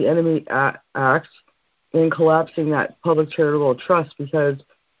Trading with the Enemy Act and collapsing that public charitable trust, because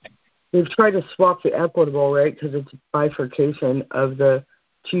they've tried to swap the equitable, right, because it's a bifurcation of the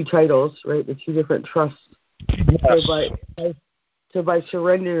two titles, right, the two different trusts. Yes. So by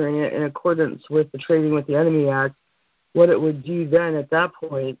surrendering it in accordance with the Trading with the Enemy Act, what it would do then at that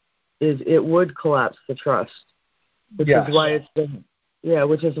point is it would collapse the trust, which is why it's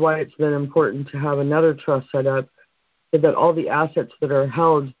been important to have another trust set up, so that all the assets that are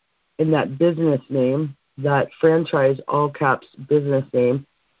held in that business name, that franchise all caps business name,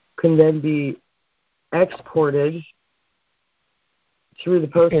 can then be exported through the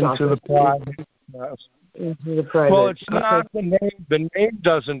post office into the private. Into the private. Well, it's not the name. The name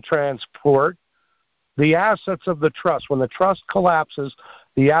doesn't transport. The assets of the trust. When the trust collapses,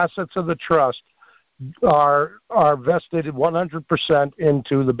 the assets of the trust are vested 100%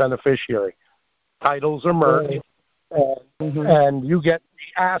 into the beneficiary. Titles are merged, and you get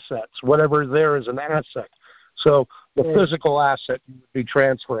the assets, whatever there is an asset. So the physical asset you would be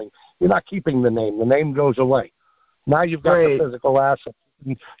transferring. You're not keeping the name. The name goes away. Now you've got the physical asset.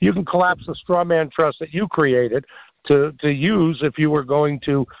 You can collapse the straw man trust that you created to use if you were going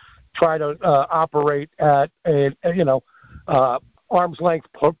to try to operate at arm's length.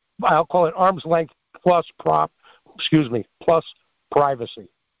 I'll call it arm's length plus privacy.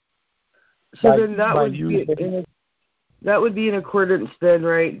 So then that would be in accordance then,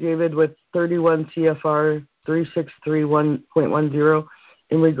 right, David, with 31 CFR 363.10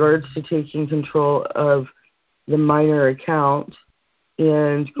 in regards to taking control of the minor account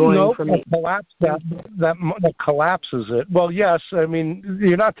and going from that collapses it. Well, yes, I mean,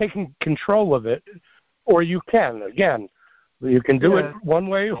 you're not taking control of it, or you can. Again, you can do it one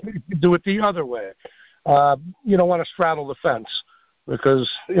way, or you can do it the other way. You don't want to straddle the fence because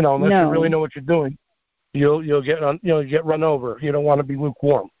unless you really know what you're doing, you'll get get run over. You don't want to be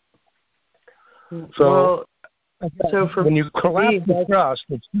lukewarm. So when you collapse the trust,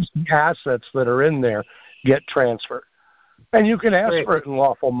 it's just the assets that are in there. get transferred. And you can ask for it in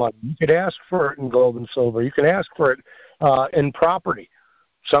lawful money. You could ask for it in gold and silver. You can ask for it in property,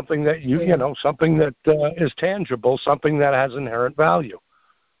 something that something that is tangible, something that has inherent value.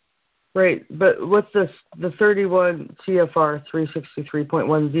 Right, but what's this? The 31 CFR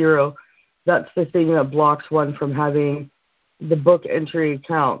 363.10. That's the thing that blocks one from having the book entry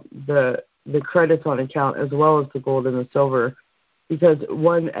account, the credits on account, as well as the gold and the silver, because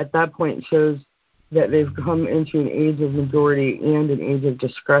one at that point shows that they've come into an age of majority and an age of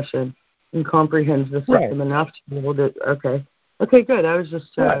discretion and comprehends the system enough to be able to. Okay, good. I was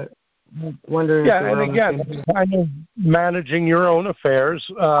just wondering. Yeah, and again, kind of managing your own affairs.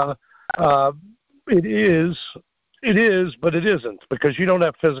 It is, but it isn't, because you don't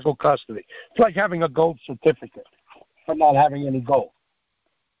have physical custody. It's like having a gold certificate but not having any gold.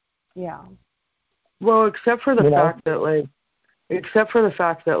 Yeah. Well, except for the fact that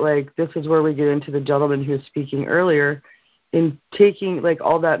this is where we get into the gentleman who was speaking earlier, in taking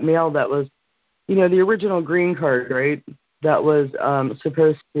all that mail that was, the original green card, right? That was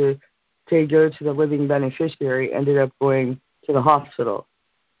supposed to go to the living beneficiary, ended up going to the hospital.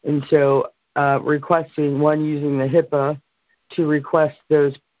 And so requesting, using the HIPAA to request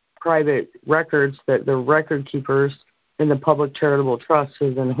those private records that the record keepers in the public charitable trust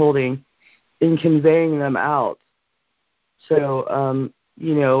has been holding, in conveying them out. So,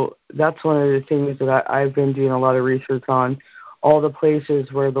 that's one of the things that I've been doing a lot of research on, all the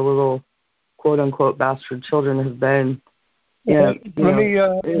places where the little quote-unquote bastard children have been. Let me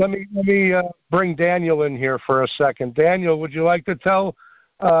bring Daniel in here for a second. Daniel, would you like to tell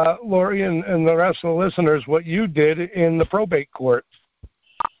Lori and the rest of the listeners what you did in the probate court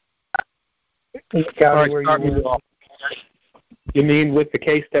in the county where you were? You mean with the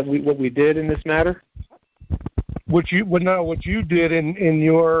case that what we did in this matter? What you did in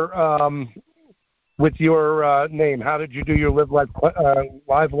your with your name? How did you do your live life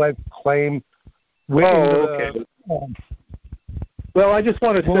claim? Okay. Well, I just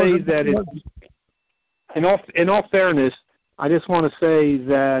want to say that in all fairness, I just want to say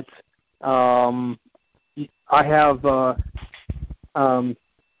that I have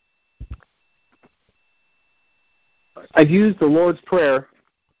I've used the Lord's Prayer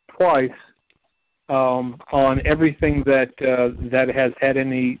twice on everything that has had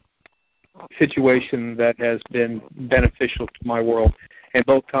any situation that has been beneficial to my world, and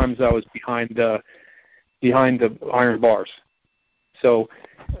both times I was behind the iron bars. So,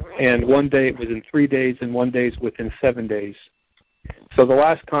 and one day it was in 3 days, and one day is within 7 days. So the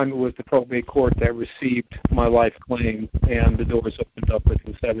last time it was the probate court that received my life claim, and the doors opened up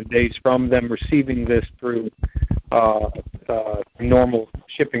within 7 days from them receiving this through normal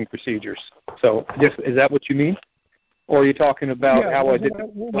shipping procedures. So, is that what you mean, or are you talking about how I did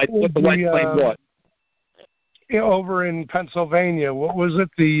what the life claim was? Over in Pennsylvania, what was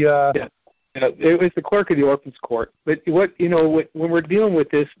it? It was the clerk of the Orphans Court. But when we're dealing with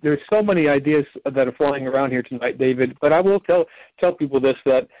this, there's so many ideas that are flying around here tonight, David. But I will tell people this,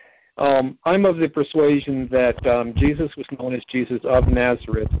 that I'm of the persuasion that Jesus was known as Jesus of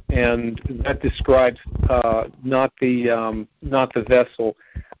Nazareth, and that describes not the vessel,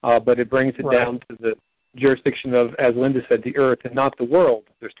 but it brings it down to the jurisdiction of, as Linda said, the earth, and not the world.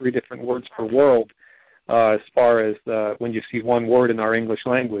 There's 3 different words for world as far as when you see one word in our English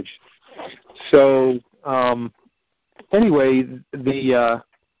language. So anyway, the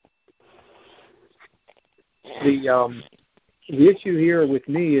issue here with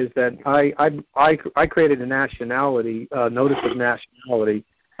me is that I created a nationality, notice of nationality,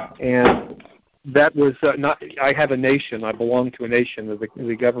 and that was not. I have a nation. I belong to a nation,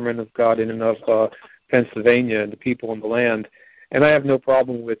 the government of God in and of Pennsylvania, and the people in the land. And I have no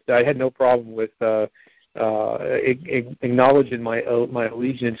problem with. I had no problem with acknowledging my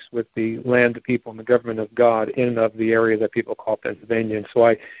allegiance with the land, the people, and the government of God in and of the area that people call Pennsylvania. And so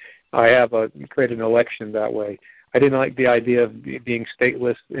I have created an election that way. I didn't like the idea of being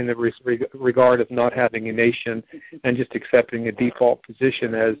stateless in the regard of not having a nation and just accepting a default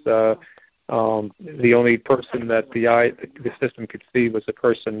position as the only person that the system could see was a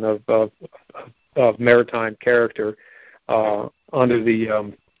person of maritime character under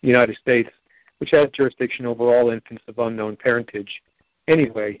the United States, which has jurisdiction over all infants of unknown parentage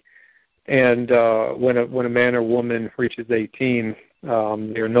anyway. And when a man or woman reaches 18,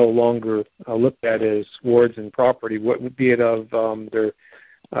 they're no longer looked at as wards and property, what would be it of their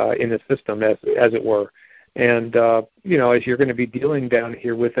in the system, as it were. And, as you're going to be dealing down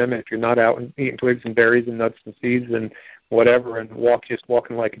here with them, if you're not out and eating twigs and berries and nuts and seeds and whatever, and walking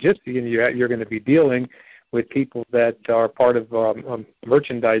like a gypsy, and you're going to be dealing with people that are part of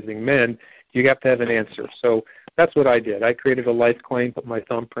merchandising men, You have to have an answer. So that's what I did. I created a life claim, put my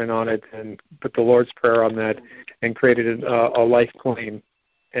thumbprint on it, and put the Lord's Prayer on that, and created a life claim.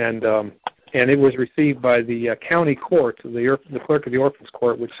 And it was received by the county court, the clerk of the orphans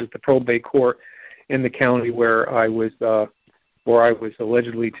court, which is the probate court in the county where I was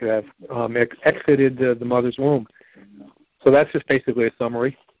allegedly to have exited the mother's womb. So that's just basically a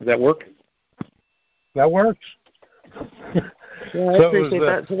summary. Does that work? That works. Yeah, I appreciate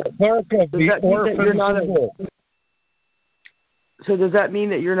that. So does that mean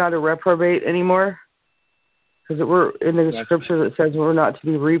that you're not a reprobate anymore? Because we're in the scripture that says we're not to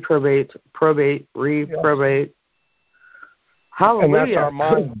be reprobate. Yes. Hallelujah. And that's our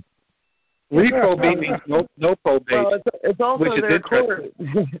mind. Reprobate means no probate. Well, it's also their court.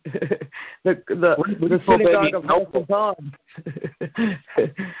 the synagogue of house of God.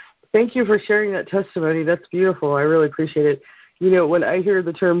 Thank you for sharing that testimony. That's beautiful. I really appreciate it. You know, when I hear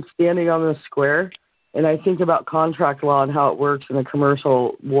the term standing on the square, and I think about contract law and how it works in a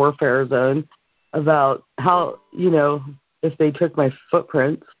commercial warfare zone, about how, you know, if they took my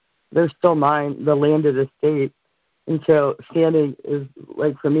footprints, they're still mine, the landed estate. And so standing is,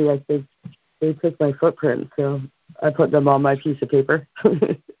 like, for me, I think they took my footprints, so I put them on my piece of paper.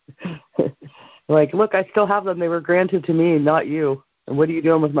 Like, look, I still have them. They were granted to me, not you. And what are you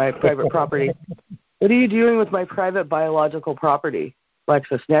doing with my private property? What are you doing with my private biological property,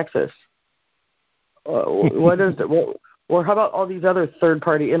 LexisNexis? What is it? Or how about all these other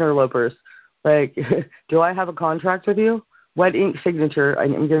third-party interlopers? Like, do I have a contract with you? Wet ink signature.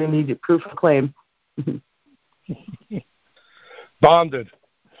 I'm going to need proof of claim. Bonded.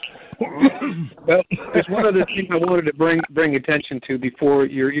 Well, there's one other thing I wanted to bring attention to before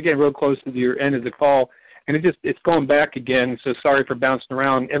you're getting real close to your end of the call, and it's going back again. So sorry for bouncing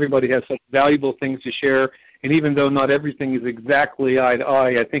around. Everybody has such valuable things to share, and even though not everything is exactly eye to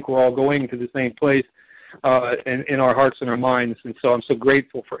eye, I think we're all going to the same place in our hearts and our minds. And so I'm so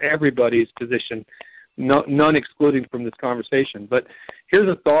grateful for everybody's position, none excluding from this conversation. But here's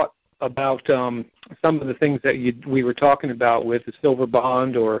a thought about some of the things that we were talking about with the silver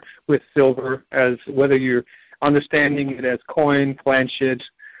bond or with silver, as whether you're understanding it as coin, planchet,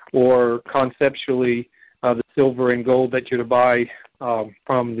 or conceptually the silver and gold that you're to buy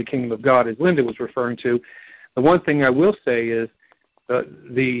from the kingdom of God, as Linda was referring to. The one thing I will say is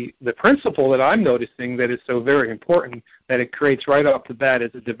the principle that I'm noticing that is so very important that it creates right off the bat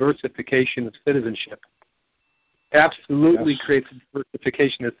is a diversification of citizenship. Absolutely creates a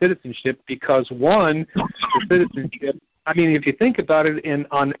diversification of citizenship because, one, the citizenship, I mean, if you think about it,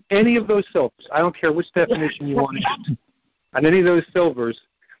 on any of those silvers, I don't care which definition you want to use, on any of those silvers,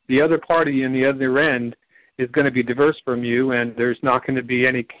 the other party in the other end is going to be diverse from you, and there's not going to be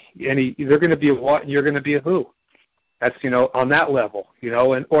any they're going to be a what and you're going to be a who. That's, on that level,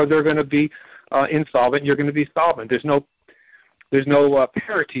 or they're going to be insolvent and you're going to be solvent. There's no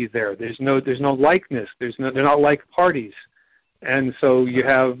parity there. There's no likeness. They're not like parties, and so you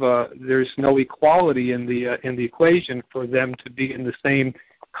have there's no equality in the equation for them to be in the same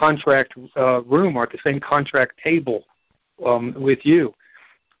contract room or at the same contract table with you.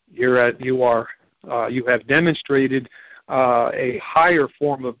 You have demonstrated a higher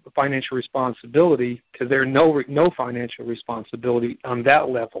form of financial responsibility because there's no financial responsibility on that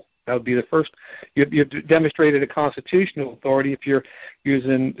level. That would be the first. You've demonstrated a constitutional authority if you're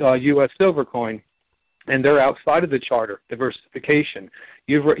using U.S. silver coin, and they're outside of the charter, diversification.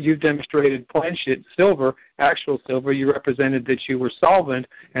 You've demonstrated planchet silver, actual silver. You represented that you were solvent,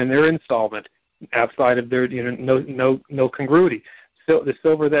 and they're insolvent, outside of their no congruity. So the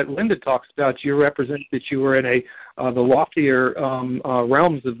silver that Linda talks about, you represent that you were in the loftier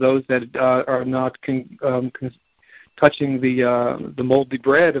realms of those that are not touching the moldy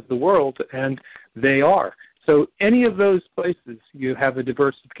bread of the world, and they are. So any of those places, you have a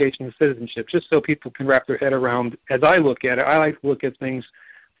diversification of citizenship, just so people can wrap their head around. As I look at it, I like to look at things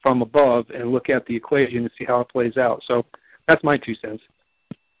from above and look at the equation and see how it plays out. So that's my 2 cents.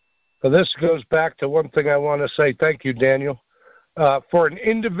 So this goes back to one thing I want to say. Thank you, Daniel. For an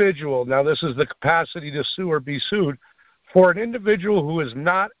individual, now this is the capacity to sue or be sued, for an individual who is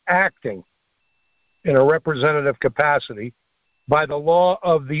not acting in a representative capacity by the law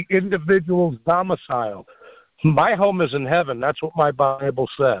of the individual's domicile. My home is in heaven. That's what my Bible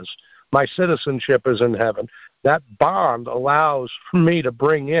says. My citizenship is in heaven. That bond allows for me to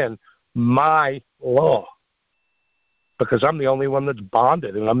bring in my law because I'm the only one that's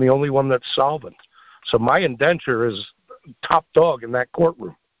bonded and I'm the only one that's solvent. So my indenture is top dog in that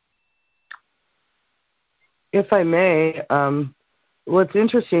courtroom. If I may, what's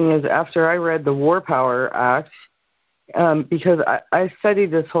interesting is after I read the War Power Act because I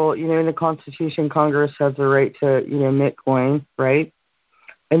studied this whole, in the Constitution, Congress has the right to, mint coin, right?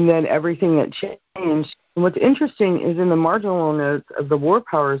 And then everything that changed. And what's interesting is in the marginal notes of the War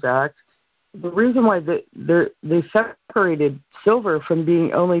Powers Act, the reason why they separated silver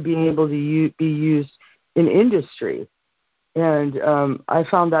from only being able to be used in industry. And I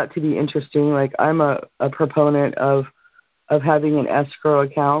found that to be interesting. Like, I'm a proponent of having an escrow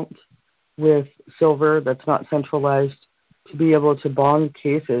account with silver that's not centralized to be able to bond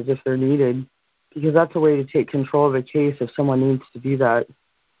cases if they're needed, because that's a way to take control of a case if someone needs to do that.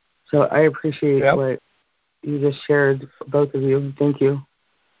 So I appreciate what you just shared, both of you. Thank you.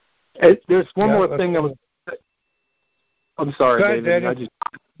 There's one more thing that was. I'm sorry, ahead, David.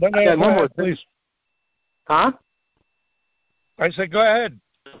 One more, please. Huh? I said, go ahead.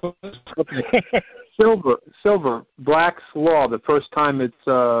 Okay. Silver. Black's Law. The first time it's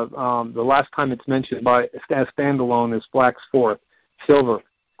the last time it's mentioned as standalone is Black's Fourth. Silver.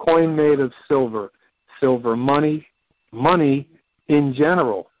 Coin made of silver. Silver money in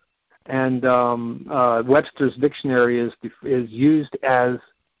general. And Webster's dictionary is used as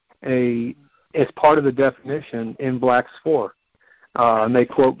part of the definition in Black's Four. And they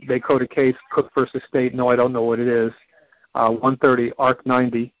quote a case, Cook versus State. No, I don't know what it is. 130, ARC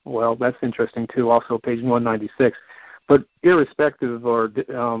 90. Well, that's interesting too. Also, page 196. But irrespective, or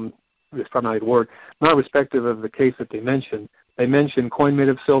it's probably not a word, not irrespective of the case that they mention coin made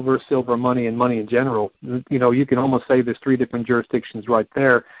of silver, silver money, and money in general. You can almost say there's three different jurisdictions right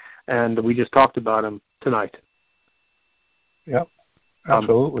there, and we just talked about them tonight. Yep,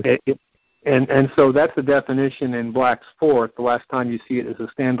 absolutely. And so that's the definition in Black's Fourth. The last time you see it as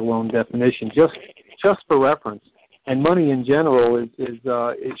a standalone definition, just for reference. And money in general is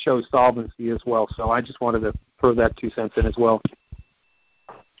it shows solvency as well. So I just wanted to throw that 2 cents in as well.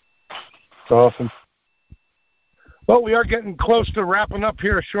 Awesome. Well, we are getting close to wrapping up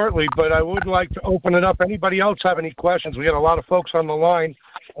here shortly, but I would like to open it up. Anybody else have any questions? We got a lot of folks on the line.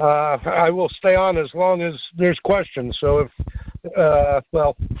 I will stay on as long as there's questions. So if,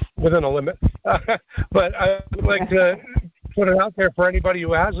 within a limit. But I would like to put it out there for anybody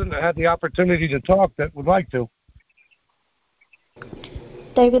who hasn't had the opportunity to talk that would like to.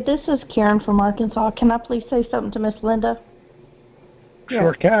 David, this is Karen from Arkansas. Can I please say something to Miss Linda?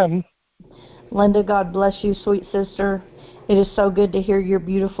 Sure can. Linda, God bless you, sweet sister. It is so good to hear your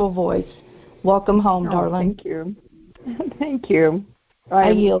beautiful voice. Welcome home, darling. Thank you. Thank you.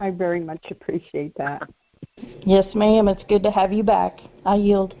 I very much appreciate that. Yes, ma'am. It's good to have you back. I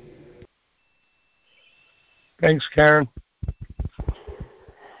yield. Thanks, Karen.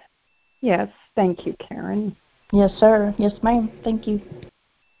 Yes, thank you, Karen. Yes, sir. Yes, ma'am. Thank you.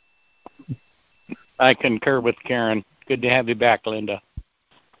 I concur with Karen. Good to have you back, Linda.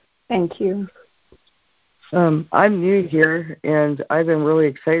 Thank you. I'm new here, and I've been really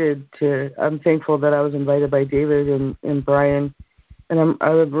excited I'm thankful that I was invited by David and Brian, and I'm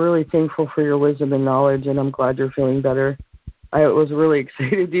really thankful for your wisdom and knowledge, and I'm glad you're feeling better. I was really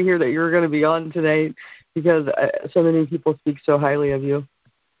excited to hear that you were going to be on tonight because so many people speak so highly of you.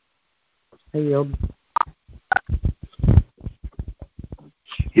 I yield.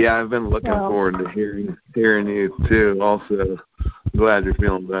 Yeah, I've been looking forward to hearing you too. Also, glad you're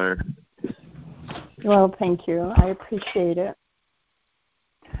feeling better. Well, thank you. I appreciate it.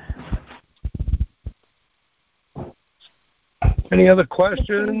 Any other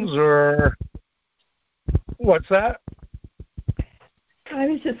questions or what's that? I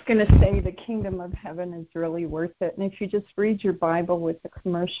was just going to say the kingdom of heaven is really worth it. And if you just read your Bible with a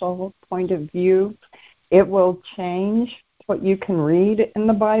commercial point of view, it will change what you can read in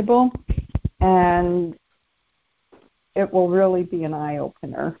the Bible, and it will really be an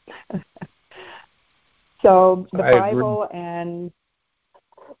eye-opener. So the Bible and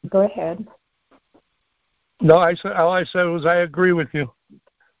go ahead. No, all I said was I agree with you.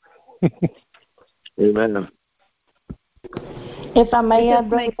 Amen. If I may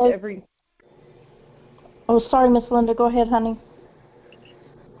add, Oh, sorry, Miss Linda. Go ahead, honey.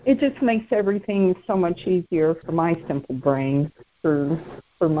 It just makes everything so much easier for my simple brain, for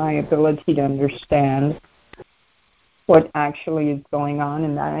my ability to understand what actually is going on,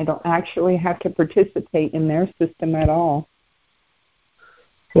 and that I don't actually have to participate in their system at all.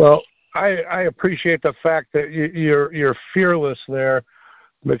 Well, I appreciate the fact that you're fearless there,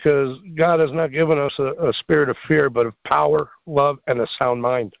 because God has not given us a spirit of fear, but of power, love, and a sound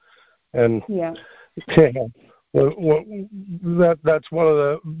mind. And that's one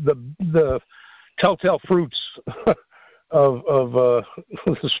of the telltale fruits of the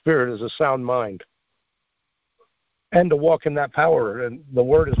Spirit is a sound mind, and to walk in that power. And the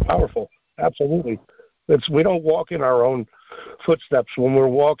Word is powerful, absolutely. We don't walk in our own footsteps when we're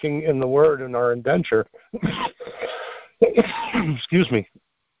walking in the Word in our indenture. Excuse me.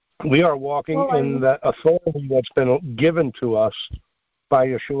 We are walking in the authority that's been given to us by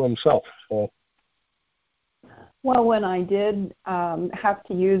Yeshua himself. So. Well, when I did have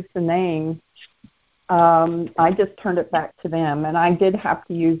to use the name, I just turned it back to them, and I did have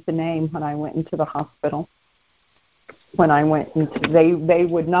to use the name when I went into the hospital. When I went into, they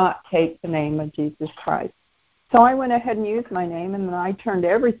would not take the name of Jesus Christ. So I went ahead and used my name, and then I turned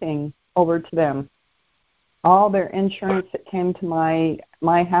everything over to them. All their insurance that came to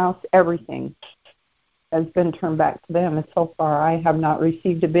my house, everything has been turned back to them. And so far, I have not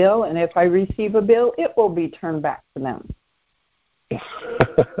received a bill, and if I receive a bill, it will be turned back to them.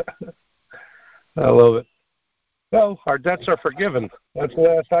 I love it. Well, our debts are forgiven. That's the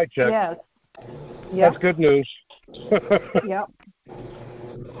last I checked. Yes. Yep. That's good news. Yep.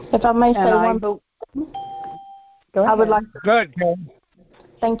 If I may say one, go ahead. I would like. Go ahead, Karen.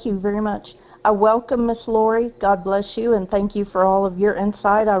 Thank you very much. I welcome Miss Lori. God bless you, and thank you for all of your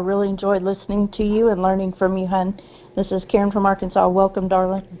insight. I really enjoyed listening to you and learning from you, hon. This is Karen from Arkansas. Welcome,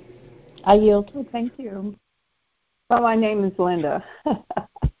 darling. I yield. Oh, thank you. Well, my name is Linda.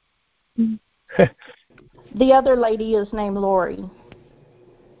 The other lady is named Lori.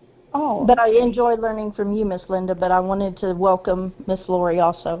 Oh. But I enjoyed learning from you, Miss Linda, but I wanted to welcome Miss Lori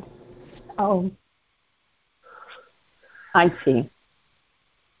also. Oh. I see.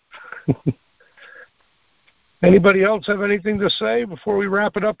 Anybody else have anything to say before we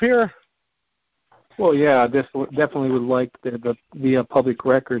wrap it up here? Well, yeah, I definitely would like the public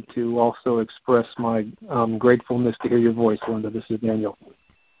record to also express my gratefulness to hear your voice, Linda. This is Daniel.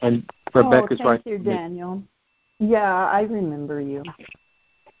 And Rebecca's right. Thank you, Daniel. Yeah, I remember you.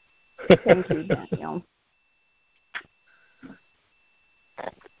 Thank you, Daniel.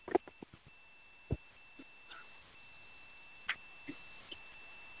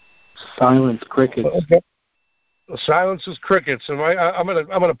 Silence, crickets. Okay. Silence is crickets, and I'm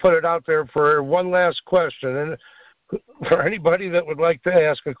gonna put it out there for one last question, and for anybody that would like to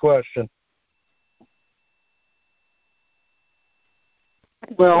ask a question.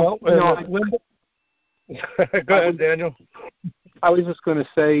 Well, go ahead, Daniel. I was just going to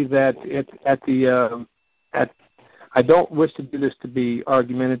say that I don't wish to do this to be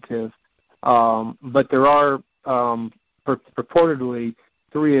argumentative, but there are purportedly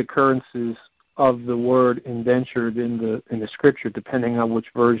 3 occurrences of the word indentured in the scripture, depending on which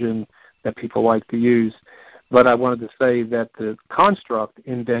version that people like to use. But I wanted to say that the construct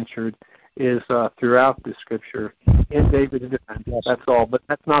indentured is throughout the scripture in David's defense. That's all, but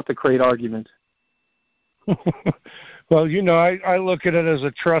that's not the great argument. Well, I look at it as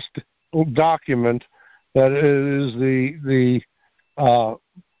a trust document that is the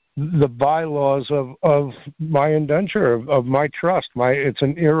bylaws of my indenture, of my trust. It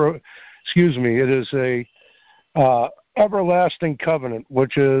is a everlasting covenant,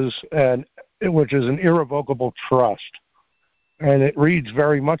 which is an irrevocable trust, and it reads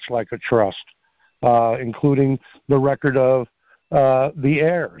very much like a trust, including the record of the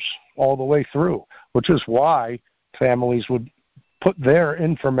heirs all the way through, which is why families would put their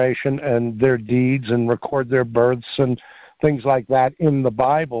information and their deeds and record their births and things like that in the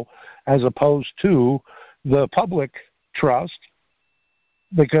Bible, as opposed to the public trust,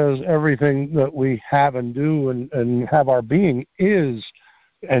 because everything that we have and do and have our being is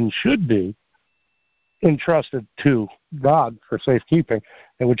and should be entrusted to God for safekeeping,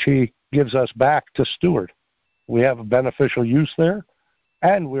 in which He gives us back to steward. We have a beneficial use there,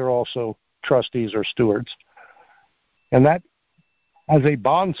 and we're also trustees or stewards. And that, as a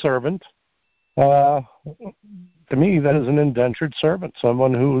bondservant, to me, that is an indentured servant,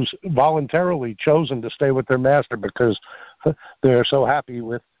 someone who's voluntarily chosen to stay with their master because they're so happy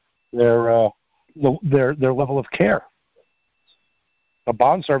with their level of care. A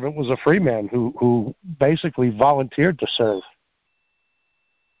bondservant was a free man who basically volunteered to serve.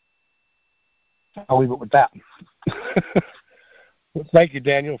 I'll leave it with that. Thank you,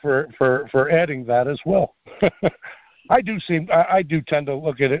 Daniel, for adding that as well. I do tend to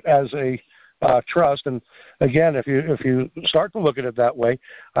look at it as a trust, and again, if you start to look at it that way,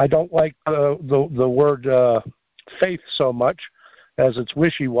 I don't like the word faith so much, as it's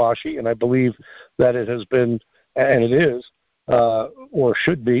wishy-washy, and I believe that it has been, and it is, or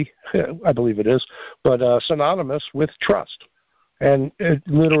should be, I believe it is, but synonymous with trust. And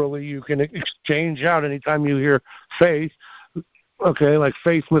literally, you can exchange out anytime you hear faith. Okay, like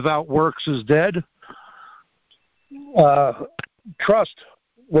faith without works is dead. Trust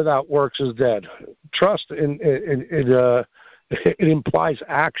without works is dead. Trust It implies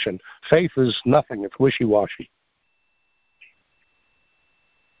action. Faith is nothing. It's wishy-washy.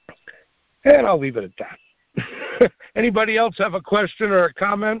 And I'll leave it at that. Anybody else have a question or a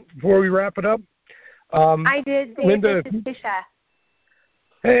comment before we wrap it up? I did. Linda, this is Tisha.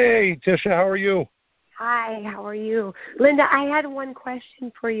 Hey, Tisha, how are you? Hi, how are you? Linda, I had one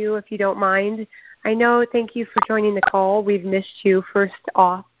question for you, if you don't mind. I know, thank you for joining the call. We've missed you first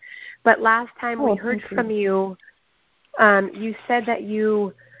off. But last time we heard from you, you said that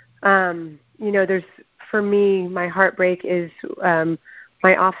there's, for me, my heartbreak is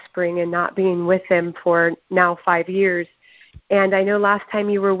my offspring and not being with them for now 5 years. And I know last time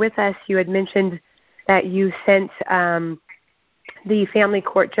you were with us, you had mentioned that you sent the family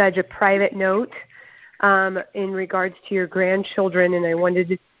court judge a private note in regards to your grandchildren, and I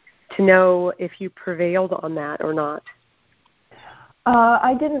wanted to know if you prevailed on that or not.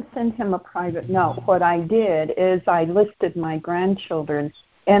 I didn't send him a private note. What I did is I listed my grandchildren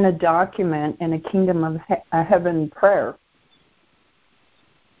in a document in a Kingdom of Heaven prayer.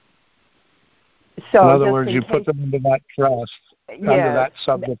 So in other words, you put them into that trust, under that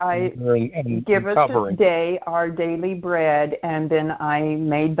subject and give us covering. this day our daily bread, and then I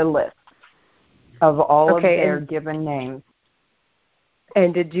made the list of all of their given names.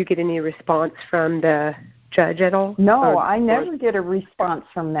 And did you get any response from the judge at all? No, I never get a response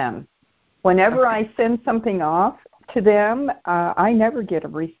from them. Whenever I send something off to them, I never get a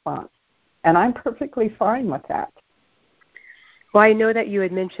response. And I'm perfectly fine with that. Well, I know that you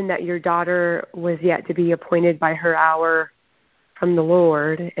had mentioned that your daughter was yet to be appointed by her hour from the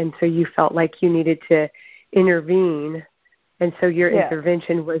Lord, and so you felt like you needed to intervene, and so your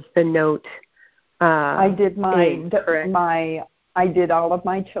intervention was the note. I did I did all of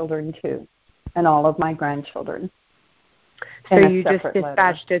my children too, and all of my grandchildren. So you just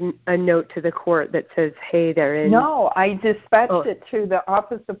dispatched a note to the court that says, "Hey, they're in." No, I dispatched it to the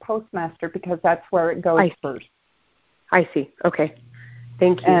office of postmaster because that's where it goes first. I see. Okay.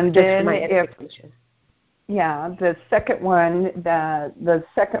 Thank you. And just then for my edification. the second one, the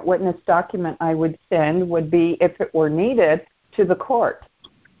second witness document I would send would be, if it were needed, to the court.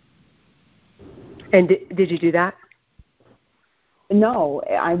 And did you do that? No,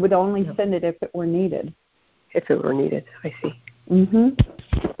 I would only send it if it were needed. If it were needed, I see. Mm-hmm.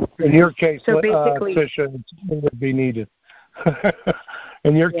 In your case, so basically, Tisha, it would be needed.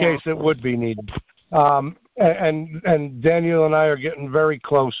 In your case, it would be needed. And Daniel and I are getting very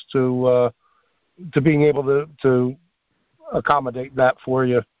close to being able to accommodate that for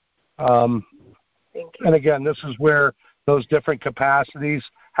you. Thank you. And again, this is where those different capacities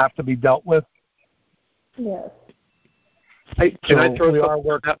have to be dealt with. Yes. Can I throw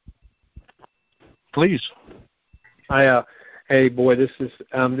something out? Please. Hey, boy, this is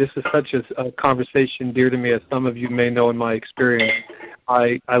such a conversation dear to me, as some of you may know in my experience.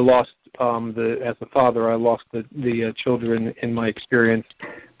 I lost as a father, I lost the children in my experience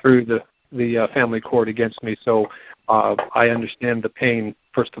through the family court against me. So I understand the pain.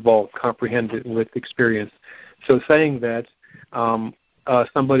 First of all, comprehend it with experience. So saying that,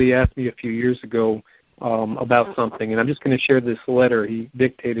 somebody asked me a few years ago about something, and I'm just going to share this letter he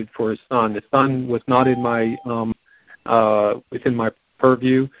dictated for his son. His son was not in my within my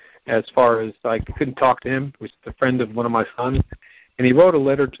purview, as far as I couldn't talk to him. He was a friend of one of my sons, and he wrote a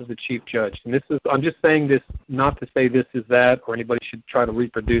letter to the chief judge. And I'm just saying this not to say this is that, or anybody should try to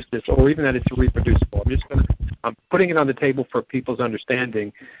reproduce this, or even that it's reproducible. I'm putting it on the table for people's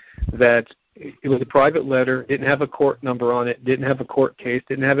understanding that it was a private letter, didn't have a court number on it, didn't have a court case,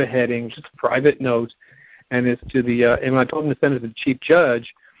 didn't have a heading, just a private note. And it's to and when I told him to send it to the chief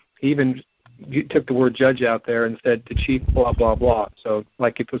judge, he even took the word judge out there and said to chief blah, blah, blah. So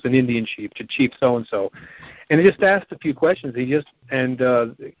like it was an Indian chief, to chief so-and-so. And he just asked a few questions.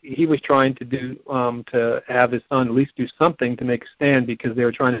 He was trying to do to have his son at least do something to make a stand, because they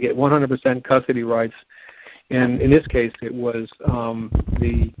were trying to get 100% custody rights. And in this case, it was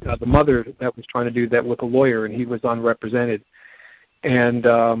the mother that was trying to do that with a lawyer, and he was unrepresented. And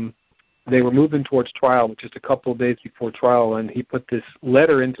they were moving towards trial just a couple of days before trial, and he put this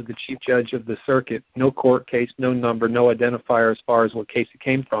letter into the chief judge of the circuit, no court case, no number, no identifier as far as what case it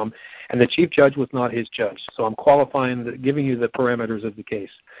came from, and the chief judge was not his judge. So I'm giving you the parameters of the case.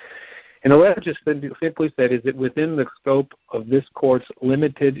 And the letter just simply said, is it within the scope of this court's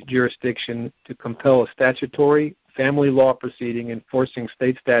limited jurisdiction to compel a statutory family law proceeding enforcing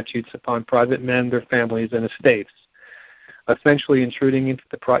state statutes upon private men, their families, and estates, essentially intruding into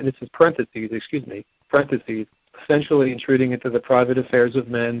this is parentheses, essentially intruding into the private affairs of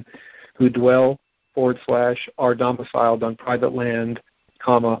men who dwell / are domiciled on private land,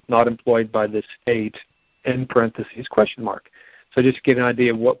 not employed by the state, end parentheses, question mark. So just to get an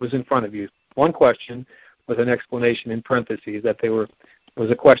idea of what was in front of you. One question with an explanation in parentheses that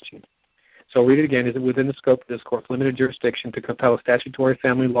was a question. So read it again. Is it within the scope of this court's limited jurisdiction to compel a statutory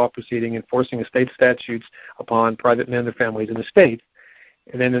family law proceeding enforcing estate statutes upon private men and their families in the state?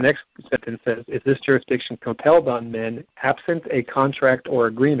 And then the next sentence says, is this jurisdiction compelled on men absent a contract or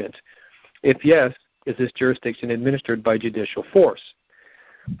agreement? If yes, is this jurisdiction administered by judicial force?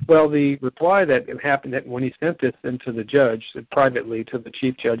 Well, the reply that happened that when he sent this into the judge privately to the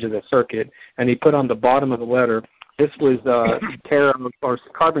chief judge of the circuit, and he put on the bottom of the letter, this was or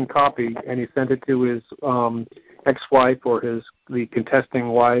carbon copy, and he sent it to his ex-wife or the contesting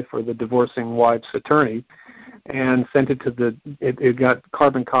wife or the divorcing wife's attorney, and sent it to it got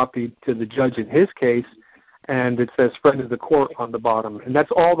carbon copied to the judge in his case, and it says friend of the court on the bottom, and that's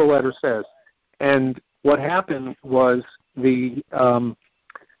all the letter says. And what happened was the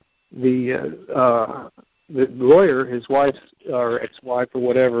lawyer, his wife's or ex-wife or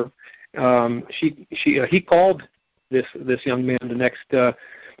whatever, he called this young man the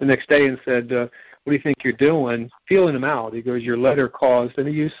next day and said, what do you think you're doing? Feeling him out. He goes, your letter caused, and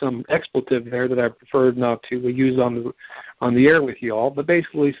he used some expletive there that I preferred not to use on the air with you all, but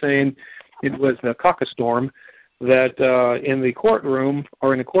basically saying it was a cockastorm that in the courtroom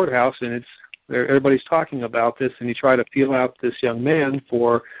or in the courthouse, and everybody's talking about this, and he tried to feel out this young man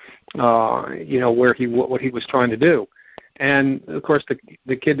for what he was trying to do. And of course,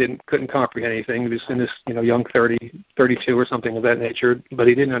 the kid couldn't comprehend anything. He was in this young 32 or something of that nature, but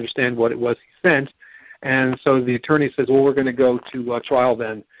he didn't understand what it was he sent. And so the attorney says, "Well, we're going to go to trial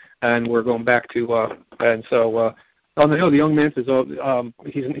then, and we're going back to." And so, the young man says,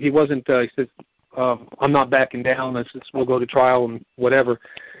 he wasn't. He says, "I'm not backing down. We'll go to trial and whatever."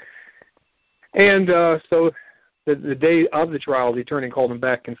 And so the day of the trial, the attorney called him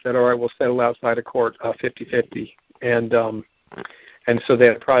back and said, "All right, we'll settle outside of court 50-50." And so they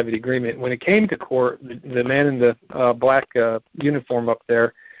had a private agreement. When it came to court, the man in the black uniform up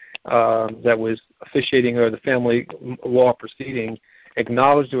there that was officiating or the family law proceeding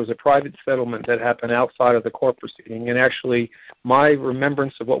acknowledged there was a private settlement that happened outside of the court proceeding. And actually, my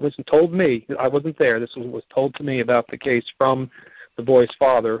remembrance of what was told me, I wasn't there, this was told to me about the case from the boy's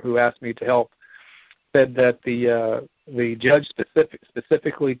father who asked me to help, said that the judge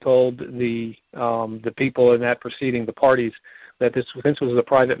specifically told the people in that proceeding, the parties, that since it was a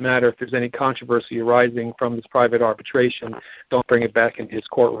private matter, if there's any controversy arising from this private arbitration, don't bring it back in his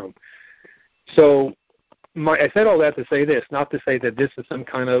courtroom. So I said all that to say this, not to say that this is some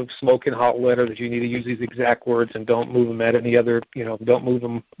kind of smoking hot letter that you need to use these exact words and don't move them at any other, don't move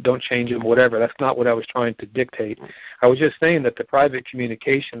them, don't change them, whatever. That's not what I was trying to dictate. I was just saying that the private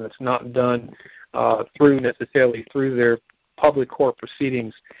communication that's not done through their public court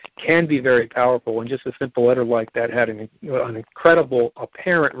proceedings can be very powerful, and just a simple letter like that had an incredible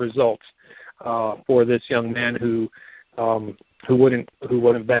apparent results for this young man who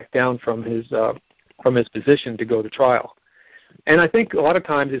wouldn't back down from his position to go to trial. And I think a lot of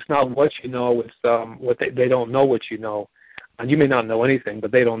times it's not what you know, it's what they don't know what you know. And you may not know anything,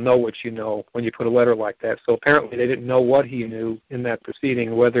 but they don't know what you know when you put a letter like that. So apparently they didn't know what he knew in that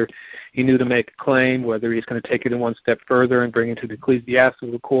proceeding, whether he knew to make a claim, whether he's going to take it one step further and bring it to the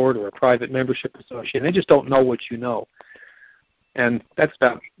ecclesiastical court or a private membership association. They just don't know what you know. And that's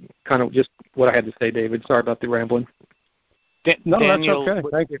about kind of just what I had to say, David. Sorry about the rambling. No, Daniel, that's okay.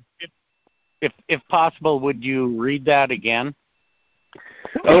 Thank you. If possible, would you read that again?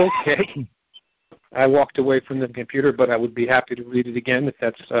 Okay. I walked away from the computer, but I would be happy to read it again if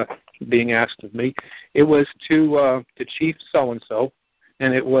that's being asked of me. It was to Chief so-and-so,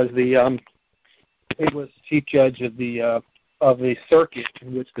 and it was the chief judge of the circuit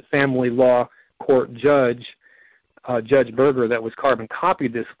in which the family law court judge, Judge Berger, that was carbon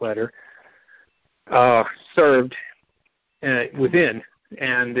copied this letter, served within,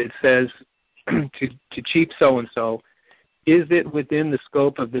 and it says to Chief so-and-so, is it within the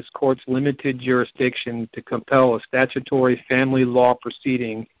scope of this court's limited jurisdiction to compel a statutory family law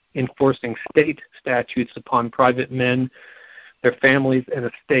proceeding enforcing state statutes upon private men, their families, and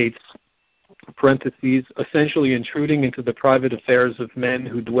estates, parentheses, essentially intruding into the private affairs of men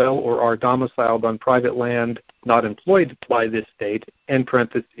who dwell or are domiciled on private land not employed by this state, end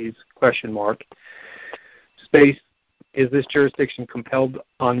parentheses, question mark, space, is this jurisdiction compelled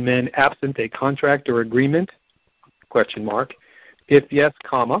on men absent a contract or agreement? Question mark. If yes,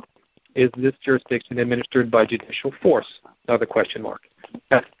 comma, is this jurisdiction administered by judicial force? Another question mark.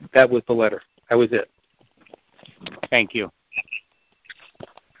 That was the letter. That was it. Thank you.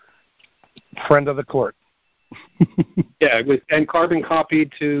 Friend of the court. Yeah, it was, and carbon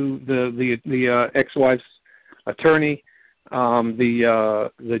copied to the ex-wife's attorney,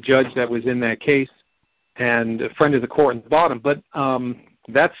 the judge that was in that case, and a friend of the court in the bottom. But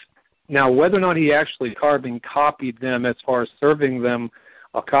that's now whether or not he actually carbon copied them as far as serving them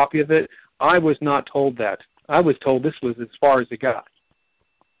a copy of it. I was not told that. I was told this was as far as it got.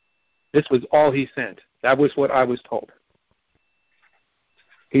 This was all he sent. That was what I was told.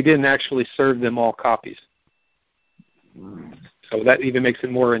 He didn't actually serve them all copies. So that even makes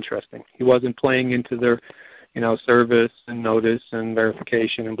it more interesting. He wasn't playing into their, service and notice and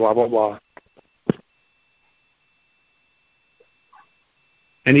verification and blah, blah, blah.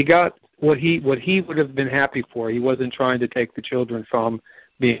 And he got what he would have been happy for. He wasn't trying to take the children from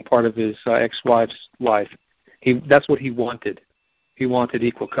being part of his ex-wife's life. That's what he wanted. He wanted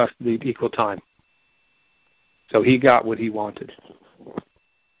equal custody, equal time. So he got what he wanted.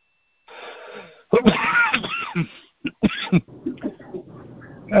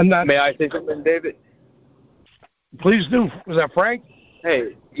 May I say something, David? Please do. Was that Frank?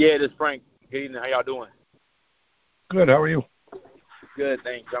 Hey, yeah, this is Frank. Good evening. How y'all doing? Good. How are you? Good,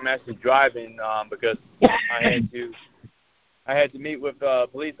 thanks. I'm actually driving because I had to meet with a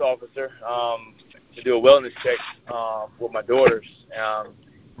police officer to do a wellness check with my daughters.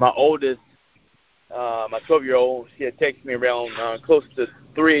 My oldest, my 12-year-old, she had texted me around close to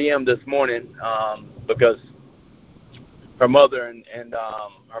 3 a.m. this morning because her mother and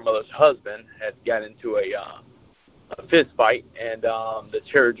her mother's husband had got into a fist fight, and the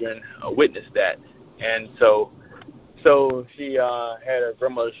children witnessed that. And so she had her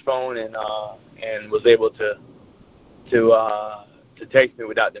grandmother's phone and was able to text me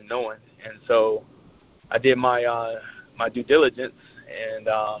without them knowing. And so I did my due diligence, and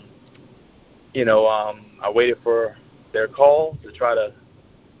I waited for their call to try to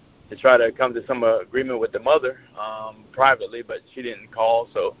come to some agreement with the mother privately, but she didn't call.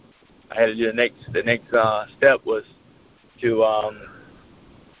 So I had to do the next step was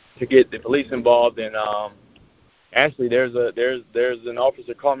to get the police involved, and actually there's an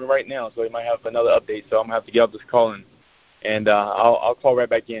officer calling me right now, so he might have another update. So I'm gonna have to get off this call and I'll call right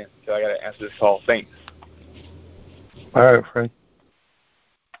back in because I gotta answer this call. Thanks. All right, Frank.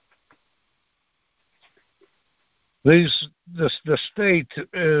 The state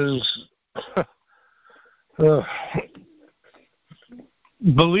is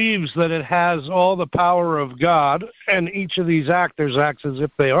believes that it has all the power of God, and each of these actors acts as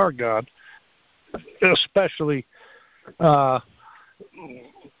if they are God, especially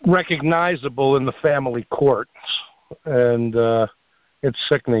recognizable in the family courts, and it's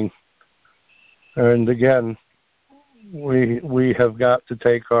sickening. And again, we have got to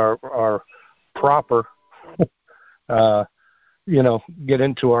take our proper get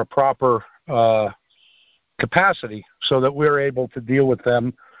into our proper capacity so that we're able to deal with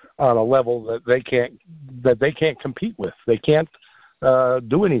them on a level that they can't compete with. They can't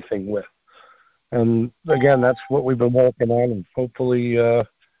do anything with. And again, that's what we've been working on, and hopefully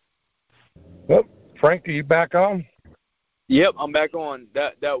Frank, are you back on? Yep, I'm back on.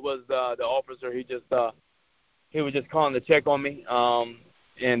 That was the officer. He was just calling to check on me.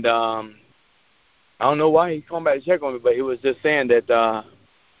 And I don't know why he's calling back to check on me, but he was just saying that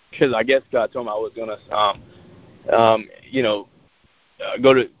because I guess God told me I was gonna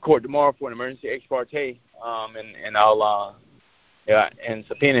go to court tomorrow for an emergency ex parte, and I'll and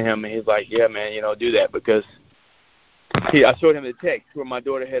subpoena him. And he's like, yeah, man, do that, because I showed him the text where my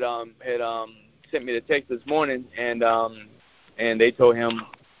daughter had sent me the text this morning, and they told him,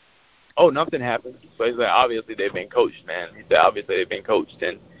 oh, nothing happened. So he's like, obviously they've been coached, man. He said obviously they've been coached,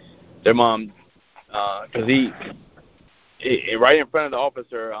 and their mom, because he right in front of the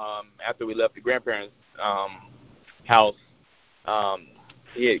officer, after we left the grandparents' house,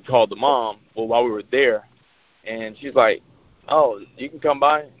 he had called the mom while we were there, and she's like, oh, you can come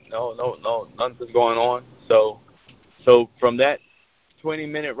by? No, nothing's going on. So from that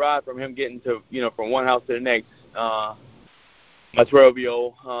 20-minute ride from him getting to, from one house to the next, my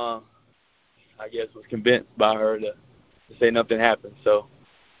 12-year-old, I guess, was convinced by her to say nothing happened. So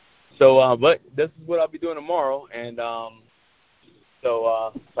but this is what I'll be doing tomorrow, and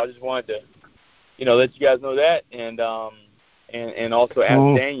so I just wanted to, let you guys know that, and also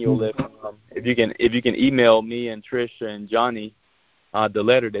ask Daniel if you can email me and Trish and Johnny the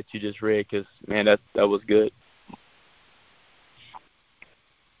letter that you just read, because man, that was good.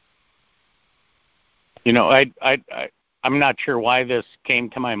 I'm not sure why this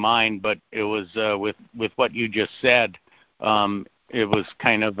came to my mind, but it was with what you just said. It was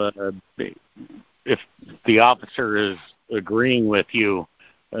kind of if the officer is agreeing with you,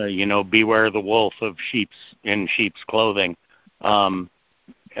 beware the wolf of in sheep's clothing. When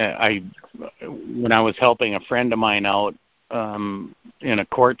I was helping a friend of mine out in a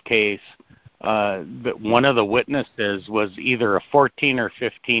court case that one of the witnesses was either a 14 or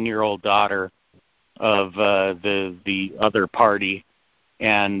 15-year-old daughter of the other party,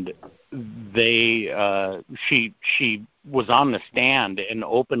 and she was on the stand and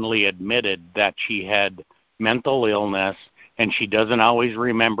openly admitted that she had mental illness and she doesn't always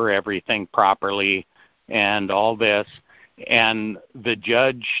remember everything properly and all this. And the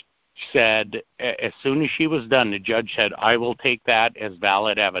judge said, as soon as she was done, the judge said, I will take that as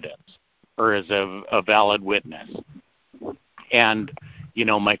valid evidence or as a valid witness. And,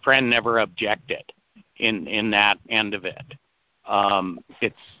 my friend never objected in that end of it.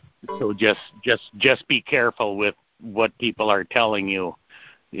 It's so just be careful with what people are telling you,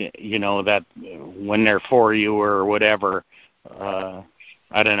 that when they're for you or whatever. I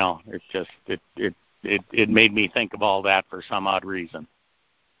don't know. It's just it made me think of all that for some odd reason.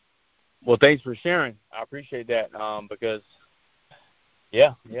 Well, thanks for sharing. I appreciate that. Because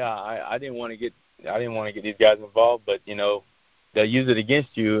I didn't want to get these guys involved, but they'll use it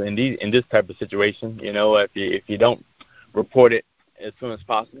against you in this type of situation. If you don't report it as soon as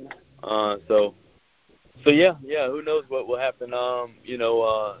possible. So who knows what will happen?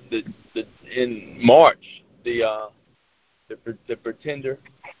 In March, the pretender,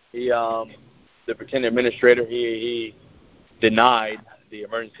 the pretender administrator, he denied the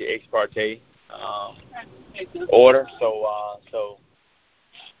emergency ex parte order. So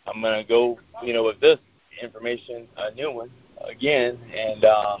I'm gonna go, with this information, a new one again, and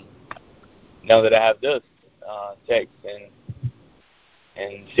now that I have this text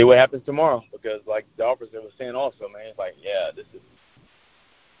and see what happens tomorrow, because like the officer was saying also, man, it's like, this is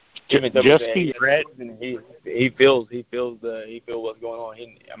just be ready. He feels what's going on.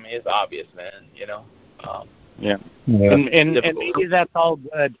 It's obvious, man. And maybe that's all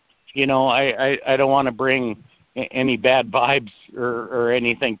good. I don't want to bring any bad vibes or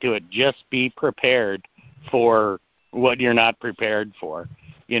anything to it. Just be prepared for what you're not prepared for.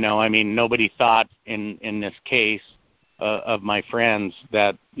 Nobody thought in this case of my friends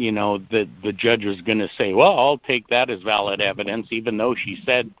that, the judge was going to say, well, I'll take that as valid evidence, even though she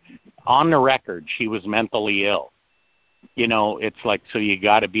said on the record she was mentally ill. It's like, so you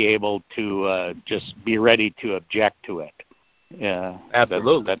got to be able to just be ready to object to it. Yeah,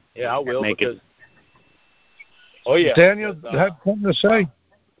 absolutely. I will. Daniel, have something to say?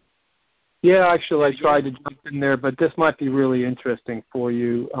 Yeah, actually, I tried to jump in there, but this might be really interesting for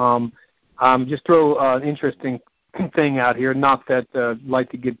you. Just throw an interesting thing out here. Not that I'd like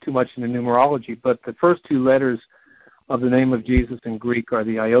to get too much into numerology, but the first two letters of the name of Jesus in Greek are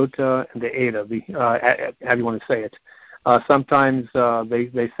the iota and the eta, how do you want to say it? Sometimes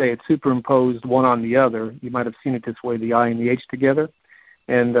they say it's superimposed one on the other. You might have seen it this way, the I and the H together,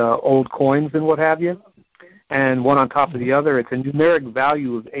 and old coins and what have you, and one on top of the other. It's a numeric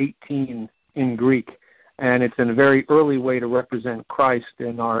value of 18 in Greek, and it's in a very early way to represent Christ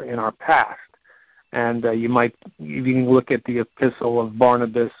in our past. And you can look at the epistle of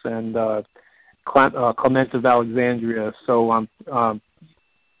Barnabas and Clement of Alexandria. So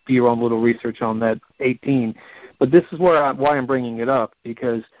do your own little research on that 18. But this is why I'm bringing it up,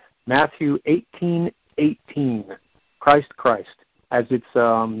 because Matthew 18:18, Christ, as it's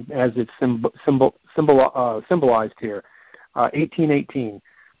symbolized here, 18:18,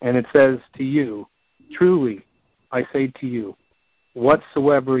 and it says to you, truly I say to you,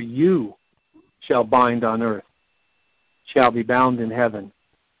 whatsoever you shall bind on earth shall be bound in heaven,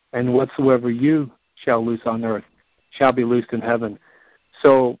 and whatsoever you shall loose on earth shall be loosed in heaven.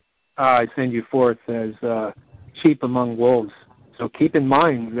 So I send you forth as sheep among wolves. So keep in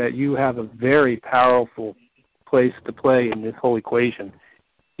mind that you have a very powerful place to play in this whole equation.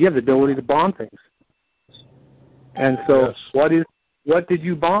 You have the ability to bond things. And so what did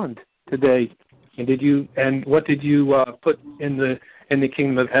you bond today? And what did you put in the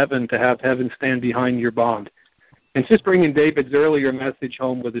kingdom of heaven to have heaven stand behind your bond? And just bringing David's earlier message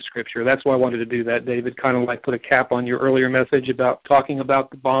home with the scripture. That's why I wanted to do that, David, kind of like put a cap on your earlier message about talking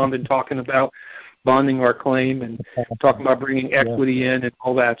about the bond and talking about bonding our claim and talking about bringing equity in and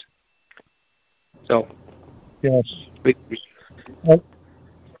all that. So, yes.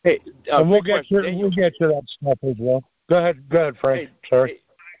 Hey, and we'll get to that stuff as well. Go ahead, Frank. Sorry.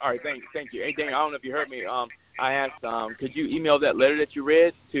 All right, thank you. Hey, Daniel, I don't know if you heard me. I asked, could you email that letter that you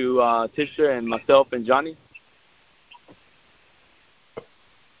read to Tisha and myself and Johnny?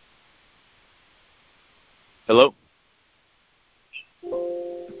 Hello?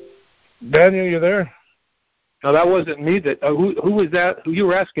 Daniel, you there? No, that wasn't me. Who was that? Who you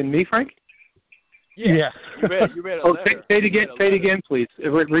were asking me, Frank? Yeah. You read a letter. Say it again, please.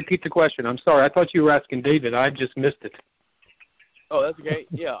 Repeat the question. I'm sorry. I thought you were asking David. I just missed it. Oh, that's okay.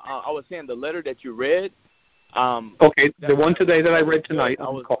 Yeah, I was saying the letter that you read. Okay, the one today that I read tonight.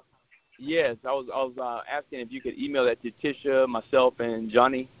 Yes, I was asking if you could email that to Tisha, myself, and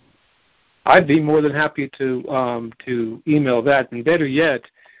Johnny. I'd be more than happy to email that, and better yet,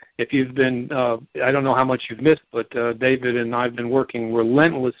 if you've been, I don't know how much you've missed, but David and I've been working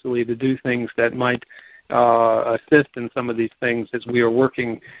relentlessly to do things that might assist in some of these things as we are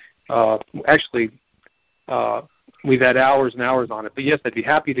working. We've had hours and hours on it. But yes, I'd be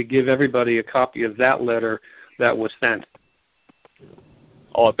happy to give everybody a copy of that letter that was sent.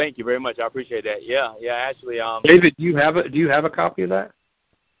 Oh, thank you very much. I appreciate that. Yeah, actually. David, do you have a copy of that?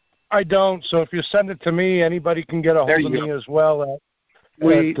 I don't. So if you send it to me, anybody can get a hold of me as well at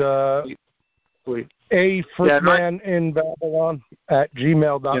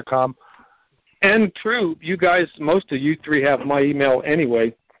afruitmaninbabylon@gmail.com. And true, you guys, most of you three have my email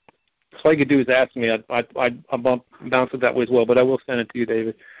anyway. So all you could do is ask me. I'll bounce it that way as well, but I will send it to you,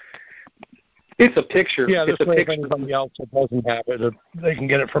 David. It's a picture. Yeah, it's this way if anybody else that doesn't have it, they can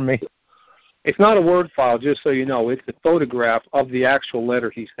get it from me. It's not a Word file, just so you know. It's a photograph of the actual letter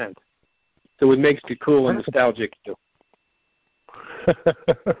he sent. So it makes it cool and nostalgic, too.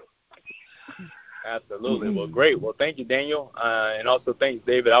 Absolutely. Well, great. Well, thank you, Daniel, and also thanks,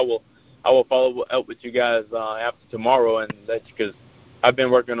 David. I will follow up with you guys after tomorrow, and that's because I've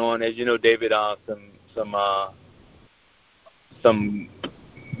been working on, as you know, David, some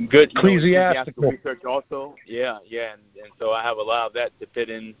good ecclesiastical research also. Yeah, and so I have a lot of that to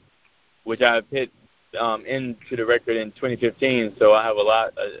fit in, which I put into the record in 2015. So I have a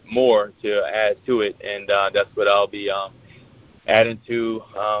lot more to add to it, and that's what I'll be adding to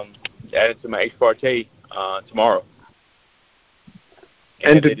my ex parte tomorrow.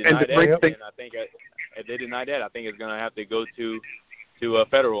 And if they deny that, I think it's going to have to go to a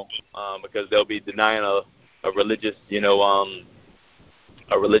federal because they'll be denying a religious,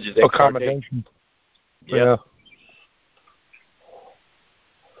 a religious accommodation. Yeah.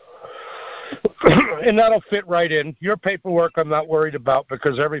 And that'll fit right in. Your paperwork I'm not worried about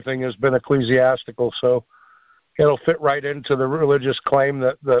because everything has been ecclesiastical, so it'll fit right into the religious claim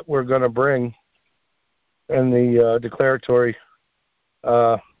that we're going to bring in the declaratory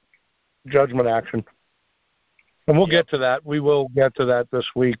judgment action. And we'll get to that. We will get to that this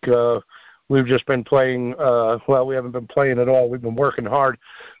week. We've just been playing, we haven't been playing at all. We've been working hard,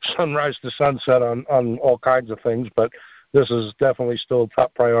 sunrise to sunset on all kinds of things, but this is definitely still a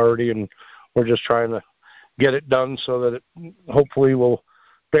top priority, and we're just trying to get it done so that it hopefully will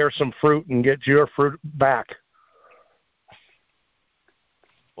bear some fruit and get your fruit back.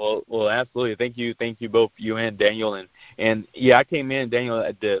 Well, absolutely. Thank you both, you and Daniel, and yeah, I came in, Daniel,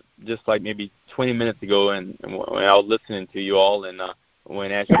 at just like maybe 20 minutes ago, and when I was listening to you all, and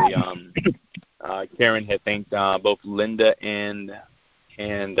when actually Karen had thanked both Linda and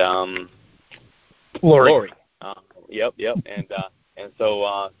Lori. Yep, and so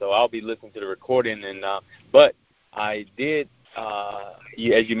I'll be listening to the recording, and but I did, as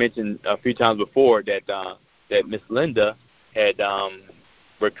you mentioned a few times before, that Miss Linda had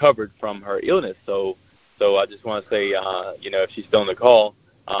recovered from her illness. So I just want to say, if she's still on the call,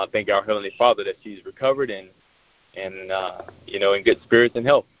 thank our Heavenly Father that she's recovered and in good spirits and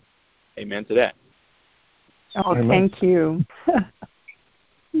health. Amen to that. Oh, thank you.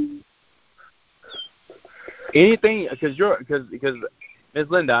 Anything, because Ms.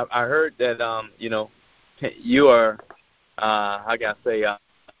 Linda, I heard that you are how can I say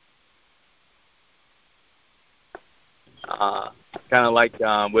kind of like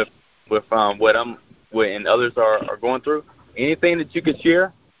with what and others are going through. Anything that you could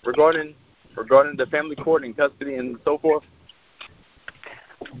share regarding the family court and custody and so forth?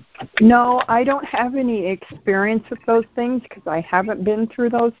 No, I don't have any experience with those things because I haven't been through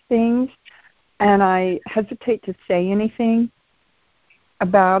those things, and I hesitate to say anything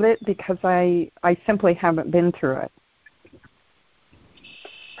about it because I simply haven't been through it.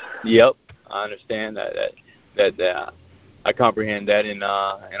 Yep, I understand that I comprehend that, and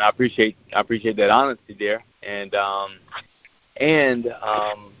I appreciate that honesty there, and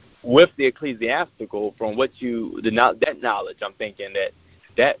with the ecclesiastical, from what that knowledge, I'm thinking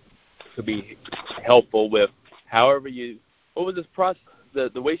that could be helpful with however what was this process,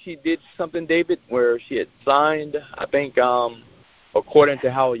 the way she did something, David, where she had signed, I think, according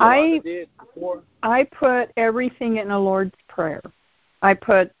to how Yolanda did before? I put everything in the Lord's Prayer. I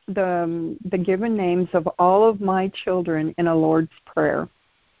put the given names of all of my children in a Lord's Prayer,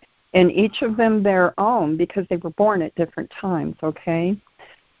 and each of them their own because they were born at different times, okay?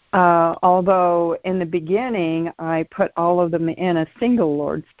 Although in the beginning I put all of them in a single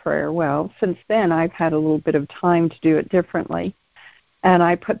Lord's Prayer. Well, since then I've had a little bit of time to do it differently. and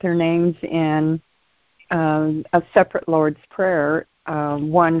I put their names in a separate Lord's Prayer,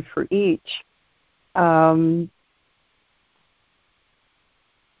 one for each. So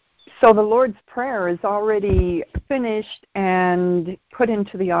the Lord's Prayer is already finished and put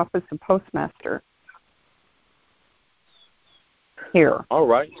into the office of postmaster here. All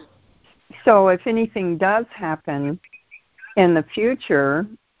right. So if anything does happen in the future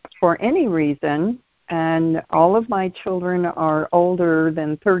for any reason, and all of my children are older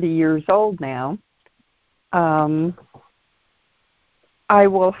than 30 years old now, I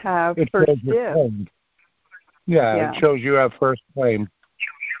will have first dibs. Yeah, it shows you have first claim.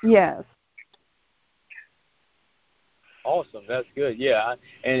 Yes. Awesome. That's good. Yeah.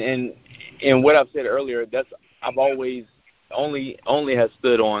 And what I've said earlier, I've always only has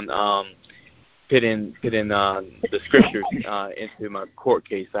stood on putting the scriptures into my court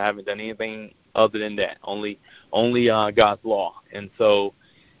case. I haven't done anything other than that. Only God's law. And so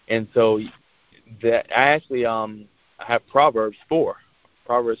that I actually I have Proverbs 4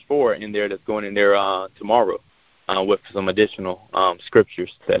 in there that's going in there tomorrow with some additional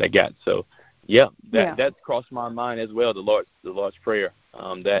scriptures that I got. So that's crossed my mind as well. The Lord's Prayer.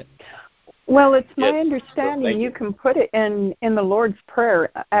 Well, it's my understanding you can put it in the Lord's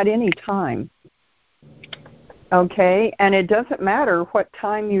Prayer at any time. Okay, and it doesn't matter what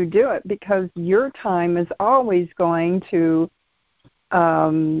time you do it, because your time is always going to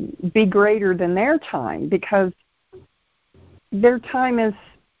be greater than their time, because their time is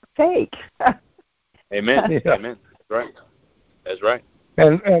fake. Amen. Yeah. Amen. That's right.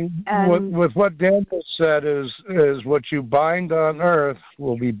 And with what Daniel said is what you bind on earth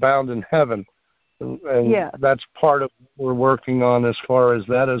will be bound in heaven, and that's part of what we're working on as far as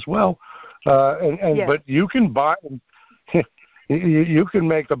that as well. But you can bind. You can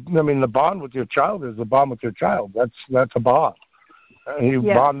make the bond with your child is the bond with your child. That's a bond. You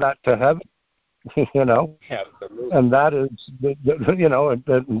bond that to heaven. And that is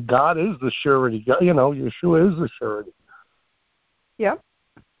God is the surety. Yeshua is the surety. Yep.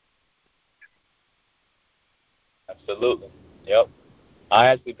 Absolutely. Yep. I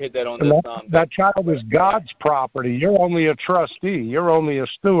actually put that on this. That child is God's property. You're only a trustee. You're only a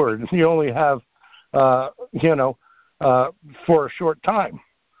steward. You only have, for a short time.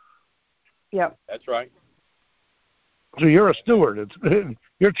 Yep. That's right. So you're a steward.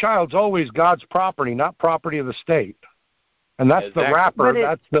 Your child's always God's property, not property of the state. And that's the wrapper.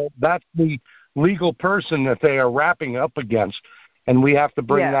 That's the legal person that they are wrapping up against. And we have to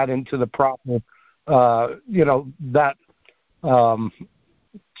bring that into the proper,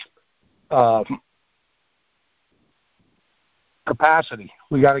 capacity.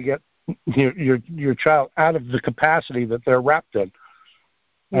 We got to get your child out of the capacity that they're wrapped in.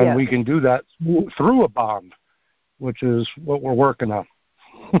 And we can do that through a bond, which is what we're working on.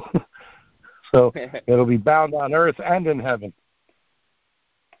 So it'll be bound on earth and in heaven.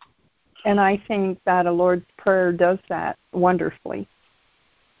 And I think that a Lord's Prayer does that wonderfully.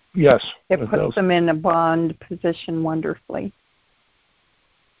 Yes. It puts them in a bond position wonderfully.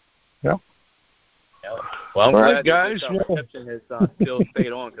 Yeah. Well, I'm glad guys. This reception has still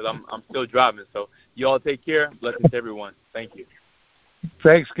stayed on, because I'm still driving. So you all take care. Blessings to everyone. Thank you.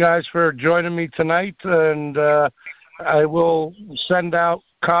 Thanks, guys, for joining me tonight. And I will send out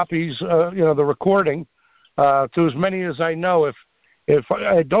copies, the recording, to as many as I know. If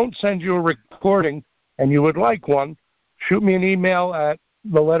I don't send you a recording and you would like one, shoot me an email at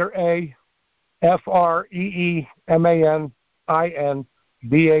the letter A,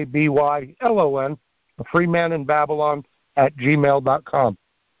 FREEMANINBABYLON, a free man in Babylon, @gmail.com.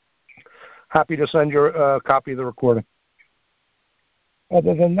 Happy to send you a copy of the recording.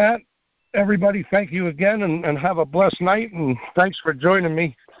 Other than that, everybody, thank you again, and have a blessed night, and thanks for joining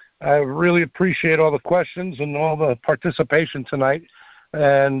me. I really appreciate all the questions and all the participation tonight.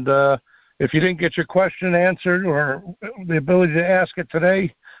 And if you didn't get your question answered or the ability to ask it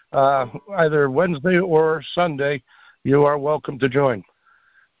today, either Wednesday or Sunday, you are welcome to join.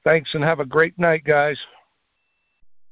 Thanks, and have a great night, guys.